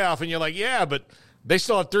the playoff, and you're like, yeah, but they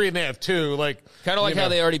still have 3 and they have 2. Kind of like how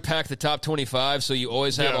they already packed the top 25, so you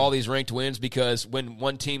always have all these ranked wins, because when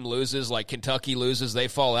one team loses, like Kentucky loses, they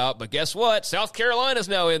fall out. But guess what? South Carolina's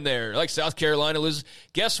now in there. Like South Carolina loses.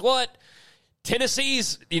 Guess what?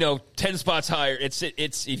 Tennessee's, 10 spots higher. It's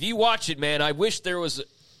if you watch it, man, I wish there was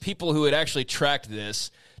people who had actually tracked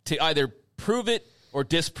this to either prove it or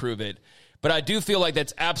disprove it. But I do feel like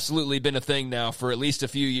that's absolutely been a thing now for at least a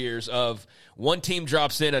few years of one team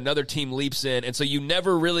drops in, another team leaps in, and so you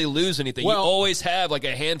never really lose anything. You always have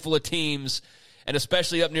a handful of teams, and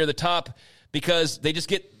especially up near the top, because they just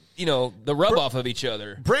get, the rub off of each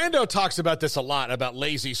other. Brando talks about this a lot, about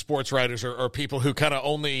lazy sports writers or people who kind of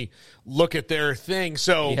only look at their thing.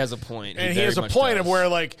 So he has a point. And he has a point of where,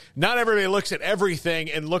 not everybody looks at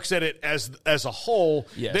everything and looks at it as a whole.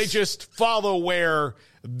 Yes. They just follow where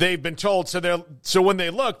they've been told. So when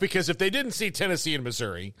they look, because if they didn't see Tennessee and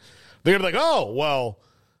Missouri, they're going to be like, oh, well,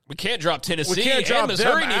 we can't drop Tennessee. We can't drop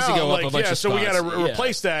Missouri them needs out. to go up a bunch of spots. So we got to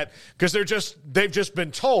replace that, because they've just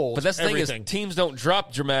been told. But that's the thing is, teams don't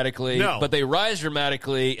drop dramatically, but they rise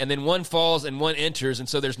dramatically, and then one falls and one enters, and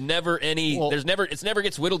so there's never any. It never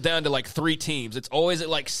gets whittled down to 3 teams. It's always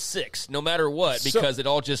at 6, no matter what, because it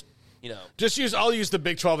all just. I'll use the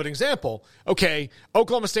Big 12 as an example. Okay,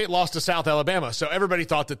 Oklahoma State lost to South Alabama, so everybody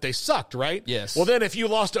thought that they sucked, right? Yes. Well, then if you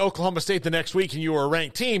lost to Oklahoma State the next week and you were a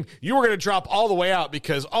ranked team, you were going to drop all the way out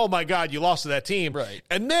because, oh my God, you lost to that team. Right.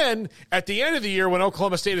 And then at the end of the year, when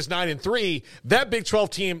Oklahoma State is 9-3, that Big 12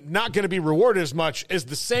 team not going to be rewarded as much as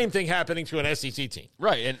the same thing happening to an SEC team.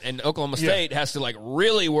 Right, and Oklahoma State has to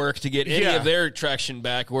really work to get any of their traction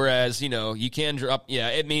back, whereas, you can drop,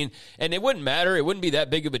 and it wouldn't matter. It wouldn't be that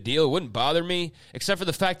big of a deal. It wouldn't bother me, except for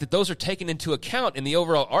the fact that those are taken into account in the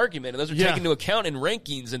overall argument, and those are taken into account in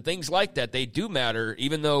rankings and things like that. They do matter,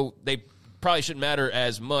 even though they probably shouldn't matter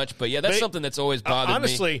as much. But that's something that's always bothered me.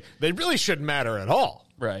 Honestly, they really shouldn't matter at all.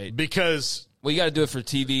 Right. Because you got to do it for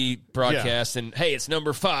TV broadcasts, and hey, it's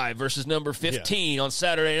number 5 versus number 15 on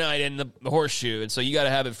Saturday night in the Horseshoe, and so you got to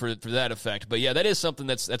have it for that effect. But that is something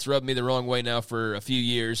that's rubbed me the wrong way now for a few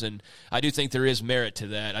years, and I do think there is merit to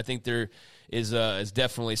that. I think there is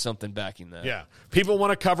definitely something backing that. Yeah. People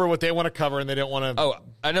want to cover what they want to cover, and they don't want to... Oh,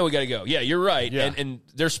 I know we got to go. Yeah, you're right. Yeah. And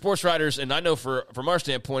there's sports writers, and I know from our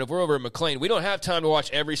standpoint, if we're over at McLean, we don't have time to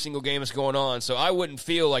watch every single game that's going on, so I wouldn't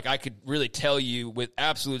feel like I could really tell you with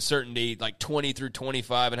absolute certainty 20 through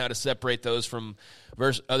 25 and how to separate those from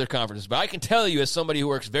versus other conferences. But I can tell you, as somebody who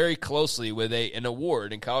works very closely with an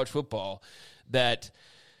award in college football, that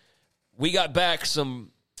we got back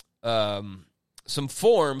some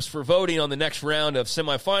forms for voting on the next round of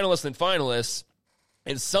semifinalists and finalists,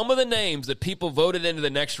 and some of the names that people voted into the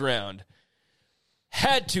next round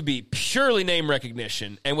had to be purely name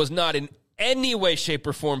recognition and was not in any way, shape,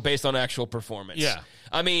 or form based on actual performance. Yeah.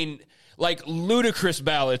 I mean, ludicrous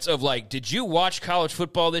ballots of did you watch college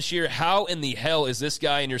football this year? How in the hell is this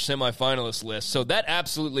guy in your semifinalist list? So that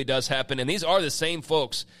absolutely does happen, and these are the same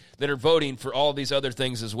folks that are voting for all these other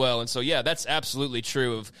things as well. And so, that's absolutely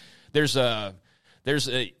true. There's very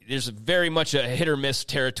much a hit or miss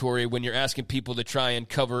territory when you're asking people to try and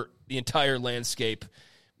cover the entire landscape,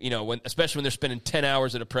 especially when they're spending 10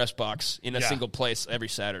 hours at a press box in a single place every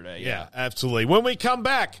Saturday. Yeah, absolutely. When we come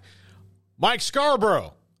back, Mike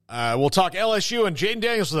Scarborough, we'll talk LSU, and Jaden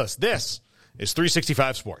Daniels with us. This is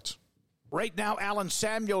 365 Sports. Right now, Allen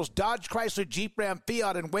Samuels, Dodge, Chrysler, Jeep, Ram,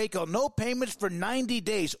 Fiat, and Waco. No payments for 90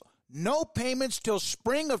 days. No payments till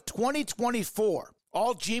spring of 2024.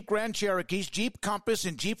 All Jeep Grand Cherokees, Jeep Compass,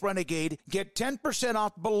 and Jeep Renegade get 10%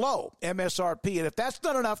 off below MSRP. And if that's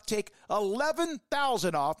not enough, take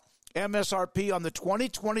 $11,000 off MSRP on the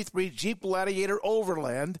 2023 Jeep Gladiator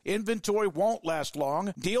Overland. Inventory won't last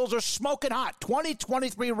long. Deals are smoking hot.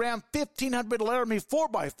 2023 Ram 1500 Laramie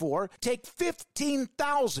 4x4. Take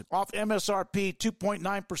 $15,000 off MSRP,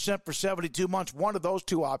 2.9% for 72 months. One of those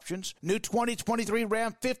two options. New 2023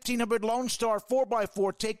 Ram 1500 Lone Star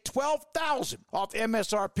 4x4. Take $12,000 off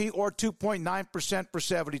MSRP or 2.9% for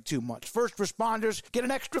 72 months. First responders get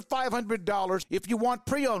an extra $500 if you want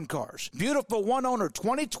pre-owned cars. Beautiful one-owner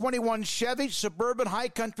 2021 Chevy Suburban High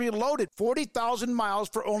Country loaded 40,000 miles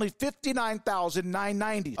for only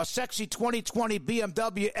 $59,990. A sexy 2020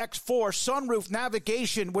 BMW X4 sunroof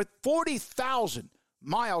navigation with 40,000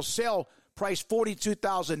 miles sale price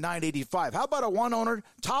 $42,985. How about a one-owner,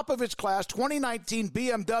 top of its class, 2019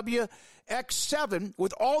 BMW X7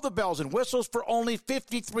 with all the bells and whistles for only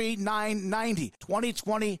 $53,990.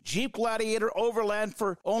 2020 Jeep Gladiator Overland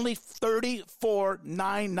for only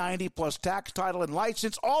 $34,990 plus tax, title, and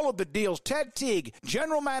license. All of the deals. Ted Teague,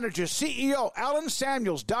 General Manager, CEO, Alan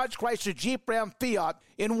Samuels, Dodge Chrysler Jeep Ram Fiat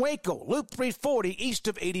in Waco, Loop 340 east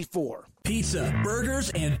of 84. Pizza,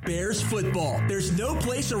 burgers, and Bears football. There's no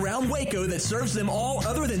place around Waco that serves them all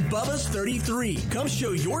other than Bubba's 33. Come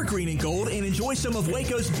show your green and gold and enjoy some of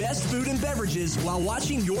Waco's best food and beverages while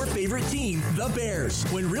watching your favorite team, the Bears.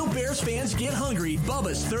 When real Bears fans get hungry,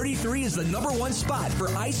 Bubba's 33 is the #1 spot for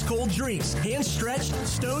ice-cold drinks, hand-stretched,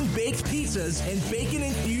 stone-baked pizzas, and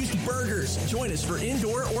bacon-infused burgers. Join us for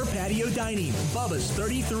indoor or patio dining. Bubba's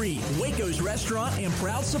 33, Waco's restaurant and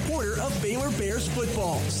proud supporter of Baylor Bears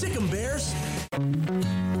football. Sick 'em, Bears.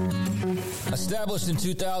 Established in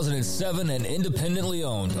 2007 and independently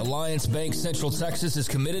owned, Alliance Bank Central Texas is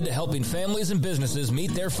committed to helping families and businesses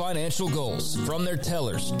meet their financial goals. From their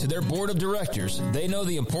tellers to their board of directors, they know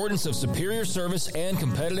the importance of superior service and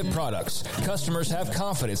competitive products. Customers have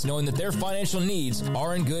confidence knowing that their financial needs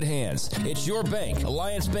are in good hands. It's your bank,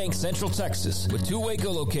 Alliance Bank Central Texas, with 2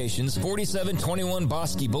 Waco locations, 4721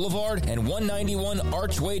 Bosque Boulevard and 191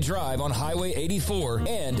 Archway Drive on Highway 84,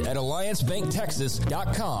 and at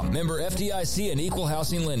AllianceBankTexas.com. Member FDIC and Equal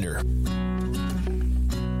Housing Lender.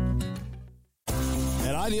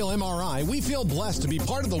 At Ideal MRI, we feel blessed to be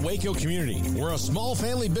part of the Waco community. We're a small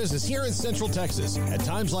family business here in Central Texas. At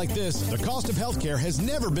times like this, the cost of healthcare has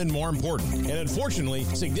never been more important. And unfortunately,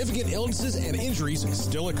 significant illnesses and injuries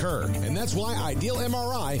still occur. And that's why Ideal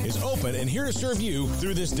MRI is open and here to serve you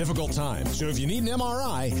through this difficult time. So if you need an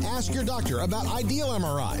MRI, ask your doctor about Ideal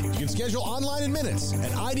MRI. You can schedule online in minutes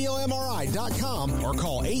at idealmri.com or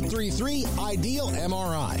call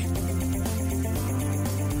 833-IDEAL-MRI.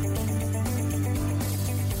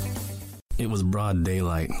 It was broad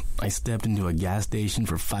daylight. I stepped into a gas station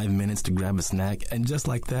for 5 minutes to grab a snack, and just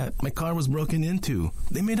like that, my car was broken into.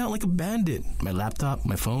 They made out like a bandit. My laptop,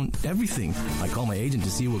 my phone, everything. I called my agent to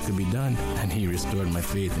see what could be done, and he restored my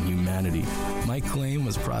faith in humanity. My claim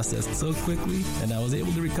was processed so quickly, and I was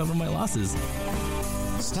able to recover my losses.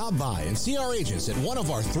 Stop by and see our agents at one of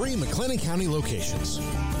our 3 McLennan County locations.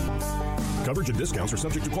 Coverage and discounts are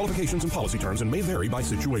subject to qualifications and policy terms and may vary by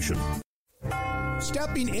situation.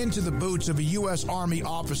 Stepping into the boots of a U.S. Army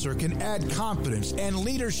officer can add confidence and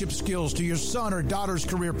leadership skills to your son or daughter's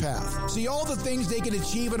career path. See all the things they can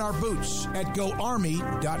achieve in our boots at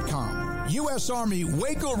GoArmy.com. U.S. Army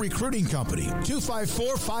Waco Recruiting Company,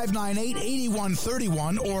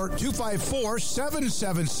 254-598-8131 or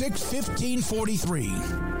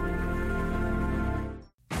 254-776-1543.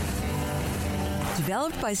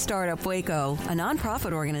 Developed by Startup Waco, a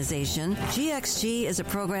nonprofit organization, GXG is a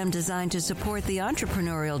program designed to support the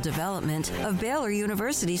entrepreneurial development of Baylor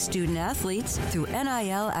University student athletes through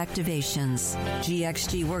NIL activations.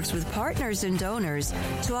 GXG works with partners and donors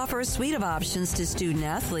to offer a suite of options to student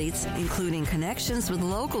athletes, including connections with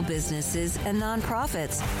local businesses and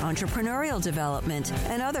nonprofits, entrepreneurial development,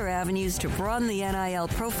 and other avenues to broaden the NIL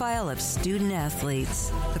profile of student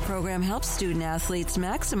athletes. The program helps student athletes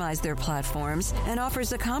maximize their platforms and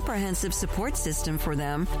offers a comprehensive support system for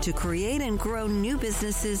them to create and grow new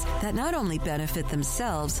businesses that not only benefit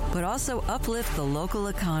themselves, but also uplift the local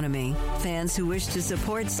economy. Fans who wish to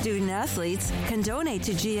support student athletes can donate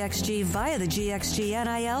to GXG via the GXG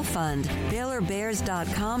NIL Fund,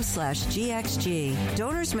 BaylorBears.com/GXG.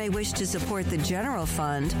 Donors may wish to support the general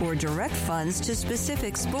fund or direct funds to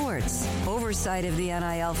specific sports. Oversight of the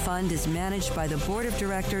NIL Fund is managed by the Board of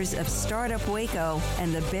Directors of Startup Waco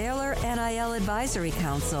and the Baylor NIL Advisory Advisory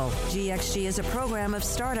Council. GXG is a program of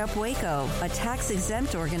Startup Waco, a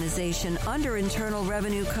tax-exempt organization under Internal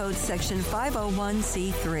Revenue Code Section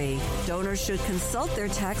 501c3. Donors should consult their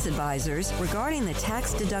tax advisors regarding the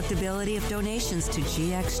tax deductibility of donations to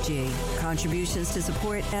GXG. Contributions to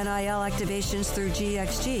support NIL activations through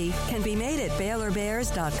GXG can be made at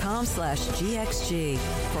BaylorBears.com/GXG.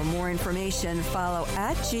 For more information, follow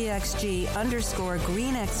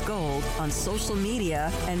 @GXG_GreenXGold on social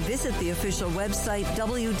media and visit the official website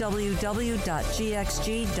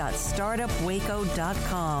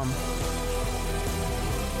www.gxg.startupwaco.com.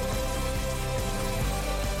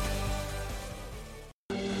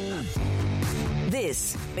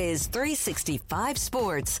 This is 365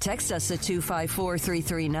 Sports. Text us at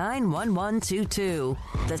 254-339-1122.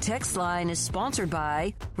 The text line is sponsored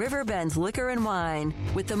by Riverbend Liquor and Wine,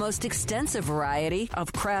 with the most extensive variety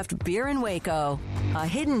of craft beer in Waco. A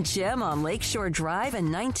hidden gem on Lakeshore Drive and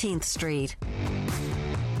 19th Street.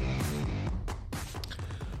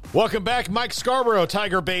 Welcome back. Mike Scarborough,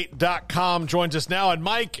 TigerBait.com, joins us now. And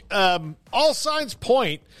Mike, all signs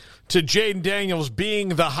point to Jayden Daniels being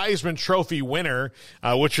the Heisman Trophy winner,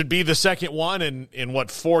 which would be the second one in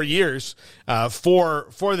 4 years for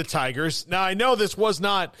the Tigers. Now, I know this was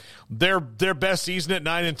not their best season at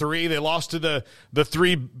 9-3. They lost to the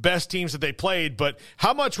three best teams that they played. But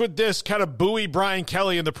how much would this kind of buoy Brian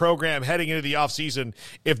Kelly in the program heading into the offseason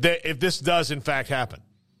if this does in fact happen?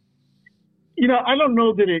 I don't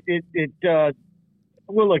know that it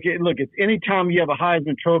well, look, it's anytime you have a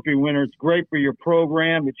Heisman Trophy winner, it's great for your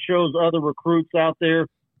program. It shows other recruits out there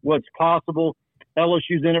what's possible.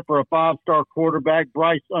 LSU's in it for a 5-star quarterback,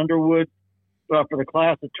 Bryce Underwood, for the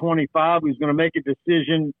class of 25, who's going to make a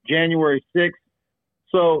decision January 6th.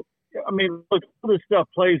 So, I mean, look, all this stuff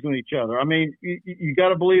plays with each other. I mean, you got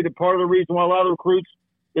to believe that part of the reason why a lot of recruits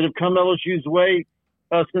that have come LSU's way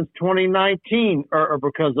since 2019 are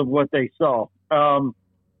because of what they saw.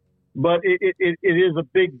 But it is a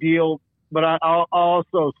big deal. But I'll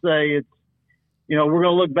also say it's, we're going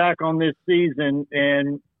to look back on this season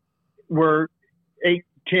and we're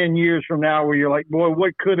 8-10 years from now where you're like, boy,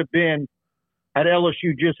 what could have been had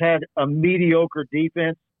LSU just had a mediocre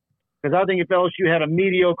defense? Because I think if LSU had a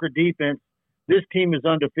mediocre defense, this team is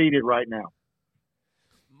undefeated right now.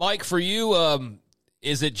 Mike, for you,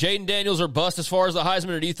 is it Jayden Daniels or bust as far as the Heisman,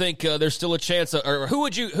 or do you think there's still a chance? Or who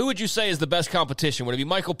would you say is the best competition? Would it be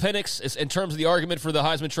Michael Penix in terms of the argument for the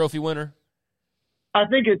Heisman Trophy winner? I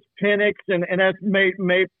think it's Penix, and that's mainly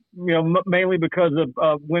because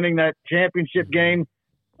of winning that championship game.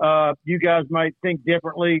 You guys might think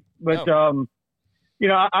differently, but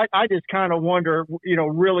I just kind of wonder,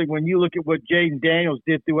 really when you look at what Jayden Daniels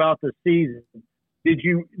did throughout the season, did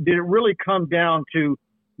it really come down to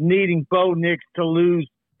needing Bo Nix to lose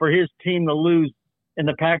for his team to lose in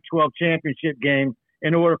the Pac-12 championship game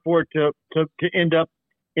in order for it to end up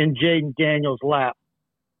in Jayden Daniels' lap?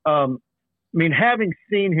 Having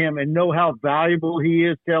seen him and know how valuable he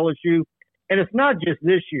is to LSU, and it's not just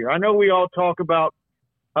this year. I know we all talk about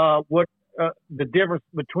what the difference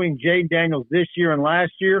between Jayden Daniels this year and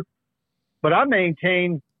last year, but I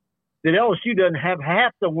maintain that LSU doesn't have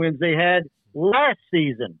half the wins they had last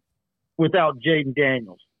season without Jayden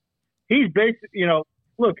Daniels. He's basically,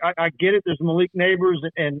 look, I get it. There's Malik Neighbors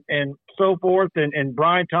and so forth, and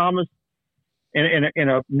Brian Thomas, and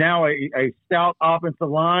now a stout offensive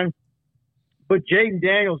line. But Jayden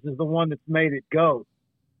Daniels is the one that's made it go,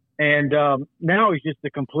 and now he's just a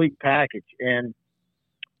complete package. And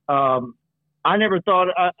I never thought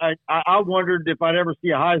I wondered if I'd ever see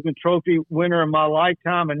a Heisman Trophy winner in my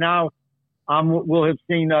lifetime, and now we'll have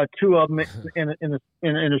seen two of them in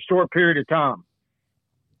a short period of time.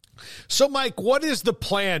 So, Mike, what is the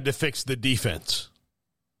plan to fix the defense?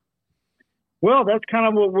 Well, that's kind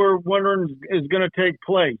of what we're wondering is going to take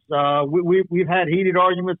place. We've had heated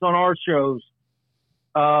arguments on our shows.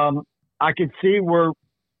 I could see where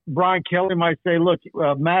Brian Kelly might say, look,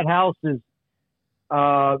 Matt House is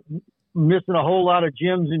missing a whole lot of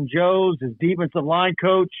Jims and Joes. His defensive line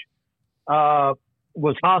coach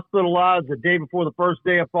was hospitalized the day before the first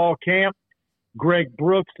day of fall camp. Greg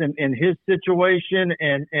Brooks and his situation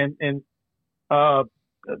and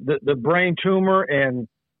the brain tumor, and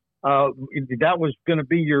that was going to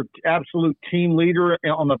be your absolute team leader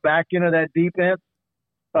on the back end of that defense.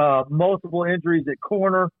 Multiple injuries at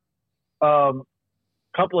corner,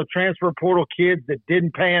 couple of transfer portal kids that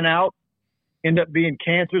didn't pan out, end up being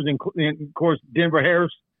cancers, and of course Denver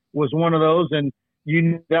Harris was one of those, and you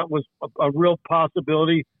knew that was a real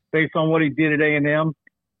possibility based on what he did at A&M.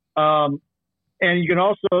 And you can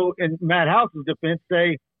also, in Matt House's defense,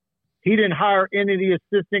 say he didn't hire any of the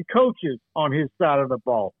assistant coaches on his side of the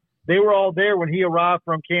ball. They were all there when he arrived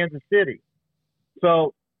from Kansas City.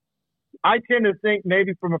 So I tend to think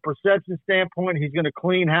maybe from a perception standpoint, he's going to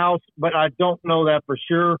clean house, but I don't know that for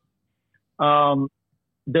sure.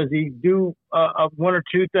 Does he do one or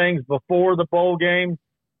two things before the bowl game?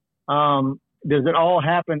 Does it all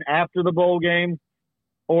happen after the bowl game?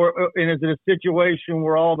 And is it a situation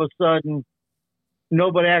where all of a sudden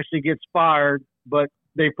nobody actually gets fired, but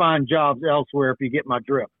they find jobs elsewhere, if you get my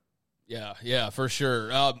drift? Yeah, for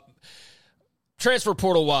sure. Transfer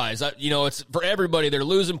portal wise, it's for everybody. They're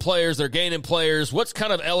losing players, they're gaining players. What's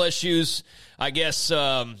kind of LSU's, I guess,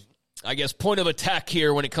 point of attack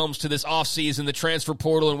here when it comes to this offseason, the transfer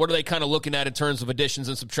portal, and what are they kind of looking at in terms of additions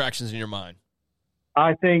and subtractions in your mind?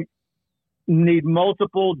 I think need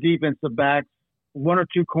multiple defensive backs, one or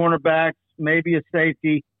two cornerbacks, maybe a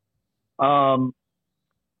safety.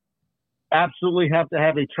 Absolutely have to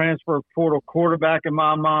have a transfer portal quarterback in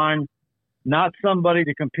my mind. Not somebody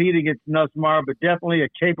to compete against Nussmeier, but definitely a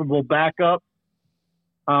capable backup.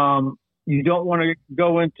 You don't want to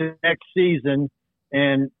go into next season,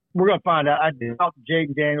 and we're going to find out. I doubt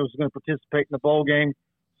Jaden Daniels is going to participate in the bowl game.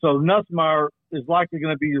 So Nussmeier is likely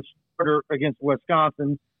going to be your starter against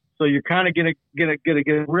Wisconsin. So you're kind of going to get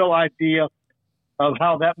a real idea of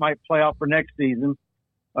how that might play out for next season,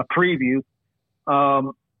 a preview.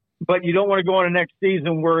 But you don't want to go into next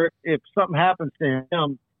season where if something happens to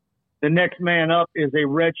him, the next man up is a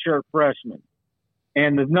redshirt freshman.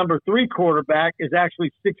 And the number 3 quarterback is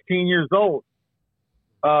actually 16 years old.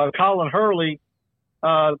 Colin Hurley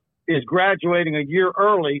is graduating a year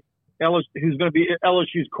early, who's going to be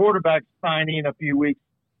LSU's quarterback signee in a few weeks.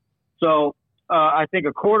 So I think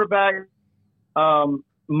a quarterback,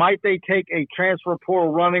 might they take a transfer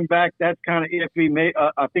portal running back? That's kind of iffy.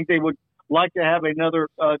 I think they would like to have another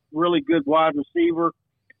really good wide receiver.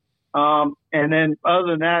 And then other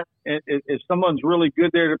than that, if someone's really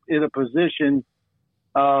good there in a position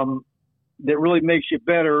that really makes you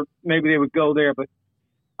better, maybe they would go there. But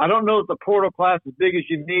I don't know if the portal class is as big as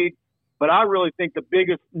you need, but I really think the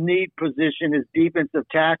biggest need position is defensive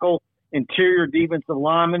tackle, interior defensive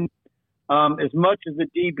lineman. As much as the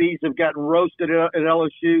DBs have gotten roasted at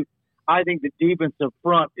LSU, I think the defensive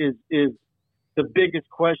front is the biggest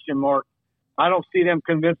question mark. I don't see them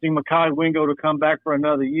convincing Mekhi Wingo to come back for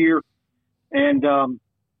another year. And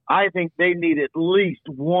I think they need at least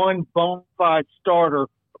one bona fide starter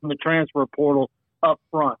from the transfer portal up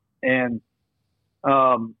front. And,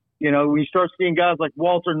 we start seeing guys like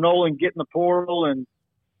Walter Nolan get in the portal and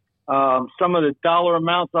some of the dollar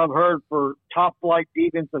amounts I've heard for top-flight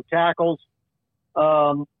defensive tackles.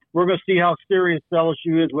 We're going to see how serious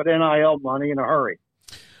LSU is with NIL money in a hurry.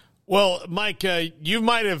 Well, Mike, you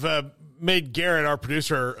might have made Garrett, our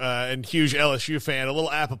producer and huge LSU fan, a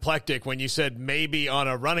little apoplectic when you said maybe on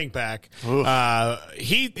a running back.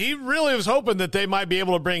 He really was hoping that they might be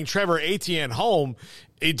able to bring Trevor Etienne home.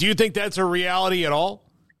 Do you think that's a reality at all?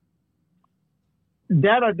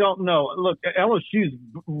 That I don't know. Look, LSU's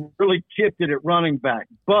really gifted at running back,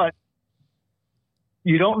 but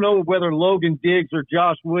you don't know whether Logan Diggs or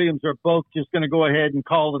Josh Williams are both just going to go ahead and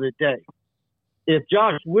call it a day. If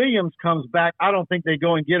Josh Williams comes back, I don't think they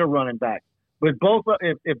go and get a running back. But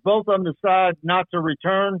if both of them decide not to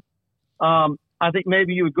return, I think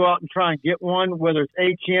maybe you would go out and try and get one, whether it's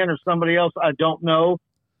Etienne or somebody else. I don't know.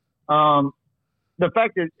 The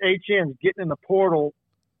fact that Etienne's getting in the portal,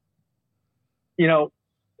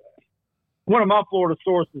 one of my Florida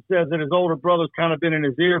sources says that his older brother's kind of been in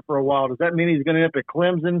his ear for a while. Does that mean he's going to end up at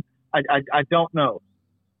Clemson? I don't know.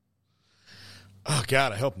 Oh,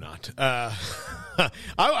 God, I hope not.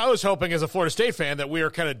 I was hoping as a Florida State fan that we were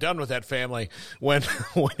kind of done with that family when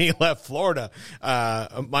he left Florida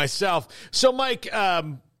myself. So, Mike,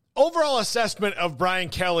 overall assessment of Brian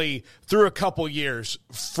Kelly through a couple years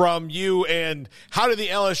from you, and how do the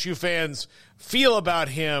LSU fans feel about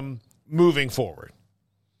him moving forward?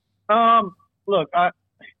 Look, I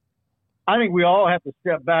think we all have to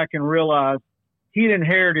step back and realize he'd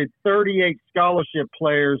inherited 38 scholarship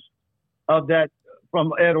players of that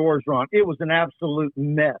from Ed Orgeron. It was an absolute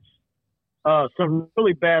mess. Some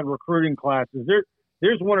really bad recruiting classes.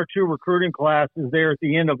 There's one or two recruiting classes there at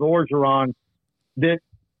the end of Orgeron that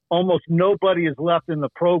almost nobody is left in the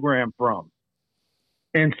program from.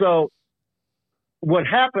 And so what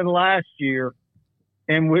happened last year,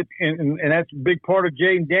 and that's a big part of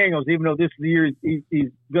Jaden Daniels, even though this is the year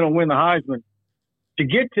he's going to win the Heisman, to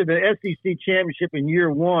get to the SEC championship in year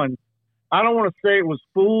one, I don't want to say it was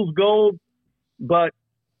fool's gold, but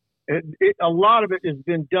a lot of it has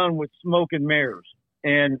been done with smoke and mirrors,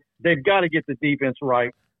 and they've got to get the defense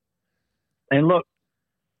right. And look,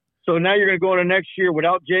 So now you're going to go into next year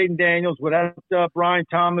without Jaden Daniels, without Brian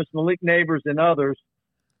Thomas, Malik Neighbors, and others,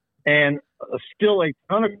 and still a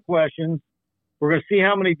ton of questions. We're going to see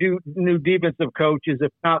how many new defensive coaches,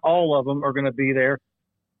 if not all of them, are going to be there.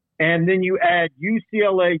 And then you add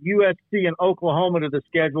UCLA, USC, and Oklahoma to the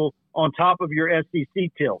schedule on top of your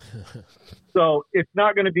SEC tilt. So it's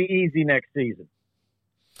not going to be easy next season.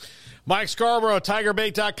 Mike Scarborough,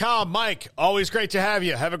 TigerBait.com. Mike, always great to have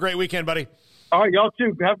you. Have a great weekend, buddy. All right, y'all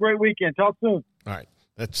too. Have a great weekend. Talk soon. All right.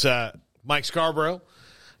 That's Mike Scarborough,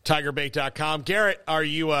 TigerBait.com. Garrett, are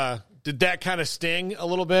you did that kind of sting a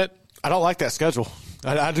little bit? I don't like that schedule.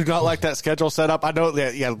 I do not like that schedule setup. I know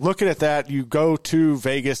that, looking at that, you go to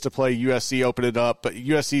Vegas to play USC, open it up, but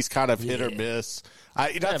USC's kind of hit or miss.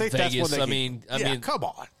 I think Vegas, that's when I mean, come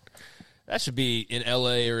on. That should be in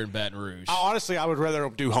L.A. or in Baton Rouge. Honestly, I would rather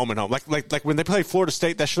do home and home. Like when they played Florida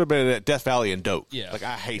State, that should have been at Death Valley and Doak. Yeah. Like,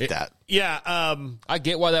 I hate that. Yeah. I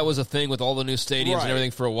get why that was a thing with all the new stadiums and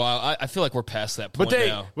everything for a while. I feel like we're past that point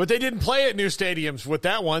now. But they didn't play at new stadiums with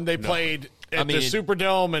that one. They played at the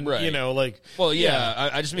Superdome and, Well,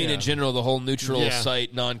 I just mean in general, the whole neutral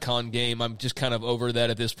site, non-con game, I'm just kind of over that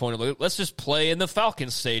at this point. Like, let's just play in the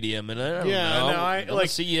Falcons Stadium. And I don't know. I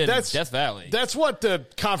see you in Death Valley. That's what the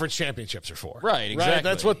conference championships are for. Right, exactly. Right?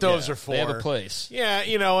 That's what those are for. They have a place. Yeah,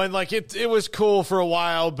 and like it was cool for a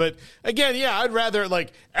while. But again, I'd rather,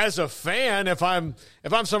 like, as a fan, if I'm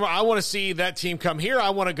somewhere, I want to see that team come here. I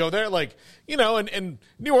want to go there. Like, and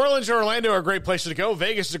New Orleans or Orlando are great places to go.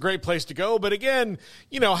 Vegas is a great place to go. But again,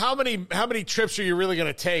 how many trips are you really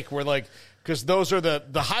going to take where, like, because those are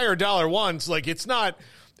the higher dollar ones. Like, it's not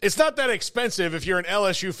that expensive if you're an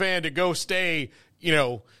LSU fan to go stay,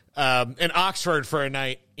 in Oxford for a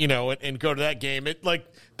night, and go to that game.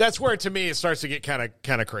 That's where, to me, it starts to get kind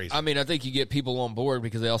of crazy. I mean, I think you get people on board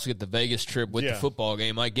because they also get the Vegas trip with the football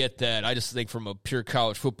game. I get that. I just think from a pure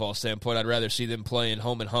college football standpoint, I'd rather see them playing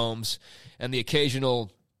home and homes and the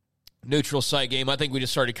occasional neutral site game. I think we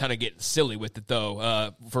just started kind of getting silly with it,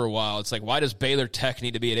 though, for a while. It's like, why does Baylor Tech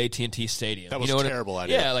need to be at AT&T Stadium? That was a terrible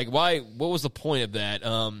idea. Yeah, like, why? What was the point of that?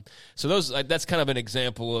 So that's kind of an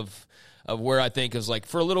example of where I think is, like,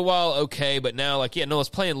 for a little while, okay, but now, like, let's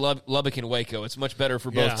play in Lubbock and Waco. It's much better for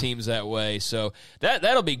both teams that way. So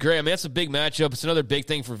that'll be great. I mean, that's a big matchup. It's another big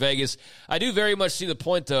thing for Vegas. I do very much see the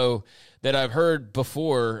point, though, that I've heard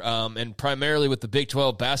before, and primarily with the Big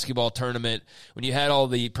 12 basketball tournament, when you had all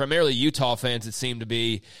the primarily Utah fans, it seemed to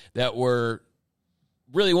be, that were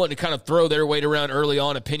really wanting to kind of throw their weight around early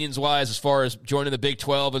on, opinions-wise, as far as joining the Big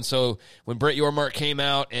 12. And so when Brett Yormark came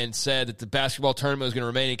out and said that the basketball tournament was going to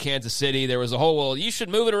remain in Kansas City, there was a whole, well, you should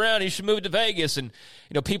move it around. You should move it to Vegas. And,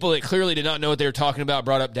 people that clearly did not know what they were talking about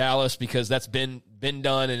brought up Dallas because that's been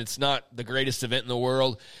done, and it's not the greatest event in the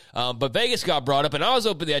world. But Vegas got brought up, and I was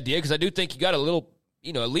open to the idea because I do think you got a little,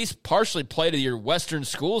 at least partially play to your Western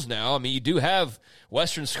schools now. I mean, you do have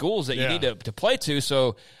Western schools that you need to play to,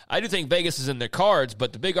 so I do think Vegas is in their cards,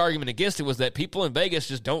 but the big argument against it was that people in Vegas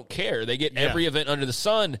just don't care. They get every event under the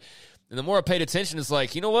sun, and the more I paid attention, it's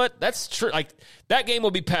like, you know what? That's true. Like, that game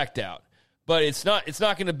will be packed out, but it's not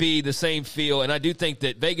going to be the same feel, and I do think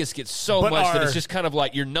that Vegas gets so much that it's just kind of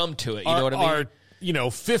like you're numb to it. You know what I mean?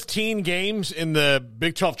 15 games in the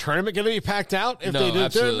Big 12 tournament going to be packed out if they do?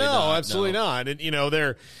 Absolutely not. And,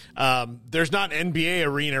 there's not an NBA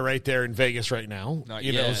arena right there in Vegas right now. Not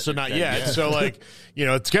yet. So like,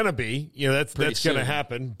 it's going to be, that's going to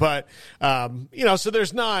happen. But, so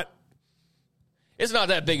there's not. It's not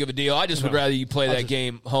that big of a deal. I just would rather you play that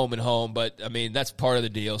game home and home, but I mean that's part of the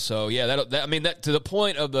deal. So yeah, that to the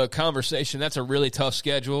point of the conversation, that's a really tough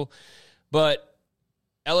schedule, but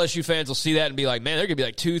LSU fans will see that and be like, man, they're going to be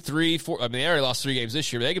like 2, 3, 4. I mean, they already lost 3 games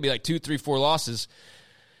this year, but they could be like 2, 3, 4 losses.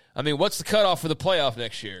 I mean, what's the cutoff for the playoff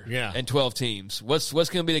next year? Yeah. And 12 teams. What's going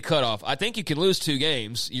to be the cutoff? I think you can lose 2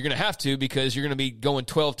 games. You're going to have to because you're going to be going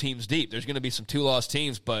 12 teams deep. There's going to be some 2-loss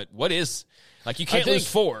teams, but what is – like you can't lose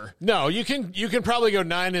 4. No, you can probably go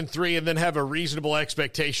 9-3 and then have a reasonable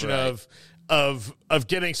expectation of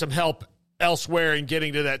getting some help elsewhere and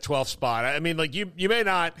getting to that 12th spot. I mean, like you may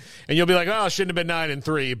not, and you'll be like, oh, it shouldn't have been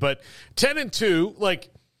 9-3, but 10-2,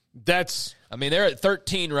 like that's. I mean, they're at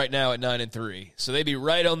 13 right now at 9-3, so they'd be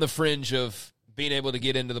right on the fringe of being able to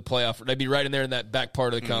get into the playoff. They'd be right in there in that back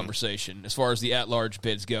part of the conversation as far as the at-large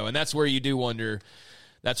bids go, and that's where you do wonder.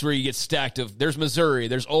 That's where you get stacked of, there's Missouri,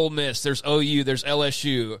 there's Ole Miss, there's OU, there's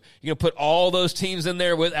LSU. You're going to put all those teams in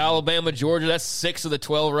there with Alabama, Georgia. That's 6 of the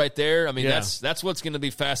 12 right there. I mean, that's what's going to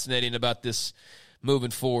be fascinating about this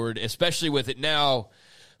moving forward, especially with it now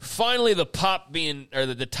finally the top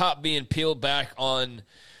being peeled back on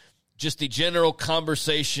just the general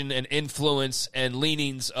conversation and influence and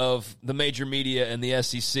leanings of the major media and the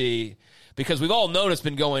SEC, because we've all known it's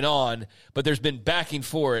been going on, but there's been backing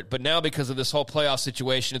for it. But now because of this whole playoff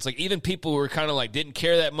situation, it's like even people who are kind of like didn't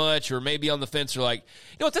care that much or maybe on the fence are like,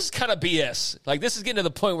 you know what, this is kind of BS. Like, this is getting to the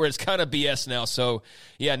point where it's kind of BS now. So,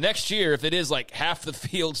 yeah, next year, if it is like half the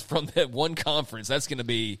fields from that one conference, that's going to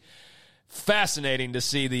be fascinating to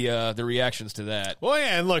see the reactions to that. Well,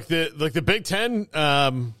 yeah, and look, the Big Ten,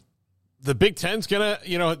 the Big Ten's gonna,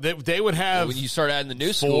 you know, they would have when you start adding the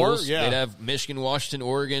new schools, they'd have Michigan, Washington,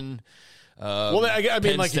 Oregon. Well, I mean,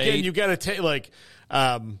 Penn like State. again, you got to take like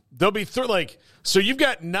they'll be so you've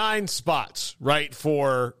got 9 spots, right,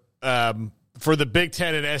 for the Big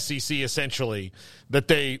Ten and SEC essentially that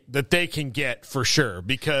they can get for sure,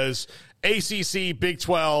 because ACC, Big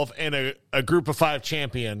 12, and a Group of 5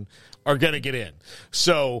 champion are going to get in.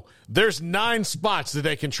 So there's 9 spots that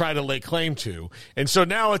they can try to lay claim to. And so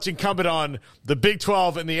now it's incumbent on the Big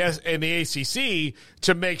 12 and the ACC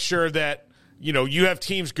to make sure that, you know, you have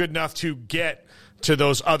teams good enough to get to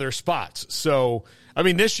those other spots. So, I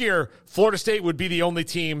mean, this year, Florida State would be the only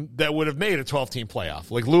team that would have made a 12-team playoff.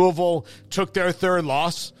 Like, Louisville took their 3rd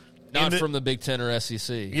loss. Not from the Big Ten or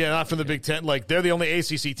SEC. Yeah, not from the Big Ten. Like, they're the only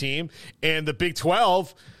ACC team. And the Big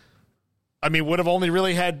 12, I mean, would have only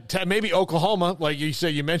really had maybe Oklahoma. Like you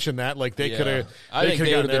said, you mentioned that. Like, they could have. I think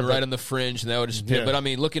they would have been right on the fringe, and that would have just been. But, I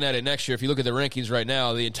mean, looking at it next year, if you look at the rankings right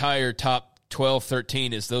now, the entire top 12,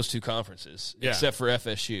 13 is those 2 conferences, except for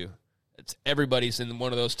FSU. It's everybody's in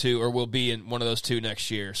one of those 2 or will be in one of those 2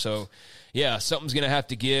 next year. So, yeah, something's going to have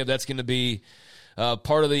to give. That's going to be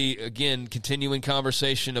part of the, again, continuing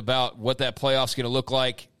conversation about what that playoff's going to look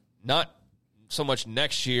like. Not so much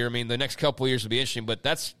next year. I mean, the next couple of years will be interesting, but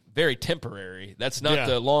that's very temporary. That's not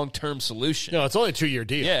the long-term solution. No, it's only a 2-year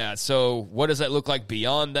deal. Yeah, so what does that look like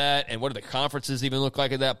beyond that? And what do the conferences even look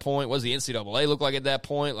like at that point? What does the NCAA look like at that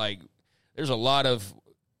point? Like, there's a lot of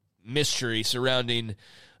mystery surrounding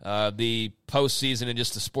the postseason and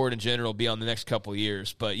just the sport in general beyond the next couple of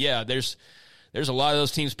years. But, yeah, there's a lot of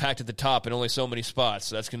those teams packed at the top and only so many spots.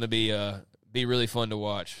 So that's going to be really fun to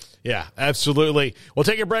watch. Yeah, absolutely. We'll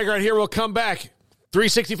take a break right here. We'll come back.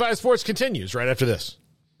 365 Sports continues right after this.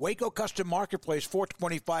 Waco Custom Marketplace,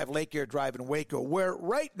 425 Lake Air Drive in Waco, where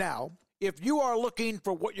right now, if you are looking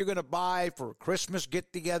for what you're going to buy for Christmas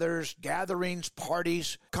get-togethers, gatherings,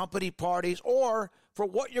 parties, company parties, or for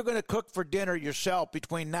what you're going to cook for dinner yourself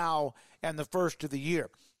between now and the first of the year,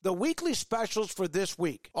 the weekly specials for this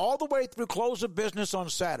week, all the way through close of business on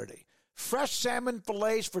Saturday. Fresh salmon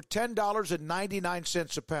fillets for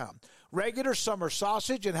 $10.99 a pound. Regular summer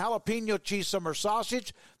sausage and jalapeno cheese summer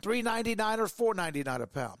sausage, $3.99 or $4.99 a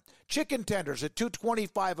pound. Chicken tenders at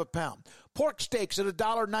 $2.25 a pound. Pork steaks at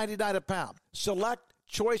 $1.99 a pound. Select,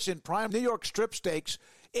 choice, and prime New York strip steaks,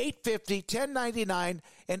 $8.50, $10.99,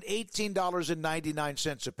 and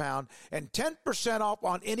 $18.99 a pound, and 10% off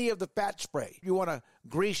on any of the fat spray. You want to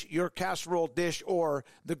grease your casserole dish or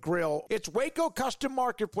the grill. It's Waco Custom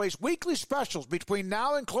Marketplace weekly specials between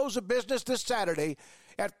now and close of business this Saturday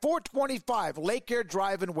at 425 Lake Air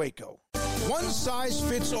Drive in Waco. One size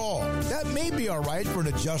fits all. That may be all right for an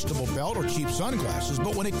adjustable belt or cheap sunglasses,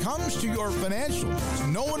 but when it comes to your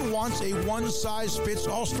financials, no one wants a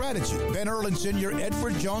one-size-fits-all strategy. Ben Erlinson, your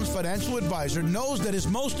Edward Jones financial advisor, knows that his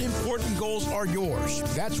most important goals are yours.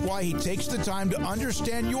 That's why he takes the time to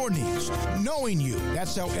understand your needs, knowing you.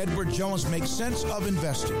 That's how Edward Jones makes sense of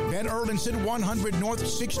investing. Ben Erlinson, 100 North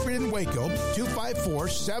 6th Street in Waco,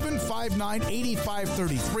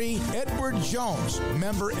 254-759-8533. Edward Jones,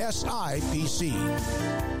 member SIPC.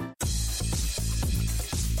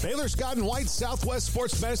 Baylor Scott & White Southwest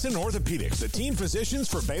Sports Medicine and Orthopedics, the team physicians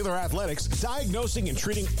for Baylor Athletics, diagnosing and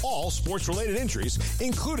treating all sports-related injuries,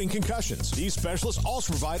 including concussions. These specialists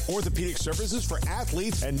also provide orthopedic services for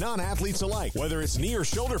athletes and non-athletes alike, whether it's knee or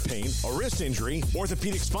shoulder pain, a wrist injury,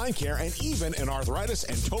 orthopedic spine care, and even an arthritis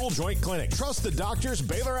and total joint clinic. Trust the doctors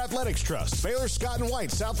Baylor Athletics trust. Baylor Scott & White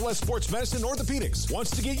Southwest Sports Medicine and Orthopedics wants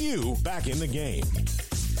to get you back in the game.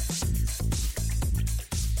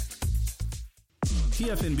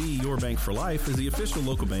 TFNB Your Bank for Life is the official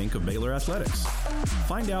local bank of Baylor Athletics.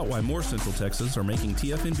 Find out why more Central Texas are making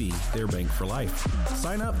TFNB their bank for life.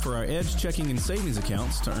 Sign up for our Edge checking and savings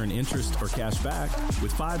accounts to earn interest or cash back.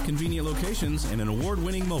 With 5 convenient locations and an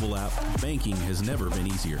award-winning mobile app, banking has never been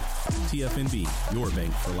easier. TFNB Your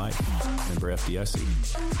Bank for Life. Member FDIC.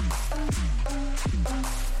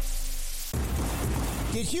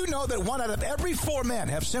 Did you know that 1 out of every 4 men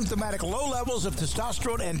have symptomatic low levels of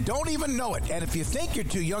testosterone and don't even know it? And if you think you're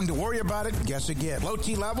too young to worry about it, guess again. Low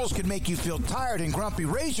T levels can make you feel tired and grumpy,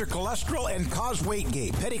 raise your cholesterol, and cause weight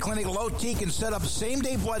gain. Petty Clinic Low T can set up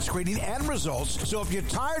same-day blood screening and results. So if you're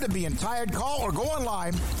tired of being tired, call or go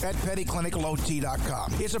online at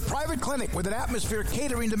pettycliniclowt.com. It's a private clinic with an atmosphere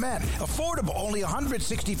catering to men. Affordable, only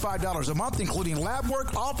 $165 a month, including lab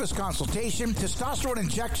work, office consultation, testosterone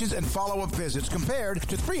injections, and follow-up visits, compared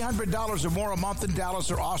to $300 or more a month in Dallas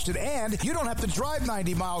or Austin. And you don't have to drive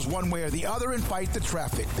 90 miles one way or the other and fight the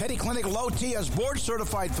traffic. Petty Clinic Low T has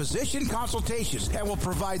board-certified physician consultations and will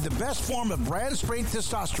provide the best form of brand-strength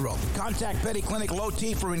testosterone. Contact Petty Clinic Low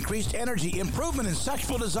T for increased energy, improvement in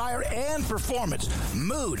sexual desire and performance,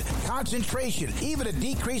 mood, concentration, even a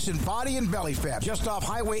decrease in body and belly fat. Just off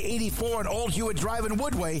Highway 84 and Old Hewitt Drive in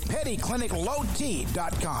Woodway,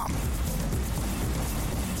 pettycliniclowt.com.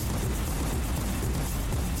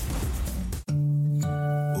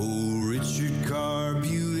 Oh, Richard Carr,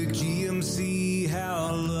 Buick GMC,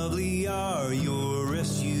 how lovely are your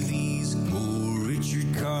SUVs. Oh,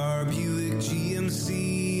 Richard Carr, Buick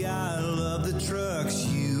GMC, I love the trucks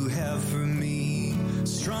you have for me.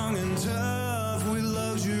 Strong and tough with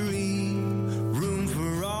luxury, room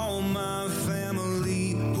for all my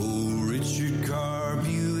family. Oh, Richard Carr,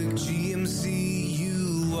 Buick GMC,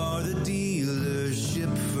 you are the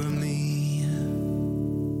dealership for me.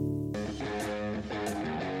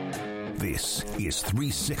 This is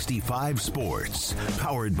 365 Sports,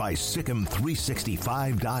 powered by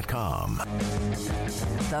Sikkim365.com.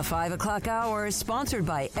 The 5 o'clock hour is sponsored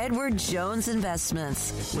by Edward Jones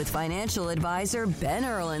Investments with financial advisor Ben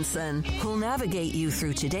Erlinson, who'll navigate you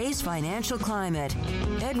through today's financial climate.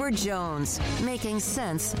 Edward Jones, making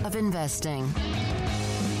sense of investing.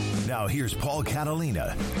 Now here's Paul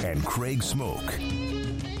Catalina and Craig Smoke.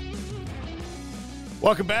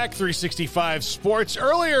 Welcome back, 365 Sports.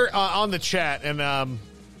 Earlier on the chat, and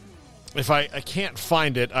if I can't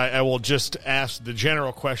find it, I will just ask the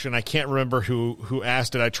general question. I can't remember who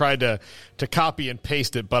asked it. I tried to copy and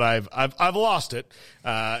paste it, but I've lost it.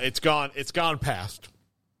 It's gone past.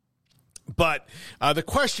 But the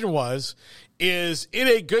question was, is it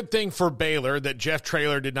a good thing for Baylor that Jeff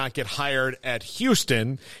Traylor did not get hired at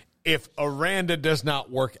Houston if Aranda does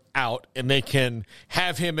not work out and they can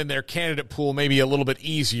have him in their candidate pool maybe a little bit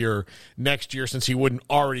easier next year since he wouldn't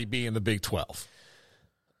already be in the Big 12?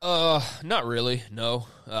 Not really, no.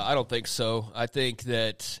 I don't think so. I think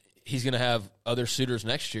that he's going to have other suitors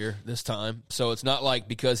next year this time. So it's not like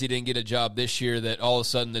because he didn't get a job this year that all of a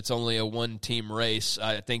sudden it's only a one-team race.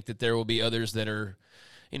 I think that there will be others that are,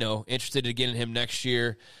 interested in getting him next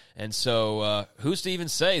year. And so who's to even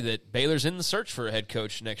say that Baylor's in the search for a head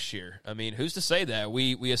coach next year? I mean, who's to say that?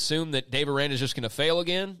 We assume that Dave Aranda's just going to fail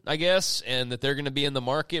again, I guess, and that they're going to be in the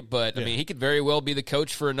market. But, I mean, he could very well be the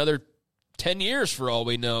coach for another 10 years for all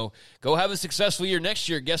we know. Go have a successful year next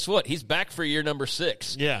year. Guess what? He's back for year number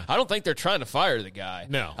 6. Yeah. I don't think they're trying to fire the guy.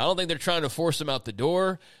 No. I don't think they're trying to force him out the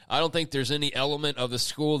door. I don't think there's any element of the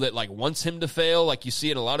school that, wants him to fail, like you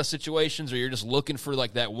see in a lot of situations, or you're just looking for,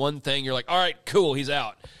 that one thing. You're like, all right, cool, he's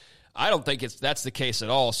out. I don't think that's the case at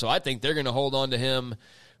all. So I think they're going to hold on to him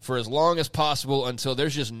for as long as possible until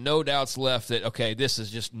there's just no doubts left that, okay, this is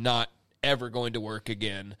just not ever going to work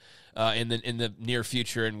again in the near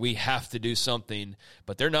future, and we have to do something.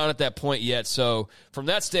 But they're not at that point yet. So from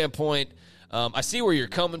that standpoint, I see where you're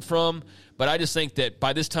coming from, but I just think that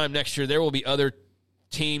by this time next year there will be other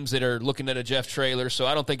teams that are looking at a Jeff Traylor, so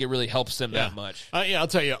I don't think it really helps them that much. I'll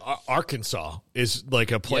tell you, Arkansas is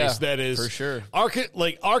a place that is for sure.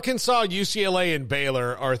 Arkansas, UCLA, and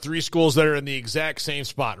Baylor are 3 schools that are in the exact same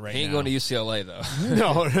spot right now. He ain't going to UCLA though.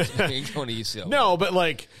 No, he ain't going to UCLA. No, but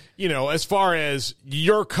as far as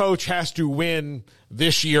your coach has to win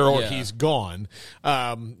this year or he's gone,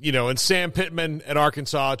 and Sam Pittman at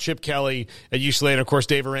Arkansas, Chip Kelly at UCLA, and of course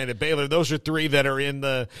Dave Aranda at Baylor. Those are 3 that are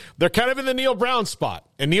they're kind of in the Neil Brown spot.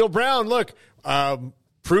 And Neil Brown,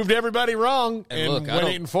 proved everybody wrong and went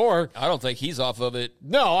 8-4. I don't think he's off of it.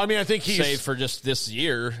 No, I mean, I think he's saved for just this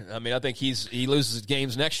year. I mean, I think he loses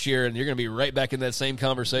games next year, and you're going to be right back in that same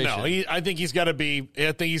conversation. No, I think he's got to be.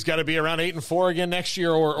 I think he's got to be around 8-4 again next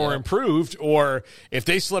year, or improved. Or if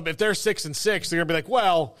they slip, if they're 6-6, they're going to be like,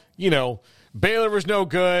 well, Baylor was no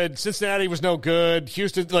good. Cincinnati was no good.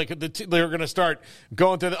 Houston, they're going to start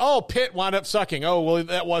going through Pitt wound up sucking. Oh, well,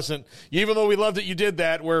 that wasn't, even though we love that you did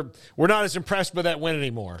that, we're not as impressed by that win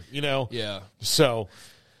anymore, Yeah. So.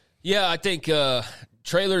 Yeah, I think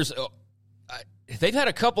Traylor's, they've had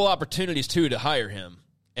a couple opportunities, too, to hire him,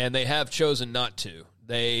 and they have chosen not to.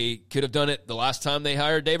 They could have done it the last time they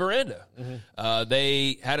hired Dave Aranda.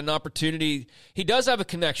 They had an opportunity. He does have a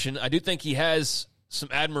connection. I do think he has some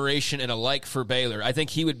admiration and a like for Baylor. I think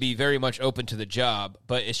he would be very much open to the job,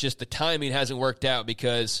 but it's just the timing hasn't worked out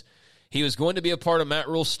because he was going to be a part of Matt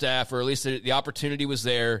Rule's staff, or at least the opportunity was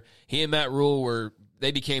there. He and Matt Rule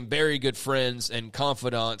they became very good friends and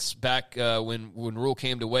confidants back when Rule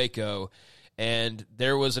came to Waco. And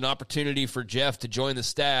there was an opportunity for Jeff to join the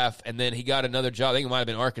staff, and then he got another job. I think it might have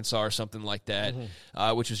been Arkansas or something like that,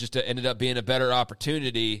 which was just ended up being a better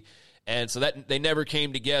opportunity. And so that they never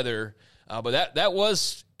came together. But that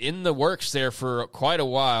was in the works there for quite a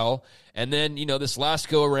while. And then, this last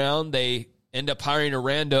go-around, they end up hiring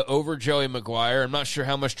Aranda over Joey McGuire. I'm not sure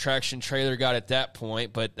how much traction Traylor got at that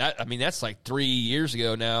point, but that's like 3 years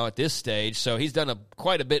ago now at this stage. So he's done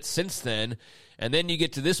quite a bit since then. And then you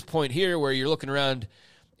get to this point here where you're looking around,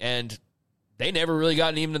 and they never really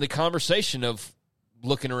gotten even to the conversation of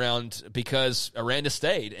looking around because Aranda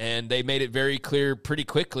stayed, and they made it very clear pretty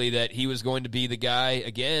quickly that he was going to be the guy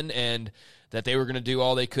again, and that they were going to do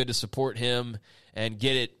all they could to support him and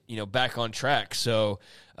get it, back on track. So,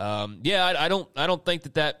 I don't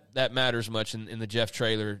think that matters much in the Jeff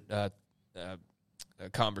Traylor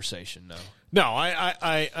conversation. No,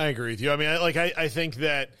 I agree with you. I mean, I think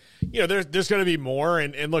that there's going to be more,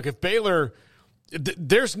 and look, if Baylor,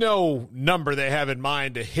 there's no number they have in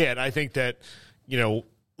mind to hit. I think that.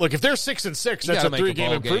 Look, if they're 6-6, that's a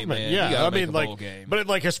 3-game improvement. I mean, but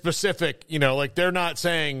like a specific, they're not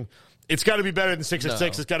saying it's got to be better than 6-6.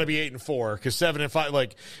 It's got to be 8-4 because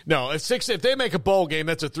 7-5. No, it's 6. If they make a bowl game,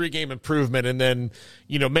 that's a 3-game improvement, and then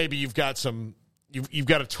maybe you've got you've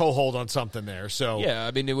got a toehold on something there. So yeah,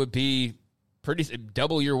 I mean, it would be pretty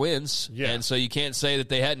double your wins, and so you can't say that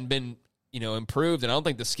they hadn't been. Improved, and I don't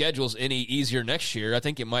think the schedule's any easier next year. I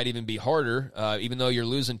think it might even be harder, even though you're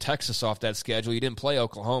losing Texas off that schedule. You didn't play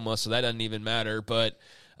Oklahoma, so that doesn't even matter. But,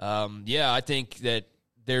 I think that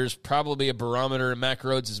there's probably a barometer in Mack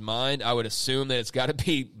Rhodes' mind. I would assume that it's got to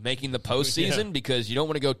be making the postseason because you don't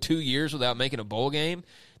want to go 2 years without making a bowl game.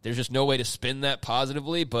 There's just no way to spin that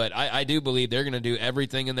positively, but I do believe they're going to do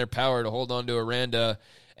everything in their power to hold on to Aranda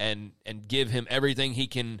and give him everything he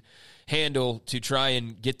can handle to try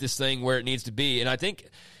and get this thing where it needs to be. And I think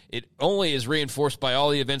it only is reinforced by all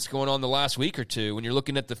the events going on the last week or two. When you're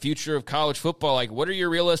looking at the future of college football, what are your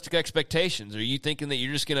realistic expectations? Are you thinking that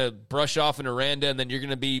you're just going to brush off an Aranda and then you're going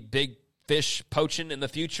to be big fish poaching in the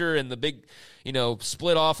future and the big,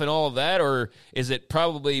 split off and all of that? Or is it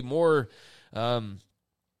probably more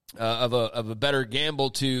of a better gamble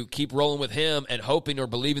to keep rolling with him and hoping or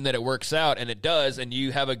believing that it works out, and it does, and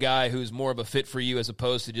you have a guy who's more of a fit for you as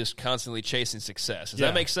opposed to just constantly chasing success? Does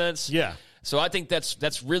that make sense? Yeah. So I think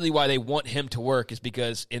that's really why they want him to work, is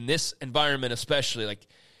because in this environment especially,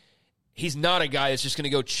 he's not a guy that's just going to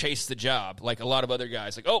go chase the job like a lot of other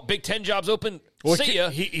guys. Big Ten job's open, see ya.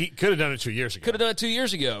 He could have done it 2 years ago. Could have done it 2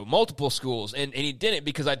 years ago, multiple schools, and he didn't,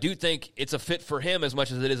 because I do think it's a fit for him as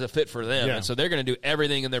much as it is a fit for them. Yeah. And so they're going to do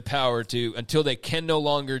everything in their power to, until they can no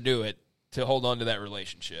longer do it, to hold on to that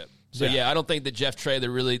relationship. So, I don't think that Jeff Traylor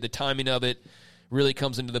really, the timing of it really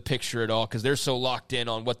comes into the picture at all, because they're so locked in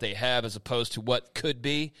on what they have as opposed to what could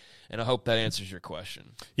be. And I hope that answers your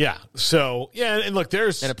question. Yeah. So, and look,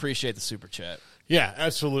 and appreciate the super chat. Yeah,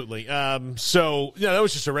 absolutely. That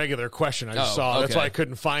was just a regular question I just saw. Okay. That's why I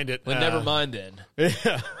couldn't find it. Well, never mind then.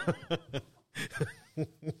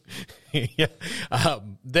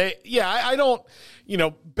 I don't,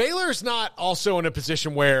 Baylor's not also in a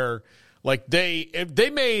position where, if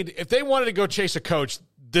they wanted to go chase a coach,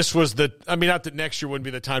 this was not that next year wouldn't be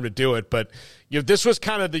the time to do it, but this was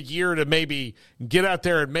kind of the year to maybe get out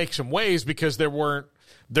there and make some waves, because there weren't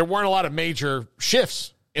a lot of major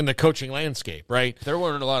shifts in the coaching landscape, right? There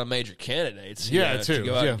weren't a lot of major candidates to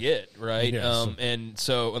go out and get, right? And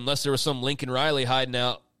so unless there was some Lincoln Riley hiding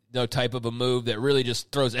out, type of a move that really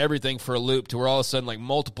just throws everything for a loop, to where all of a sudden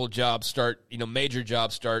multiple jobs start, major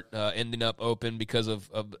jobs start ending up open because of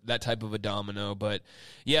that type of a domino. But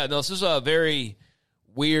this is a very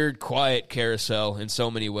weird, quiet carousel in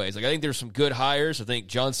so many ways. I think there's some good hires. I think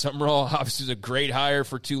John Summerall obviously is a great hire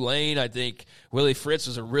for Tulane. I think Willie Fritz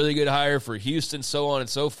was a really good hire for Houston, so on and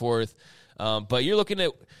so forth. But you're looking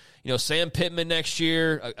at, Sam Pittman next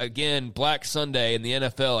year, again, Black Sunday in the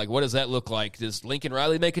NFL. What does that look like? Does Lincoln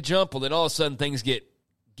Riley make a jump? Well, then all of a sudden things get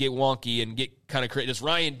wonky and get kind of crazy. Does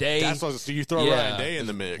Ryan Day? So you throw Ryan Day in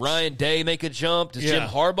the mix. Ryan Day make a jump? Does Jim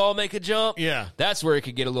Harbaugh make a jump? Yeah. That's where it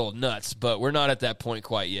could get a little nuts, but we're not at that point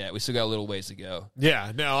quite yet. We still got a little ways to go.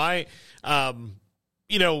 Yeah. No,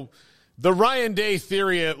 the Ryan Day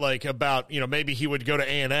theory about, maybe he would go to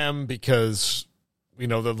A&M because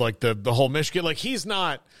the whole Michigan, like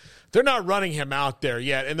they're not running him out there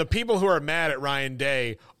yet. And the people who are mad at Ryan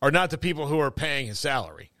Day are not the people who are paying his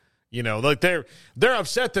salary. Like they're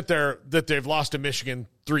upset that they've lost to Michigan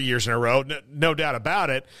 3 years in a row, no doubt about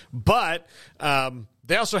it. But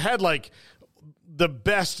they also had like the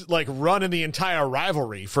best like run in the entire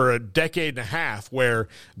rivalry for a decade and a half, where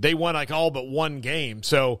they won like all but one game.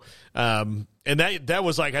 So and that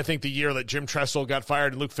was like, I think, the year that Jim Tressel got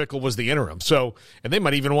fired and Luke Fickell was the interim. So, and they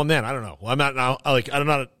might even won then. I don't know. I'm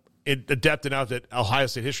not adept enough at Ohio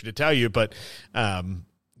State history to tell you, but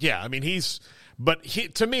yeah, I mean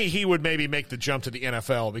to me, he would maybe make the jump to the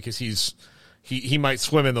NFL because he might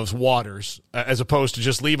swim in those waters as opposed to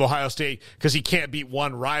just leave Ohio State because he can't beat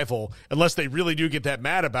one rival unless they really do get that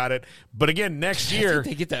mad about it. But again, next year I think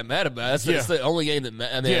they get that mad about it. That's the only game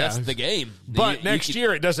that's the game. But next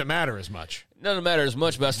year it doesn't matter as much. It doesn't matter as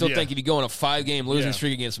much, but I still think if you go on a 5-game losing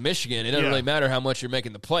streak against Michigan, it doesn't really matter how much you're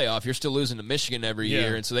making the playoff. You're still losing to Michigan every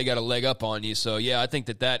year, and so they got a leg up on you. So yeah, I think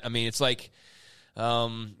that I mean, it's like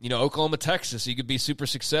Oklahoma, Texas, you could be super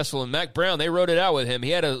successful. And Mack Brown, they wrote it out with him.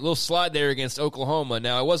 He had a little slide there against Oklahoma.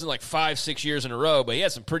 Now, it wasn't like 5-6 years in a row, but he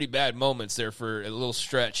had some pretty bad moments there for a little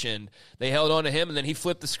stretch, and they held on to him, and then he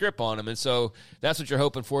flipped the script on him. And so that's what you're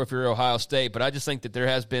hoping for if you're Ohio State. But I just think that there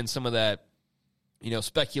has been some of that,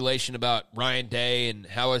 speculation about Ryan Day and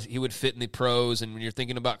how he would fit in the pros. And when you're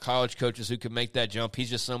thinking about college coaches who could make that jump,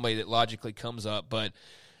 he's just somebody that logically comes up. But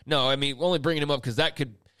no, I mean, only bringing him up because that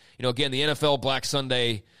could, again, the NFL Black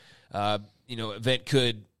Sunday, event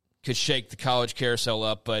could shake the college carousel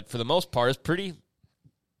up. But for the most part, it's pretty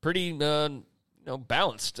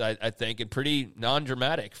balanced, I think, and pretty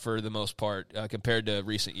non-dramatic for the most part compared to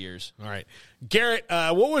recent years. All right. Garrett,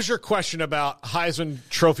 what was your question about Heisman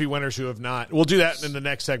Trophy winners who have not? We'll do that in the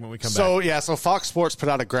next segment when we come back. So Fox Sports put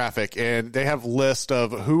out a graphic, and they have a list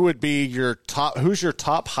of who's your top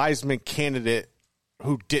Heisman candidate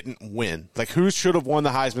who didn't win. Like, who should have won the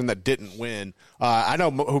Heisman that didn't win? I know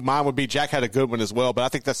who mine would be. Jack had a good one as well, but I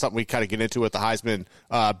think that's something we kind of get into with the Heisman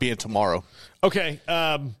being tomorrow. Okay.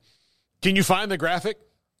 Can you find the graphic?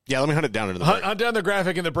 Yeah, let me hunt it down into the break. Hunt down the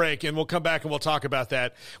graphic in the break, and we'll come back and we'll talk about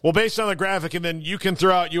that. Well, based on the graphic, and then you can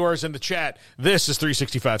throw out yours in the chat. This is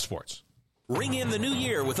 365 Sports. Ring in the new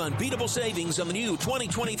year with unbeatable savings on the new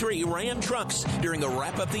 2023 Ram trucks during the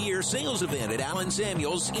Wrap Up the Year sales event at Allen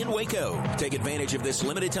Samuels in Waco. Take advantage of this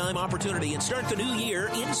limited time opportunity and start the new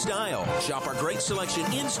year in style. Shop our great selection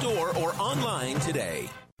in-store or online today.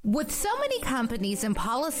 With so many companies and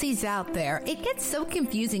policies out there, it gets so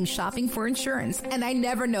confusing shopping for insurance, and I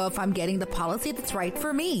never know if I'm getting the policy that's right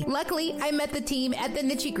for me. Luckily, I met the team at the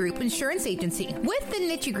Nitsche Group Insurance Agency. With the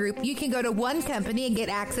Nitsche Group, you can go to one company and get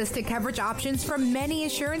access to coverage options from many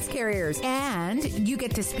insurance carriers, and you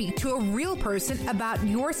get to speak to a real person about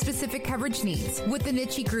your specific coverage needs. With the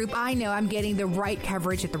Nitsche Group, I know I'm getting the right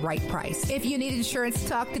coverage at the right price. If you need insurance,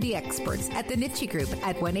 talk to the experts at the Nitsche Group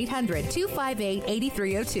at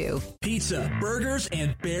 1-800-258-8302. Pizza, burgers,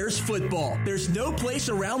 and Bears football. There's no place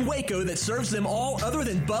around Waco that serves them all other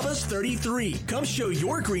than Bubba's 33. Come show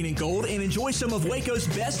your green and gold and enjoy some of Waco's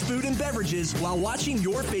best food and beverages while watching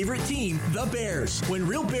your favorite team, the Bears. When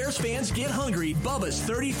real Bears fans get hungry, Bubba's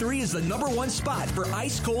 33 is the #1 spot for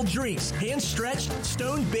ice-cold drinks, hand-stretched,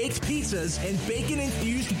 stone-baked pizzas, and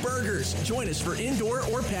bacon-infused burgers. Join us for indoor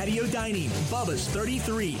or patio dining. Bubba's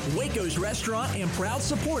 33, Waco's restaurant and proud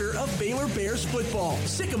supporter of Baylor Bears football.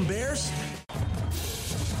 Sick 'em, Bears.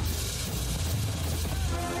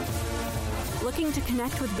 Looking to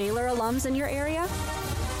connect with Baylor alums in your area?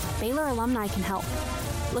 Baylor Alumni can help.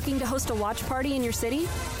 Looking to host a watch party in your city?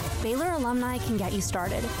 Baylor Alumni can get you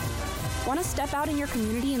started. Want to step out in your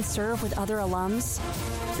community and serve with other alums?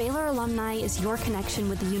 Baylor Alumni is your connection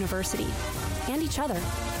with the university and each other.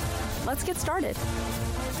 Let's get started.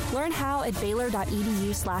 Learn how at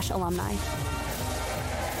baylor.edu/alumni.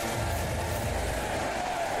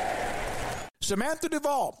 Samantha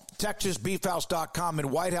Duvall, TexasBeefHouse.com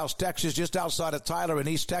in White House, Texas, just outside of Tyler in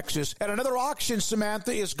East Texas. And another auction,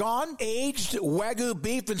 Samantha, is gone. Aged Wagyu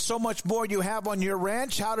beef and so much more you have on your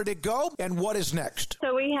ranch. How did it go? And what is next?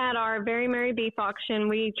 So we had our Very Merry Beef auction.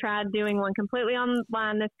 We tried doing one completely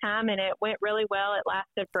online this time, and it went really well. It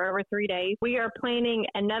lasted for over 3 days. We are planning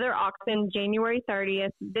another auction January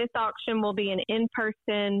 30th. This auction will be an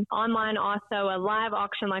in-person, online also, a live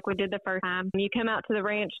auction like we did the first time. You come out to the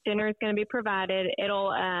ranch, dinner is going to be provided.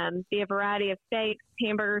 It'll be a variety of steaks,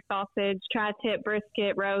 hamburger, sausage, tri-tip,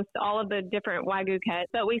 brisket, roast, all of the different Wagyu cuts.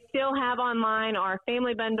 But we still have online our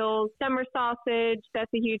family bundles, summer sausage.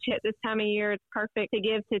 That's a huge hit this time of year. It's perfect to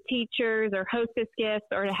give to teachers or hostess gifts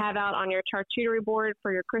or to have out on your charcuterie board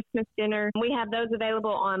for your Christmas dinner. We have those available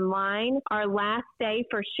online. Our last day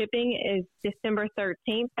for shipping is December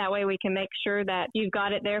 13th. That way we can make sure that you've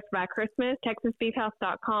got it there by Christmas.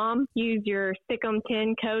 TexasBeefHouse.com. Use your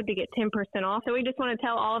SICK'EM10 code to get 10% off. So we just want to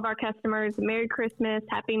tell all of our customers Merry Christmas,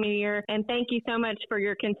 Happy New Year, and thank you so much for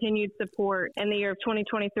your continued support in the year of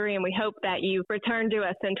 2023, and we hope that you return to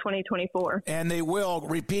us in 2024. And they will,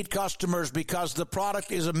 repeat customers, because the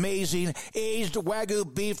product is amazing. Aged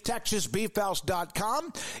Wagyu beef,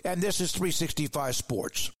 TexasBeefHouse.com, and this is 365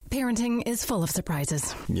 Sports. Parenting is full of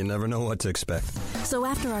surprises. You never know what to expect. So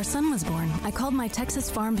after our son was born, I called my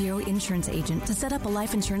Texas Farm Bureau insurance agent to set up a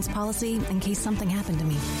life insurance policy in case something happened to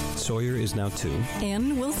me. Sawyer is now 2.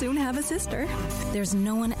 And we'll soon have a sister. There's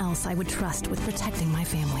no one else I would trust with protecting my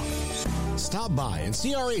family. Stop by and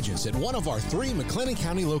see our agents at one of our 3 McLennan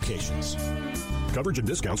County locations. Coverage and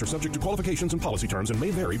discounts are subject to qualifications and policy terms and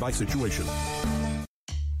may vary by situation.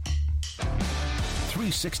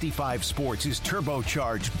 365 Sports is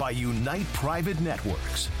turbocharged by Unite Private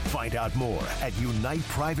Networks. Find out more at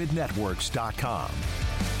UnitePrivateNetworks.com.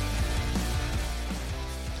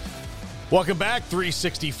 Welcome back,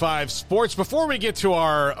 365 Sports. Before we get to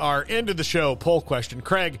our end of the show poll question,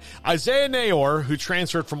 Craig, Isaiah Nayor, who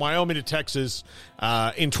transferred from Wyoming to Texas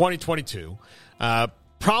in 2022,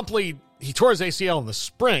 promptly, he tore his ACL in the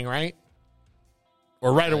spring, right?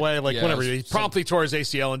 Or right away, whenever. He promptly tore his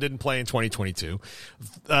ACL and didn't play in 2022.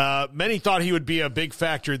 Many thought he would be a big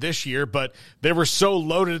factor this year, but they were so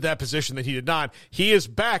loaded at that position that he did not. He is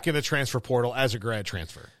back in the transfer portal as a grad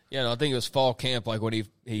transfer. Yeah, no, I think it was fall camp, like when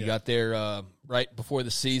he got there right before the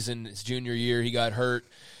season, his junior year. He got hurt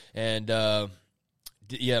and,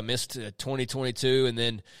 missed 2022 and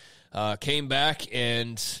then came back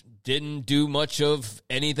and didn't do much of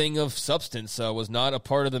anything of substance. Was not a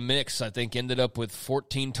part of the mix. I think ended up with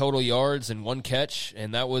 14 total yards and 1 catch,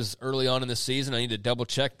 and that was early on in the season. I need to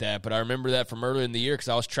double-check that, but I remember that from earlier in the year because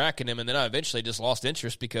I was tracking him, and then I eventually just lost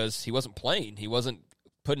interest because he wasn't playing. He wasn't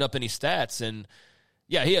putting up any stats, and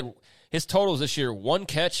yeah, he had his totals this year, 1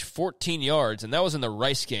 catch, 14 yards, and that was in the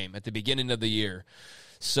Rice game at the beginning of the year.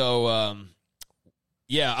 So,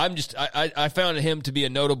 I found him to be a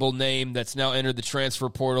notable name that's now entered the transfer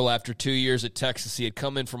portal after 2 years at Texas. He had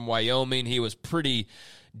come in from Wyoming. He was pretty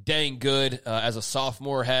dang good as a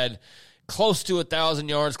sophomore, had close to 1,000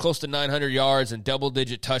 yards, close to 900 yards, and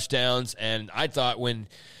double-digit touchdowns. And I thought when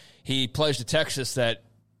he pledged to Texas that,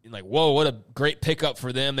 like, whoa, what a great pickup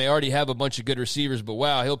for them. They already have a bunch of good receivers, but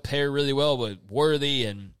wow, he'll pair really well with Worthy.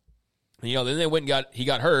 And, then they went and he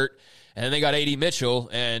got hurt, and then they got A.D. Mitchell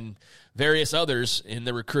and various others in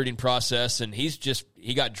the recruiting process, and he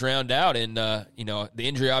got drowned out, and the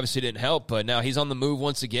injury obviously didn't help, but now he's on the move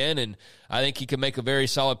once again, and I think he can make a very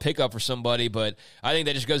solid pickup for somebody. But I think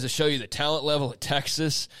that just goes to show you the talent level at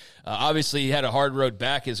Texas. Obviously, he had a hard road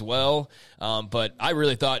back as well, but I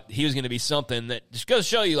really thought he was going to be something that just goes to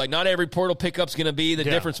show you, like, not every portal pickup's going to be the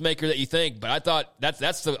difference maker that you think, but I thought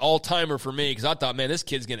that's the all-timer for me because I thought, man, this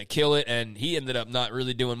kid's going to kill it, and he ended up not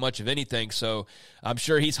really doing much of anything, so I'm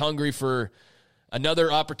sure he's hungry for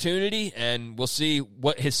another opportunity, and we'll see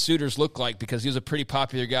what his suitors look like because he was a pretty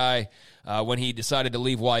popular guy when he decided to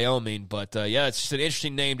leave Wyoming. But, it's just an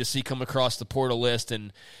interesting name to see come across the portal list,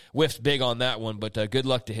 and whiffed big on that one. But good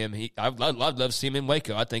luck to him. I'd love to see him in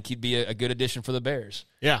Waco. I think he'd be a good addition for the Bears.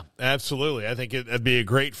 Yeah, absolutely. I think it'd be a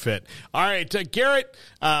great fit. All right, Garrett,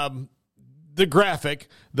 the graphic,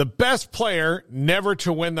 the best player never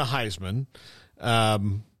to win the Heisman.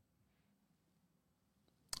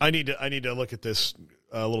 I need to look at this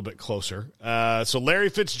a little bit closer. So Larry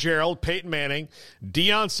Fitzgerald, Peyton Manning,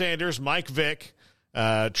 Deion Sanders, Mike Vick,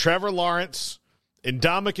 Trevor Lawrence,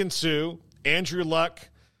 Ndamukong Suh, Andrew Luck.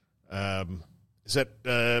 Is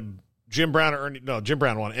that Jim Brown or Ernie? No, Jim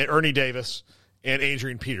Brown won. Ernie Davis and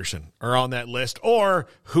Adrian Peterson are on that list. Or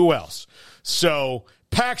who else? So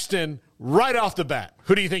Paxton, right off the bat,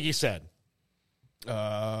 who do you think he said?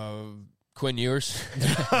 Quinn Ewers?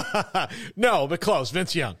 No, but close.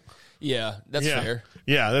 Vince Young. Yeah, that's fair.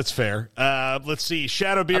 Yeah, that's fair. Let's see.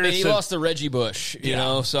 Shadowbeard. He lost to Reggie Bush, you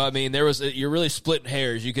know. So you're really splitting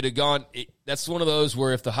hairs. You could have gone. That's one of those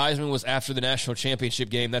where if the Heisman was after the national championship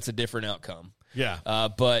game, that's a different outcome. Yeah.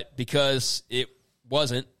 But because it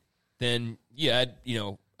wasn't, then you had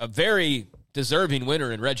a very deserving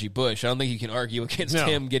winner in Reggie Bush. I don't think you can argue against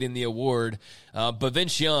him getting the award. But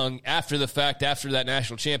Vince Young, after the fact, after that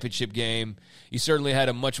national championship game, you certainly had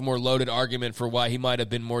a much more loaded argument for why he might have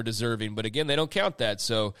been more deserving. But again, they don't count that,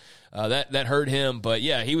 so that hurt him. But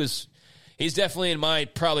yeah, he's definitely in my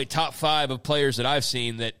probably top 5 of players that I've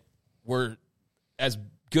seen that were as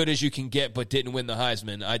good as you can get but didn't win the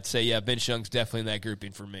Heisman. I'd say, yeah, Vince Young's definitely in that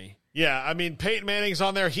grouping for me. Yeah, I mean, Peyton Manning's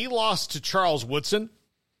on there. He lost to Charles Woodson,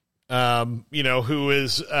 who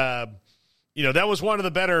is, that was one of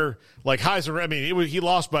the better, like, Heisman. I mean, he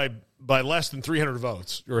lost by less than 300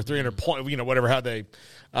 votes or 300 points, whatever, how they,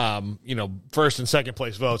 first and second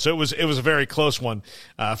place votes. So it was a very close one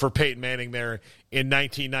for Peyton Manning there in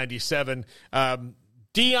 1997.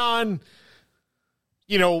 Deion,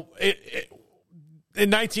 in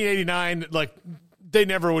 1989, like, they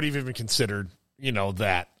never would have even considered,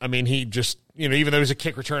 that. I mean, he just, even though he was a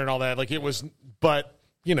kick return and all that, like, it was, but,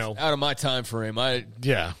 out of my time frame. No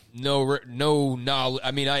knowledge.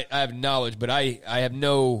 I mean, I have knowledge, but I have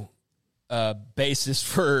no basis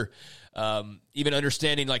for even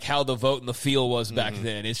understanding, like, how the vote in the field was back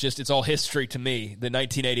then. It's all history to me. The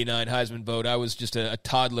 1989 Heisman vote, I was just a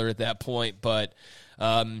toddler at that point, but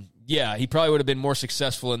yeah, he probably would have been more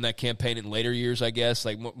successful in that campaign in later years, I guess,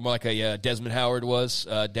 like more like a Desmond Howard was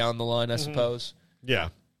down the line, I suppose. Yeah.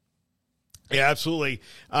 Yeah, absolutely.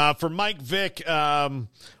 For Mike Vick,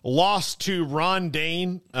 lost to Ron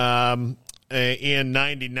Dane in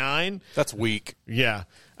 99. That's weak. Yeah.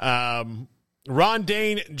 Ron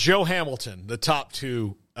Dane, Joe Hamilton, the top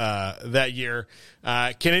 2 that year.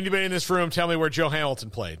 Can anybody in this room tell me where Joe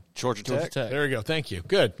Hamilton played? Georgia Tech. There we go. Thank you.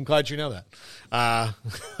 Good. I'm glad you know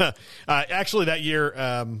that. Actually, that year,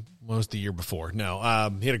 what was the year before? No.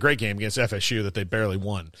 He had a great game against FSU that they barely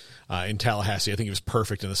won in Tallahassee. I think he was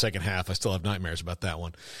perfect in the second half. I still have nightmares about that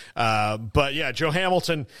one. But, yeah, Joe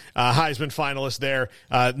Hamilton, Heisman finalist there.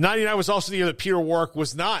 99 was also the year that Peter Warrick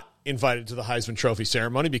was not invited to the Heisman Trophy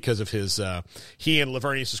ceremony because of his he and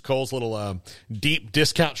Lavernius Cole's little deep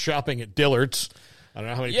discount shopping at Dillard's. I don't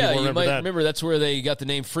know how many people remember that. Yeah, you might remember that's where they got the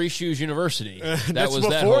name Free Shoes University. It was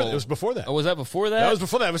before that. Oh, was that before that? That was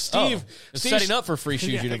before that. It was Steve. Setting up for Free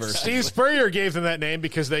Shoes University. Steve Spurrier gave them that name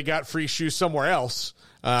because they got free shoes somewhere else.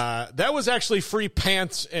 That was actually free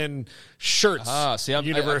pants and shirts. See, I'm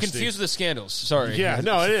confused with the scandals. Sorry. Yeah,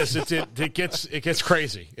 no, it is. It gets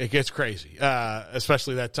crazy. It gets crazy,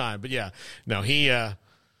 especially that time. But yeah, no, he.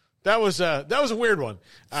 That was a weird one.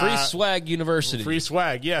 Free Swag University. Free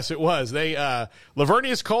Swag, yes, it was. They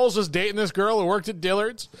Lavernius Coles was dating this girl who worked at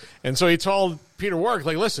Dillard's, and so he told Peter Warrick,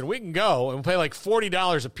 like, listen, we can go and we'll pay like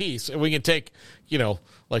 $40 a piece, and we can take,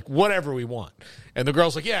 like whatever we want. And the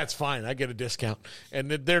girl's like, yeah, it's fine. I get a discount.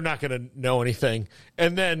 And they're not going to know anything.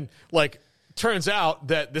 And then, like, turns out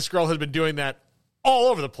that this girl had been doing that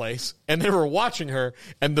all over the place, and they were watching her,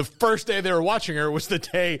 and the first day they were watching her was the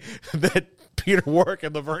day that Peter Warrick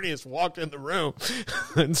and Lavernius walked in the room.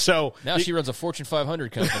 And so now she runs a Fortune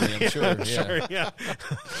 500 company, I'm sure. Yeah.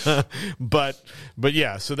 But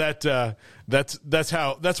yeah, so that's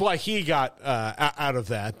why he got out of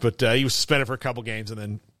that. But he was suspended for a couple games and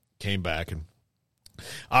then came back and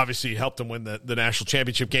obviously helped them win the national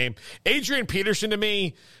championship game. Adrian Peterson, to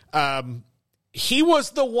me, he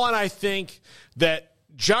was the one, I think, that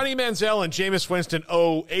Johnny Manziel and Jameis Winston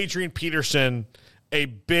owe Adrian Peterson a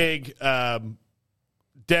big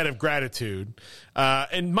debt of gratitude.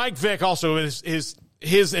 And Mike Vick also, his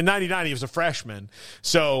in 99, he was a freshman.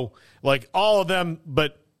 So, like, all of them,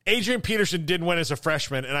 but Adrian Peterson did win as a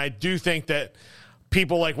freshman, and I do think that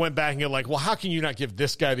people, like, went back and go, like, well, how can you not give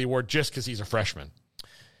this guy the award just because he's a freshman?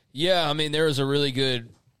 Yeah, I mean, there was a really good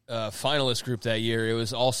finalist group that year. It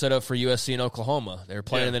was all set up for USC and Oklahoma. They were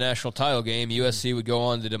playing in the national title game. USC would go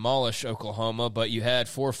on to demolish Oklahoma, but you had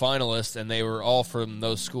 4 finalists, and they were all from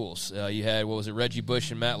those schools. You had, Reggie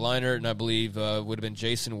Bush and Matt Leinart, and I believe would have been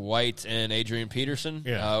Jason White and Adrian Peterson.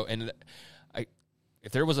 Yeah.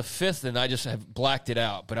 If there was a 5th, then I just have blacked it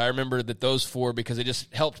out. But I remember that those 4, because it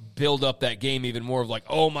just helped build up that game even more of like,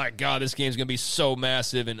 oh, my God, this game's going to be so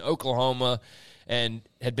massive. And Oklahoma and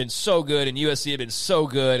had been so good, and USC had been so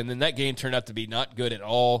good, and then that game turned out to be not good at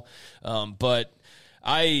all. But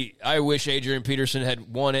I wish Adrian Peterson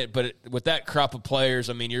had won it, but with that crop of players,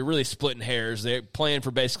 I mean, you're really splitting hairs. They're playing for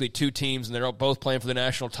basically 2 teams, and they're both playing for the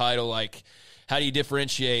national title. Like, how do you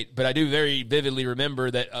differentiate? But I do very vividly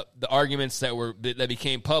remember that the arguments that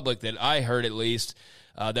became public, that I heard at least,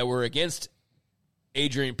 that were against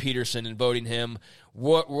Adrian Peterson and voting him,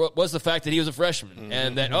 what was the fact that he was a freshman,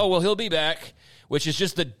 and that, he'll be back, which is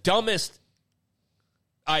just the dumbest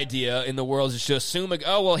idea in the world is to assume, like,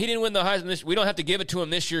 oh, well, he didn't win the Heisman this year. We don't have to give it to him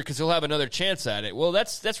this year because he'll have another chance at it. Well,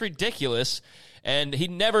 that's ridiculous. And he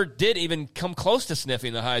never did even come close to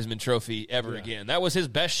sniffing the Heisman Trophy ever again. That was his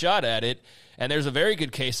best shot at it, and there's a very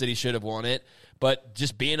good case that he should have won it. But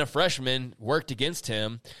just being a freshman worked against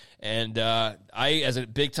him. And I, as a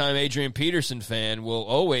big-time Adrian Peterson fan, will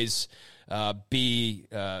always be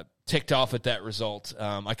ticked off at that result.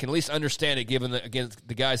 I can at least understand it given against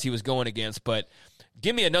the guys he was going against. But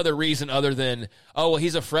give me another reason other than, oh, well,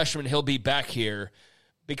 he's a freshman, he'll be back here.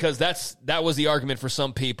 Because that was the argument for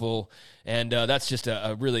some people, and that's just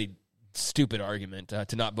a really stupid argument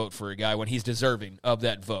to not vote for a guy when he's deserving of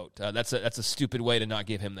that vote. That's a stupid way to not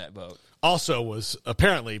give him that vote. Also was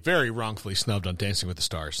apparently very wrongfully snubbed on Dancing with the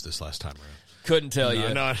Stars this last time around. Couldn't tell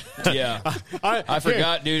you. No. Yeah, I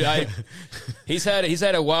forgot, dude. He's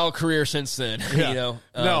had a wild career since then. Yeah. You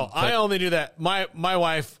know. I only knew that my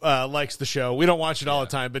wife likes the show. We don't watch it all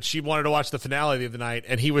the time, but she wanted to watch the finale the other night,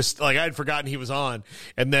 and he was like, I had forgotten he was on,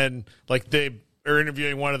 and then like they are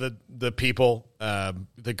interviewing one of the people,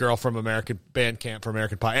 the girl from American Band Camp for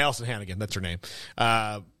American Pie, Allison Hannigan, that's her name.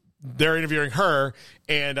 They're interviewing her,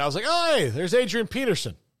 and I was like, oh, hey, there's Adrian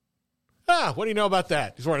Peterson. What do you know about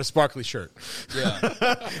that? He's wearing a sparkly shirt.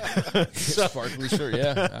 Yeah. Sparkly shirt,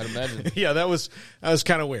 yeah, I'd imagine. Yeah, that was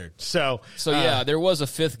kind of weird. So yeah, there was a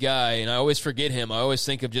fifth guy, and I always forget him. I always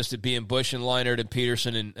think of just it being Bush and Leinart and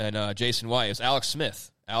Peterson and Jason White. It was Alex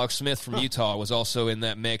Smith. Alex Smith from Utah was also in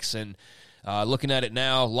that mix. And looking at it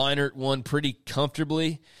now, Leinart won pretty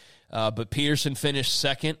comfortably, but Peterson finished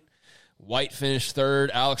second. White finished third.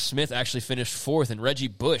 Alex Smith actually finished fourth, and Reggie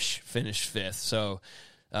Bush finished fifth. So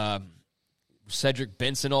Cedric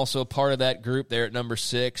Benson also a part of that group there at number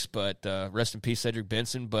 6, but rest in peace, Cedric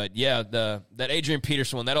Benson. But, yeah, that Adrian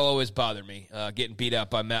Peterson one, that'll always bother me, getting beat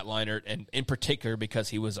out by Matt Leinart, and in particular because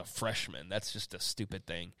he was a freshman. That's just a stupid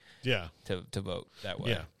thing to vote that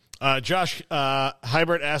way. Yeah. Josh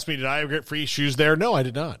Hybert asked me, did I get free shoes there? No, I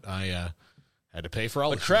did not. I had to pay for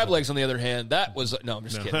all the crab legs, on the other hand, that was – no, I'm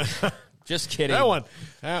just kidding. Just kidding. That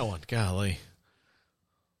one, golly.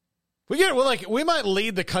 We might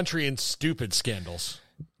lead the country in stupid scandals.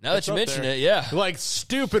 Now that you mention it, yeah. Like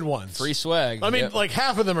stupid ones. Free swag. I mean, like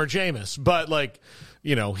half of them are Jameis, but like,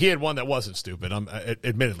 you know, he had one that wasn't stupid,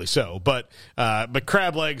 admittedly so. But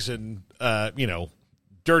crab legs and, you know,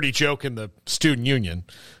 dirty joke in the student union,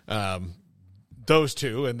 those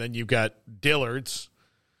two. And then you've got Dillard's.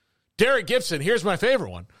 Derek Gibson, here's my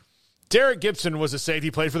favorite one. Derek Gibson was a safety.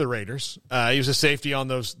 He played for the Raiders. He was a safety on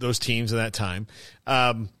those teams at that time.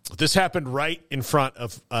 This happened right in front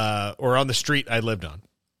of or on the street I lived on.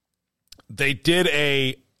 They did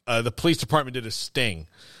the police department did a sting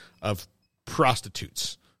of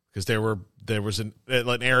prostitutes because there was an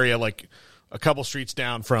area like a couple streets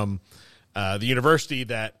down from the university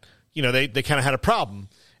that, you know, they kind of had a problem.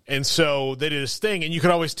 And so they did a sting, and you could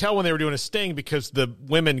always tell when they were doing a sting because the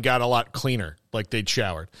women got a lot cleaner, like they'd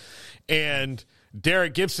showered. And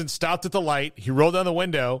Derek Gibson stopped at the light. He rolled down the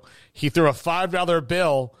window. He threw a $5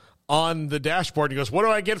 bill on the dashboard. He goes, "What do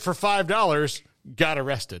I get for $5?" Got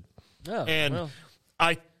arrested. Oh, and well.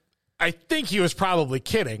 I think he was probably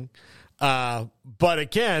kidding. But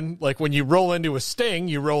again, like when you roll into a sting,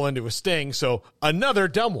 you roll into a sting. So another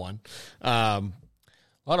dumb one. A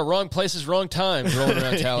lot of wrong places, wrong times rolling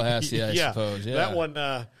around Tallahassee, I suppose. Yeah, that one.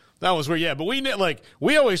 That was where, but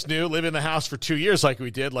we always knew, living in the house for 2 years like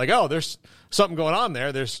we did, like, oh, there's something going on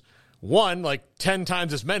there. There's one, like 10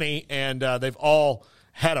 times as many, and they've all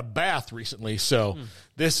had a bath recently. So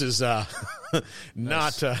this is not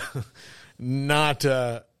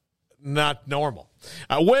normal.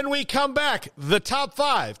 When we come back, the top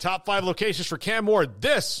five locations for Cam Ward.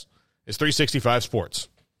 This is 365 Sports.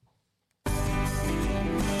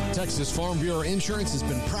 Texas Farm Bureau Insurance has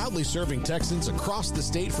been proudly serving Texans across the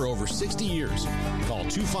state for over 60 years. Call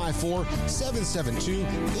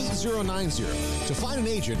 254-772-8090 to find an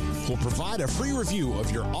agent who will provide a free review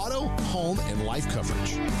of your auto, home, and life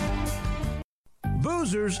coverage.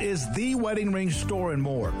 Boozers is the wedding ring store and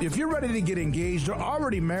more. If you're ready to get engaged or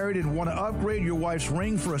already married and want to upgrade your wife's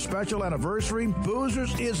ring for a special anniversary,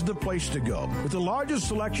 Boozers is the place to go. With the largest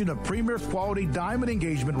selection of premier quality diamond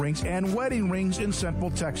engagement rings and wedding rings in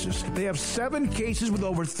Central Texas. They have 7 cases with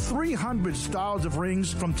over 300 styles of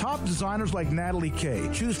rings from top designers like Natalie Kay.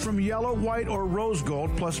 Choose from yellow, white, or rose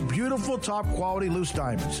gold, plus beautiful top quality loose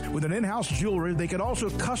diamonds. With an in-house jewelry, they can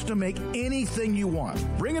also custom make anything you want.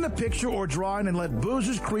 Bring in a picture or drawing and let Boozers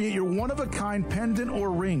Boozers create your one-of-a-kind pendant or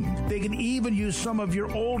ring. They can even use some of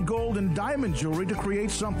your old gold and diamond jewelry to create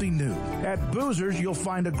something new. At Boozers, you'll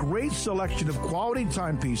find a great selection of quality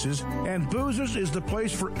timepieces, and Boozers is the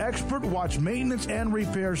place for expert watch maintenance and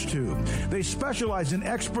repairs, too. They specialize in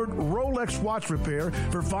expert Rolex watch repair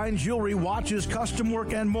for fine jewelry, watches, custom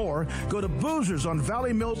work, and more. Go to Boozers on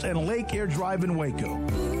Valley Mills and Lake Air Drive in Waco.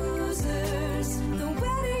 Boozers, the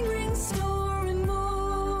wedding ring store and more.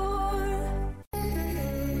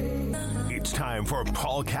 It's time for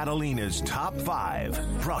Paul Catalina's Top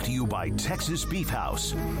 5. Brought to you by Texas Beef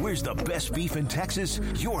House. Where's the best beef in Texas?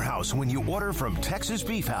 Your house when you order from Texas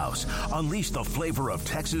Beef House. Unleash the flavor of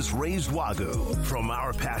Texas-raised Wagyu. From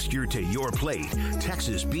our pasture to your plate,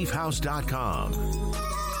 TexasBeefHouse.com.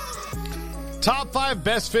 Top 5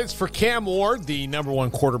 best fits for Cam Ward, the number 1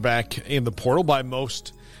 quarterback in the portal by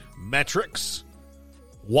most metrics.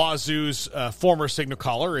 Wazoo's former signal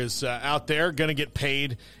caller is out there, going to get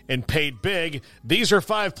paid and paid big. These are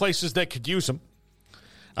 5 places that could use him,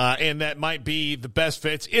 and that might be the best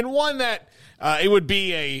fits. In one that it would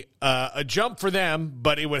be a jump for them,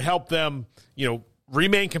 but it would help them,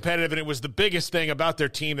 remain competitive, and it was the biggest thing about their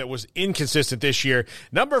team that was inconsistent this year.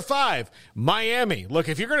 Number 5, Miami. Look,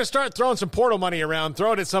 if you're going to start throwing some portal money around,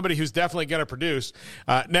 throw it at somebody who's definitely going to produce.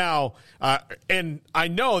 And I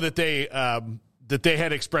know that they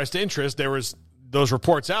had expressed interest. There was those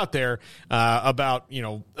reports out there about,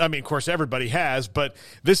 of course, everybody has, but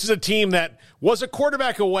this is a team that was a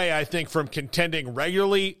quarterback away, I think, from contending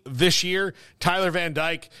regularly this year. Tyler Van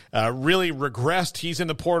Dyke really regressed. He's in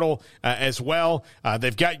the portal as well.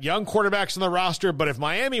 They've got young quarterbacks on the roster, but if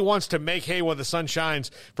Miami wants to make hay while the sun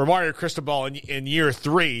shines for Mario Cristobal in year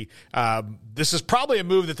 3, this is probably a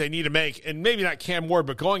move that they need to make, and maybe not Cam Ward,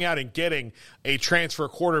 but going out and getting a transfer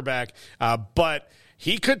quarterback. But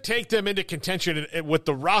he could take them into contention with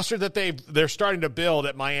the roster that they're starting to build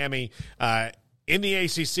at Miami in the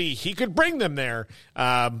ACC. He could bring them there.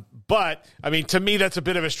 But, to me, that's a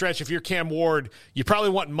bit of a stretch. If you're Cam Ward, you probably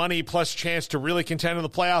want money plus chance to really contend in the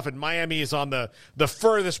playoff, and Miami is on the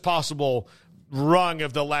furthest possible rung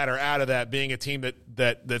of the ladder out of that, being a team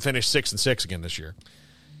that finished 6-6 again this year.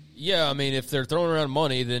 Yeah, if they're throwing around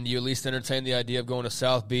money, then you at least entertain the idea of going to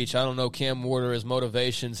South Beach. I don't know Cam Ward or his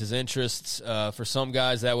motivations, his interests. For some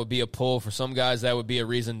guys, that would be a pull. For some guys, that would be a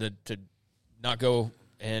reason to not go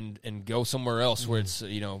and go somewhere else where it's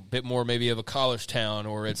a bit more maybe of a college town,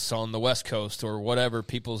 or it's on the West Coast, or whatever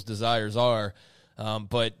people's desires are.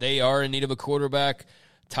 But they are in need of a quarterback.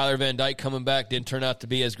 Tyler Van Dyke coming back didn't turn out to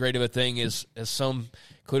be as great of a thing as some,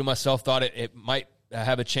 including myself, thought it might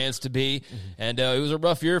have a chance to be, and it was a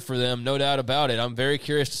rough year for them, no doubt about it. I'm very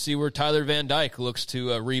curious to see where Tyler Van Dyke looks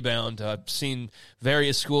to rebound. I've seen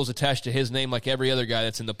various schools attached to his name, like every other guy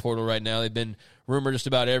that's in the portal right now. They've been rumored just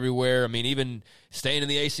about everywhere. even staying in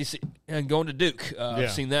the ACC and going to Duke.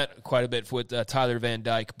 I've seen that quite a bit with Tyler Van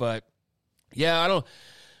Dyke. But yeah, I don't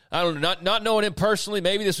know. Not knowing him personally,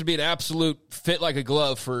 maybe this would be an absolute fit like a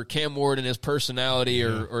glove for Cam Ward and his personality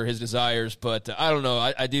or his desires. But I don't know.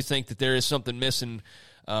 I do think that there is something missing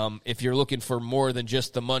if you're looking for more than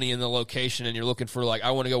just the money and the location, and you're looking for,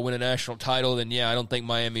 I want to go win a national title, then, I don't think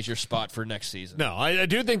Miami's your spot for next season. No, I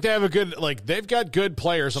do think they have a good, they've got good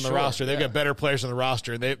players on the roster. They've got better players on the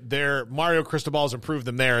roster. They're Mario Cristobal's improved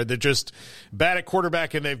them there. They're just bad at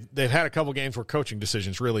quarterback, and they've had a couple games where coaching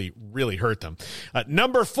decisions really, really hurt them.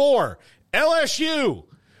 Number 4, LSU.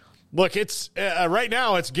 Look, it's right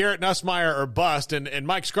now it's Garrett Nussmeier or bust, and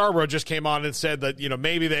Mike Scarborough just came on and said that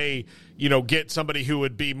maybe they get somebody who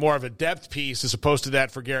would be more of a depth piece as opposed to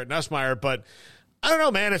that for Garrett Nussmeier. But I don't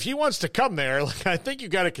know, man. If he wants to come there, I think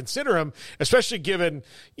you've got to consider him, especially given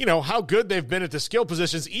how good they've been at the skill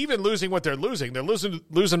positions, even losing what they're losing. They're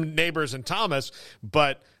losing Neighbors and Thomas,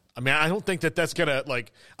 but I don't think that's going to,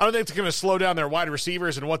 I don't think it's going to slow down their wide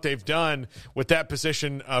receivers and what they've done with that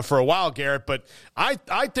position for a while, Garrett. But I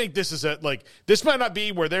think this is this might not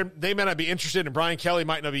be where they may not be interested, and Brian Kelly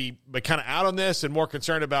might not be kind of out on this and more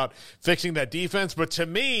concerned about fixing that defense. But to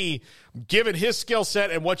me, given his skill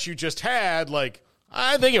set and what you just had,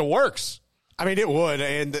 I think it works. It would,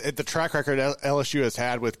 and the track record LSU has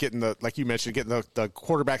had with getting like you mentioned, getting the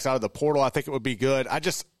quarterbacks out of the portal, I think it would be good.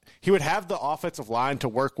 He would have the offensive line to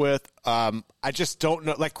work with. I just don't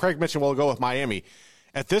know. Like Craig mentioned a while ago with Miami,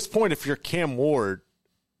 at this point, if you're Cam Ward,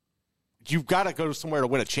 you've got to go somewhere to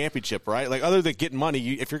win a championship, right? Other than getting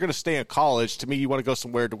money, if you're going to stay in college, to me, you want to go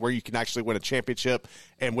somewhere to where you can actually win a championship.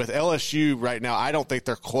 And with LSU right now, I don't think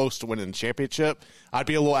they're close to winning a championship. I'd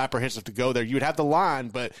be a little apprehensive to go there. You would have the line,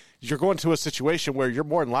 but you're going to a situation where you're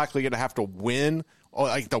more than likely going to have to win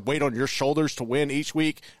like the weight on your shoulders to win each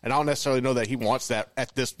week, and I don't necessarily know that he wants that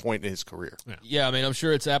at this point in his career. Yeah, I mean, I'm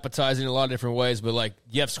sure it's appetizing in a lot of different ways, but like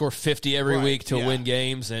you have to score 50 every week to win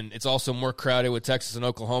games, and it's also more crowded with Texas and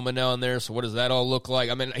Oklahoma now and there, so what does that all look like?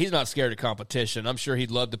 I mean, he's not scared of competition. I'm sure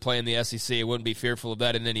he'd love to play in the SEC. He wouldn't be fearful of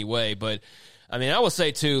that in any way, but I mean, I will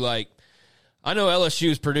say too, like, I know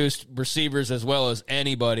LSU's produced receivers as well as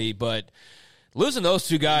anybody, but losing those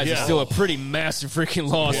two guys is still a pretty massive freaking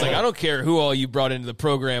loss. Like, I don't care who all you brought into the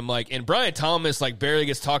program. Like, and Brian Thomas, like, barely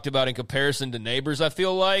gets talked about in comparison to Neighbors, I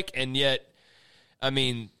feel like. And yet, I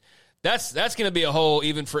mean, that's going to be a hole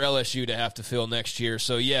even for LSU to have to fill next year.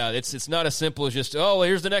 So, yeah, it's not as simple as just, oh,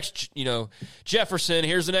 here's the next, Jefferson,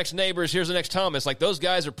 here's the next Neighbors, here's the next Thomas. Like, those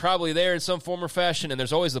guys are probably there in some form or fashion, and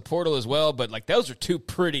there's always the portal as well. But, like, those are two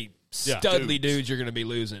pretty studly dudes you're going to be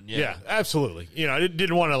losing. Yeah, absolutely. I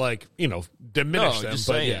didn't want to diminish them,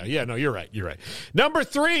 but you're right. Number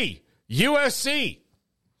 3, USC.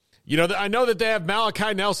 I know that they have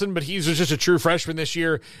Malachi Nelson, but he's just a true freshman this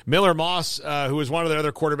year. Miller Moss, who is one of the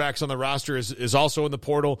other quarterbacks on the roster, is also in the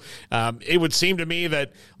portal. It would seem to me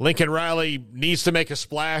that Lincoln Riley needs to make a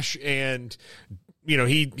splash, and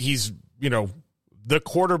he's the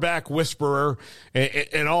quarterback whisperer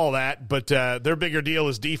and all that, but their bigger deal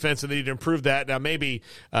is defense, and they need to improve that. Now, maybe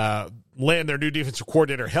Lynn, their new defensive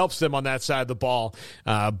coordinator, helps them on that side of the ball.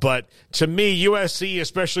 But to me, USC,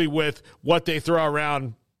 especially with what they throw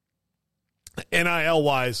around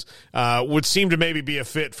NIL-wise, would seem to maybe be a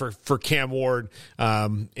fit for Cam Ward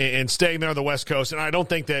and staying there on the West Coast. And I don't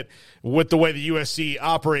think that with the way the USC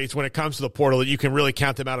operates when it comes to the portal that you can really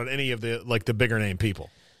count them out on any of the bigger-name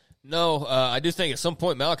people. No, I do think at some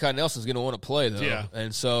point Malachi Nelson's going to want to play, though. Yeah.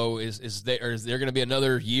 And so is there going to be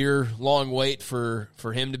another year-long wait for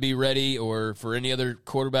him to be ready, or for any other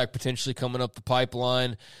quarterback potentially coming up the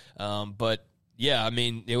pipeline? But, yeah, I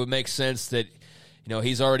mean, it would make sense that,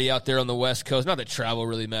 he's already out there on the West Coast. Not that travel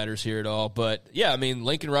really matters here at all. But, yeah, I mean,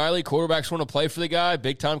 Lincoln Riley, quarterbacks want to play for the guy.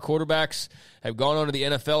 Big-time quarterbacks have gone on to the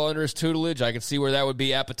NFL under his tutelage. I can see where that would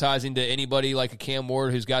be appetizing to anybody like a Cam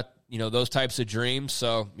Ward who's got those types of dreams.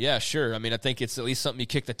 So, yeah, sure. I mean, I think it's at least something you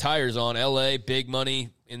kick the tires on. L.A., big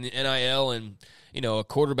money in the NIL, and, a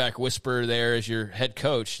quarterback whisperer there as your head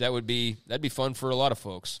coach. That'd be fun for a lot of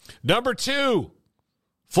folks. Number 2,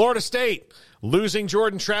 Florida State. Losing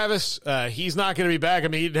Jordan Travis, he's not going to be back. I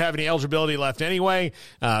mean, he didn't have any eligibility left anyway.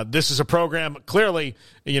 This is a program, clearly,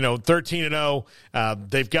 13-0.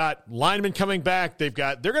 They've got linemen coming back. They're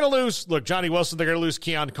going to lose, Johnny Wilson, they're going to lose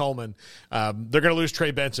Keon Coleman. They're going to lose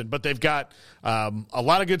Trey Benson. But they've got a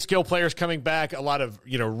lot of good skill players coming back, a lot of,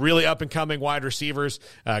 really up-and-coming wide receivers,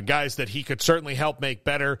 guys that he could certainly help make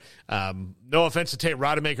better. No offense to Tate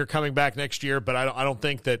Rodemaker coming back next year, but I don't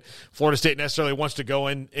think that Florida State necessarily wants to go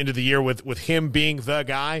into the year with him being the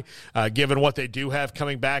guy, given what they do have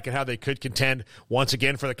coming back and how they could contend once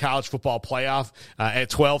again for the college football playoff at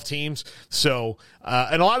 12 teams. So,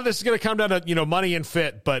 and a lot of this is going to come down to, money and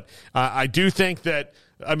fit, but I do think that,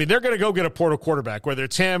 they're going to go get a portal quarterback, whether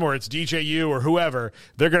it's him or it's DJU or whoever.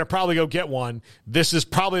 They're going to probably go get one. This is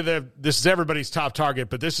everybody's top target,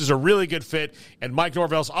 but this is a really good fit, and Mike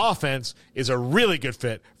Norvell's offense is a really good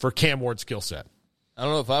fit for Cam Ward's skill set. I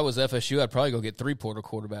don't know, if I was FSU, I'd probably go get 3 portal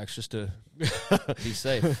quarterbacks just to be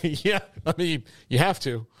safe. Yeah, you have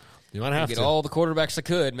to. You might have to get all the quarterbacks I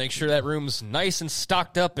could, make sure that room's nice and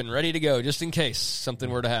stocked up and ready to go, just in case something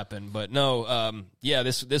were to happen. But no,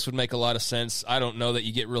 this would make a lot of sense. I don't know that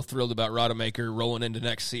you get real thrilled about Rodemaker rolling into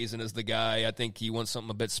next season as the guy. I think you want something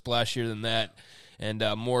a bit splashier than that, and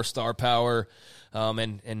more star power.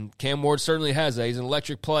 And Cam Ward certainly has that. He's an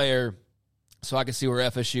electric player. So I can see where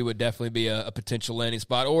FSU would definitely be a potential landing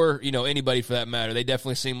spot, or anybody for that matter. They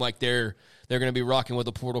definitely seem like they're going to be rocking with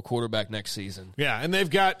a portal quarterback next season. Yeah, and they've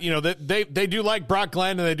got they do like Brock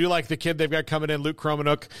Glenn, and they do like the kid they've got coming in, Luke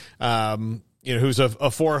Kromenuk, who's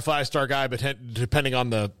a 4 or 5 star guy, but depending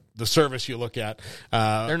on the service you look at,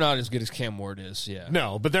 they're not as good as Cam Ward is. Yeah,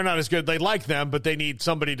 no, but they're not as good. They like them, but they need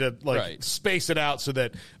somebody to space it out so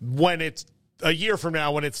that when it's a year from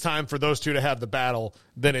now, when it's time for those two to have the battle,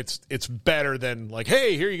 then it's better than like,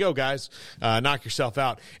 hey, here you go, guys, knock yourself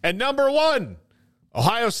out. And number 1,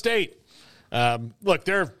 Ohio State. Look,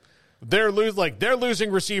 they're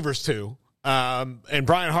losing receivers too. And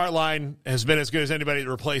Brian Hartline has been as good as anybody at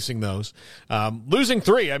replacing those. Losing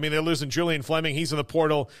 3. They're losing Julian Fleming. He's in the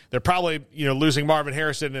portal. They're probably losing Marvin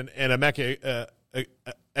Harrison and Emeka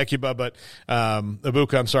Ekuba, but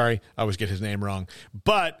Ibuka, I'm sorry. I always get his name wrong.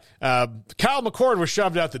 But Kyle McCord was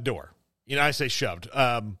shoved out the door. I say shoved.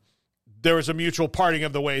 there was a mutual parting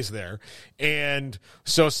of the ways there. And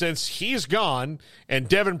so since he's gone, and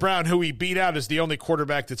Devin Brown, who he beat out, is the only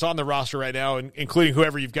quarterback that's on the roster right now, including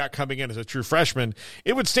whoever you've got coming in as a true freshman,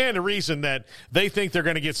 it would stand to reason that they think they're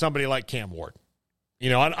going to get somebody like Cam Ward.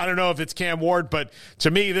 I don't know if it's Cam Ward, but to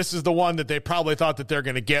me, this is the one that they probably thought that they're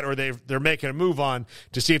going to get, or they're making a move on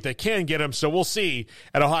to see if they can get him. So we'll see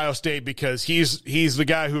at Ohio State, because he's the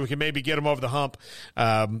guy who can maybe get him over the hump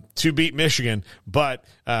to beat Michigan. But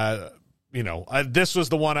this was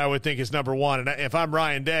the one I would think is number one. And if I'm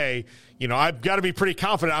Ryan Day, I've got to be pretty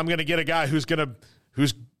confident I'm going to get a guy who's going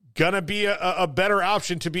to be a better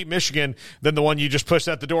option to beat Michigan than the one you just pushed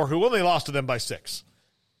out the door, who only lost to them by 6.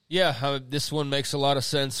 Yeah, this one makes a lot of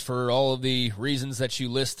sense for all of the reasons that you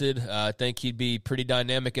listed. I think he'd be pretty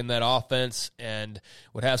dynamic in that offense and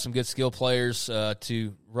would have some good skill players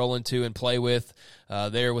to roll into and play with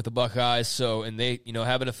there with the Buckeyes. So, and they,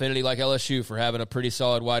 have an affinity like LSU for having a pretty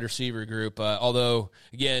solid wide receiver group. Although,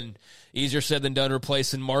 again, easier said than done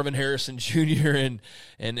replacing Marvin Harrison Jr.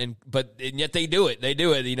 But yet they do it. They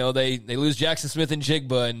do it. They lose Jackson Smith and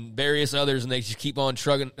Jigba and various others, and they just keep on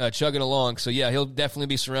chugging along. So yeah, he'll definitely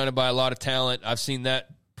be surrounded by a lot of talent. I've seen that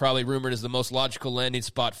probably rumored as the most logical landing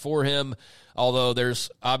spot for him. Although there's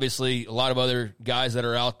obviously a lot of other guys that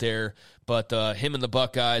are out there, but him and the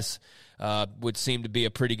Buckeyes would seem to be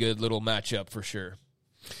a pretty good little matchup for sure.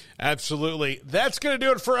 Absolutely. That's going to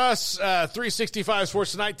do it for us. 365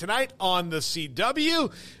 Sports Tonight on the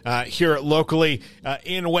CW here locally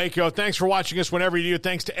in Waco. Thanks for watching us whenever you do.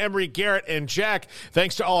 Thanks to Emory, Garrett, and Jack.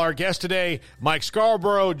 Thanks to all our guests today, Mike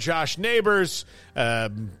Scarborough, Josh Neighbors,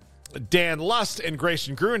 Dan Lust, and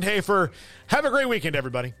Grayson Gruenhafer. Have a great weekend,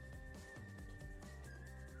 everybody.